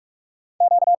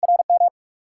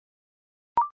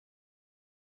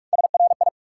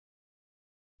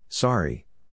 Sorry.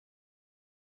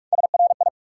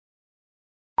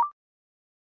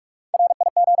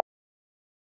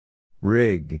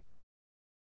 Rig.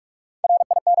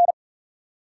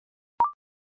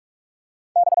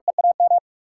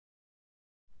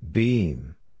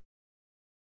 Beam.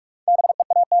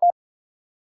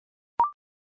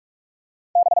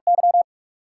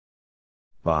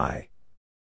 By.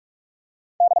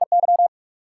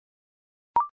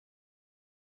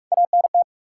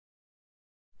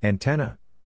 Antenna.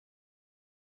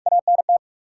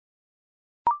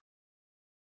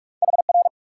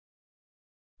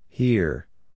 Here.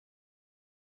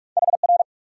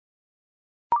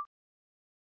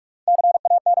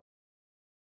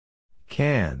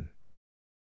 Can.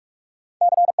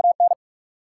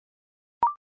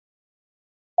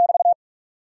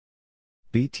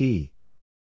 BT.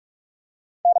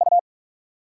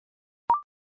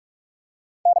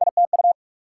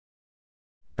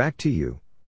 Back to you.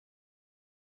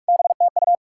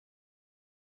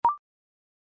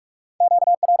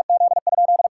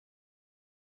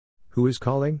 Who is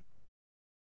calling?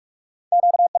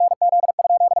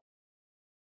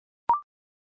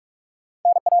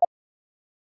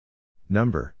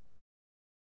 Number.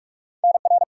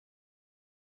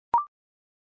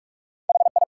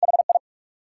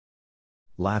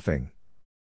 Laughing.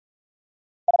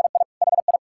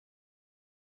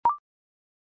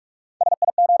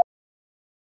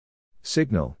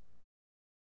 Signal.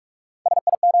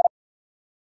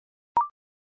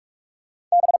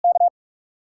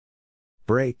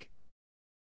 Break.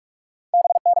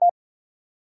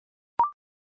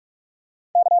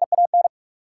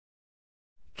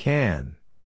 Can.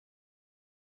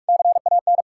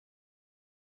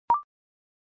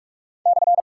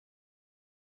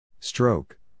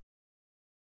 Stroke.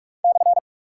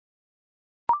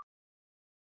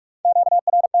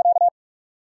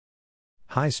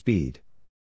 High speed.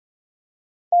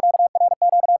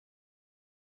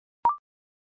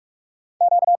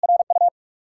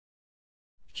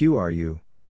 QRU.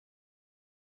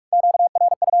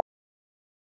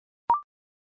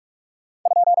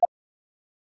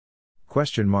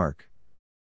 Question mark.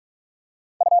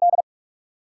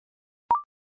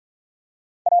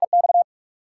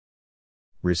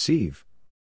 Receive.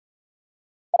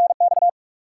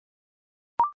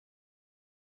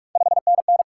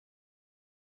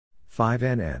 Five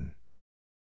NN.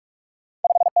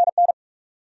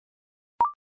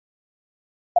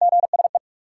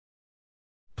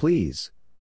 Please.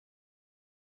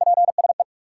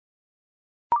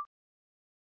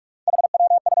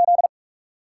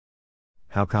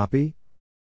 How copy?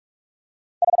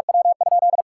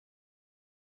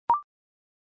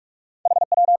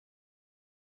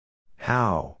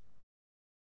 How?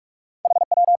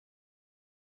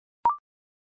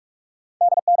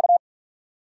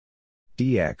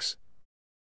 DX.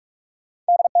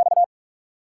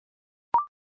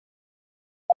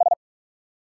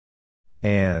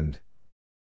 And.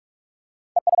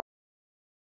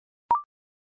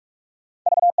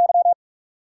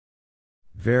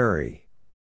 Very.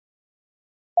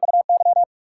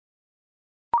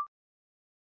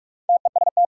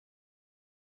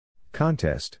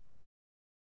 Contest.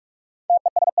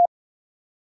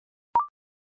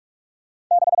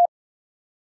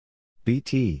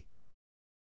 BT.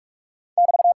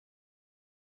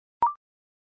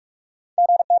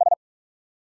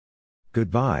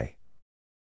 Goodbye.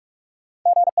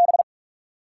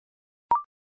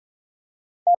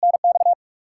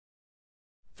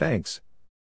 Thanks.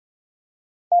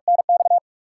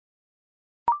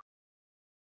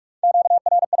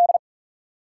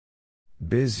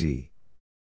 Busy.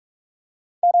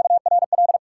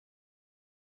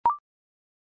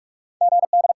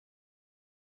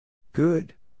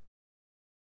 Good.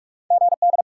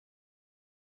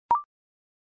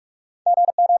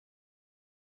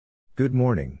 Good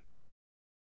morning.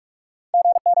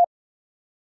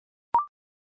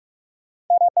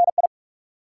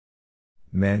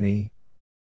 Many.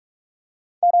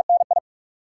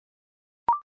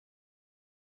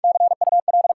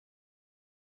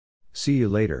 See you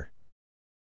later.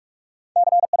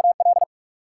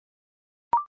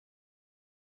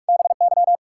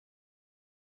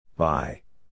 Bye.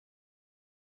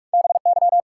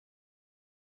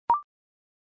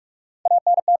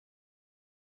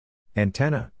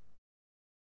 Antenna.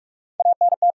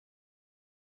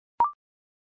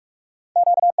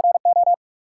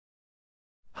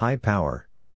 High power.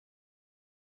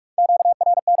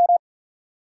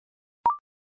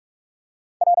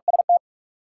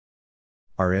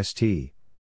 RST.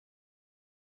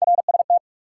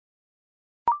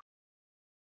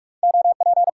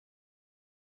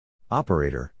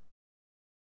 Operator.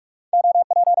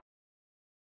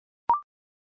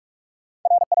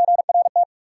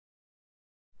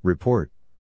 Report.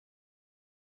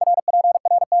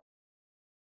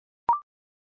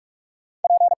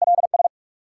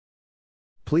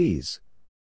 Please.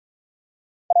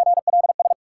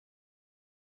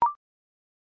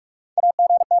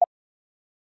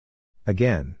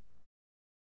 Again.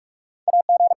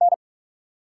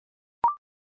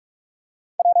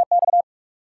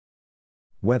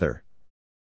 Weather.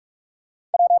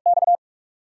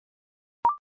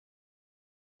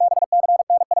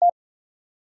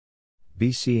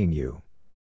 Be seeing you.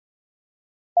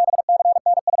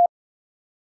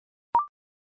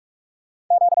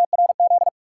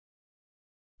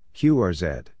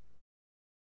 QRZ.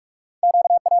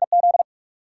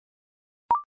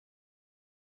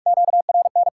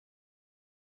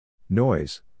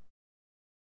 Noise.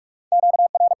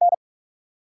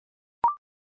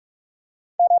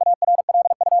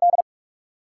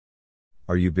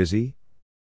 Are you busy?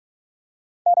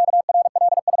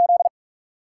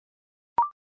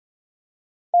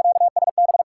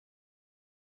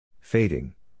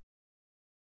 Fading.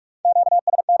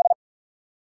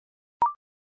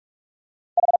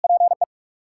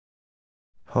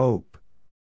 Hope.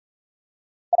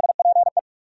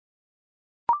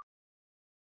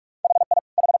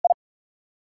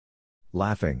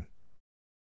 Laughing.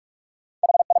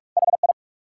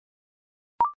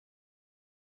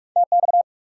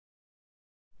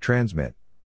 Transmit.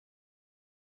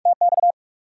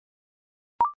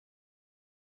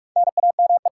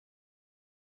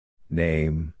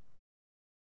 Name.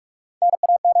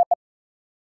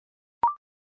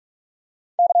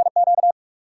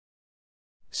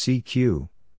 CQ.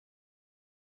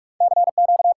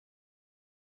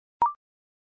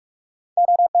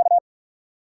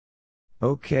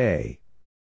 Okay.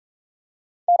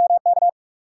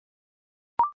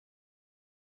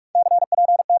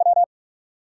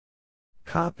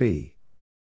 Copy.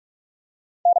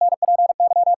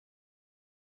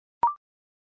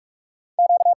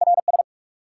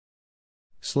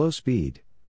 Slow speed.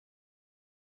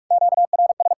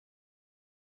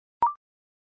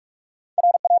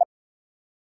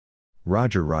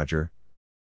 Roger, Roger.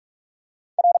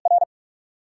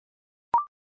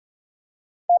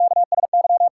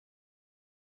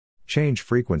 Change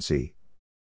frequency.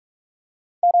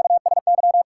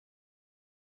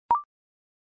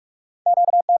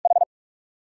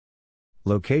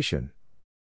 Location.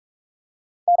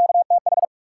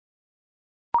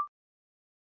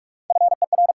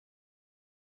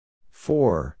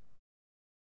 For.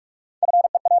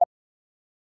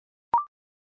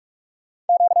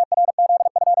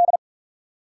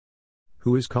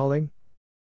 Who is calling?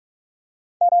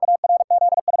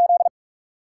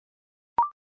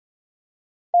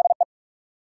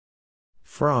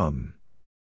 From.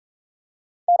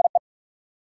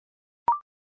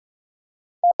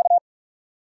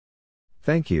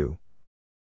 Thank you.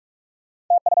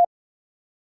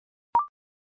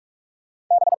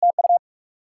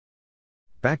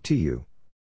 Back to you.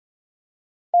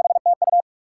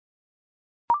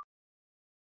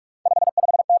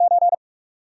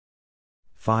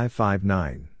 Five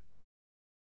 559.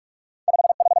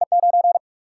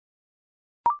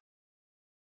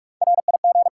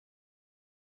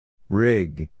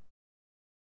 Rig.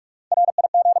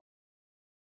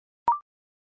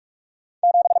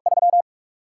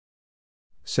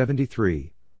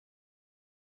 $73.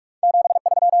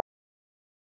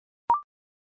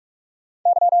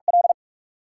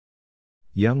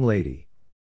 Young lady.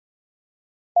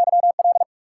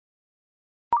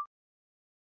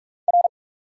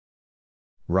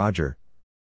 Roger.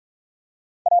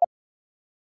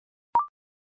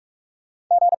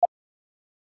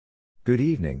 Good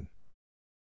evening.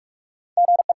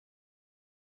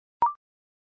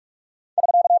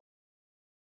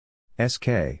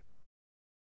 SK.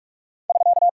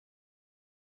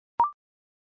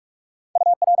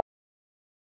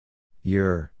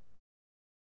 Your.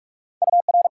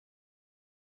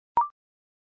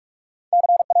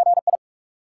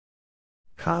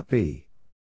 Copy.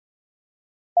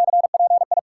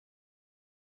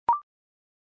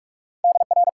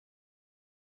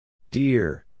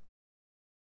 Dear.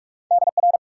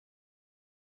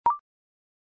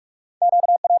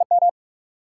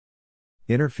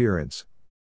 Interference.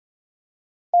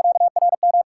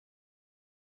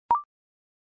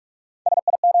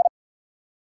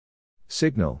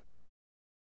 Signal.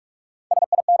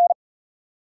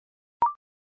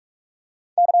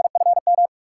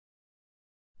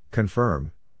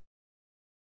 Confirm.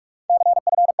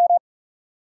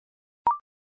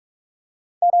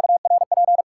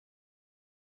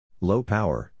 Low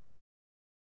power.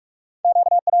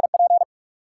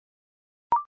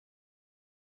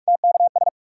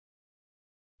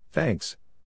 Thanks.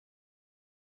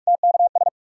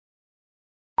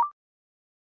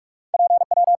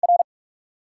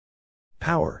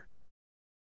 Power.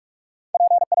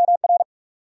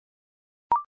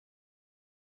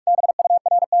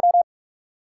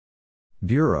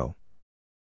 Bureau.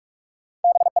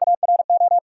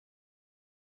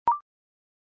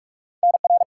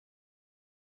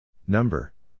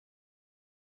 Number.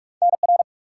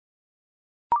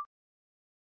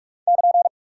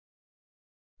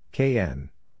 KN.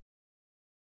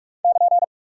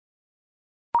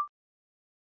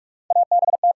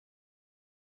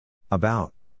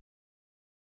 About.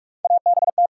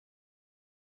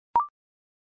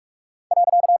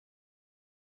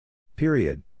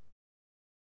 Period.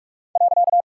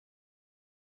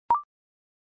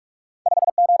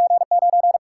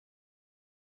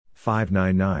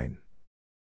 $5.99.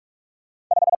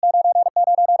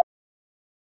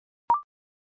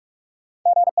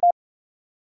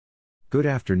 Good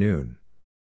afternoon.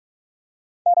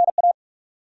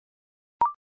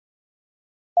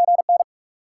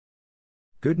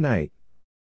 Good night.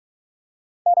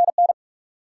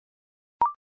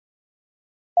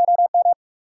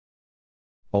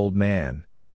 Old man.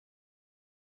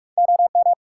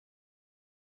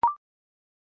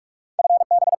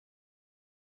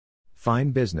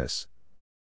 Fine business.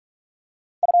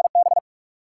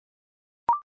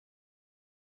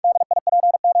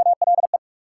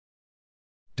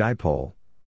 Dipole.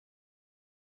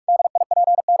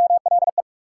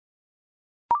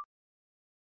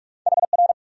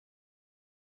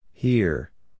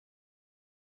 Here.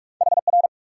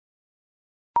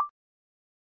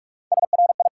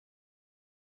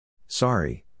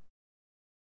 Sorry.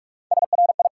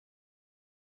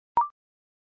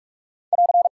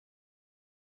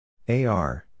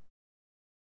 AR.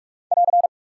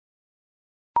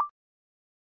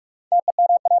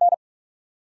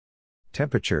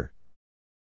 Temperature.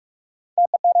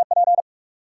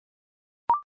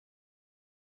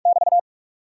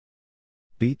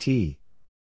 BT.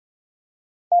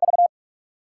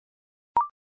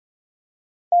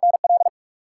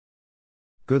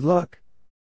 Good luck.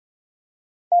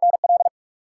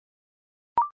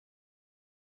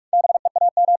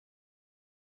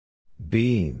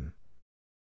 Beam.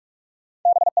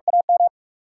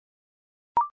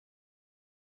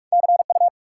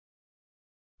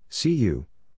 See you.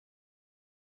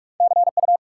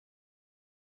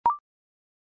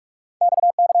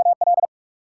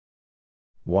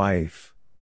 Wife.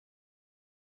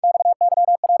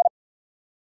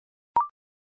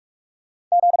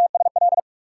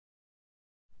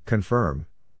 Confirm.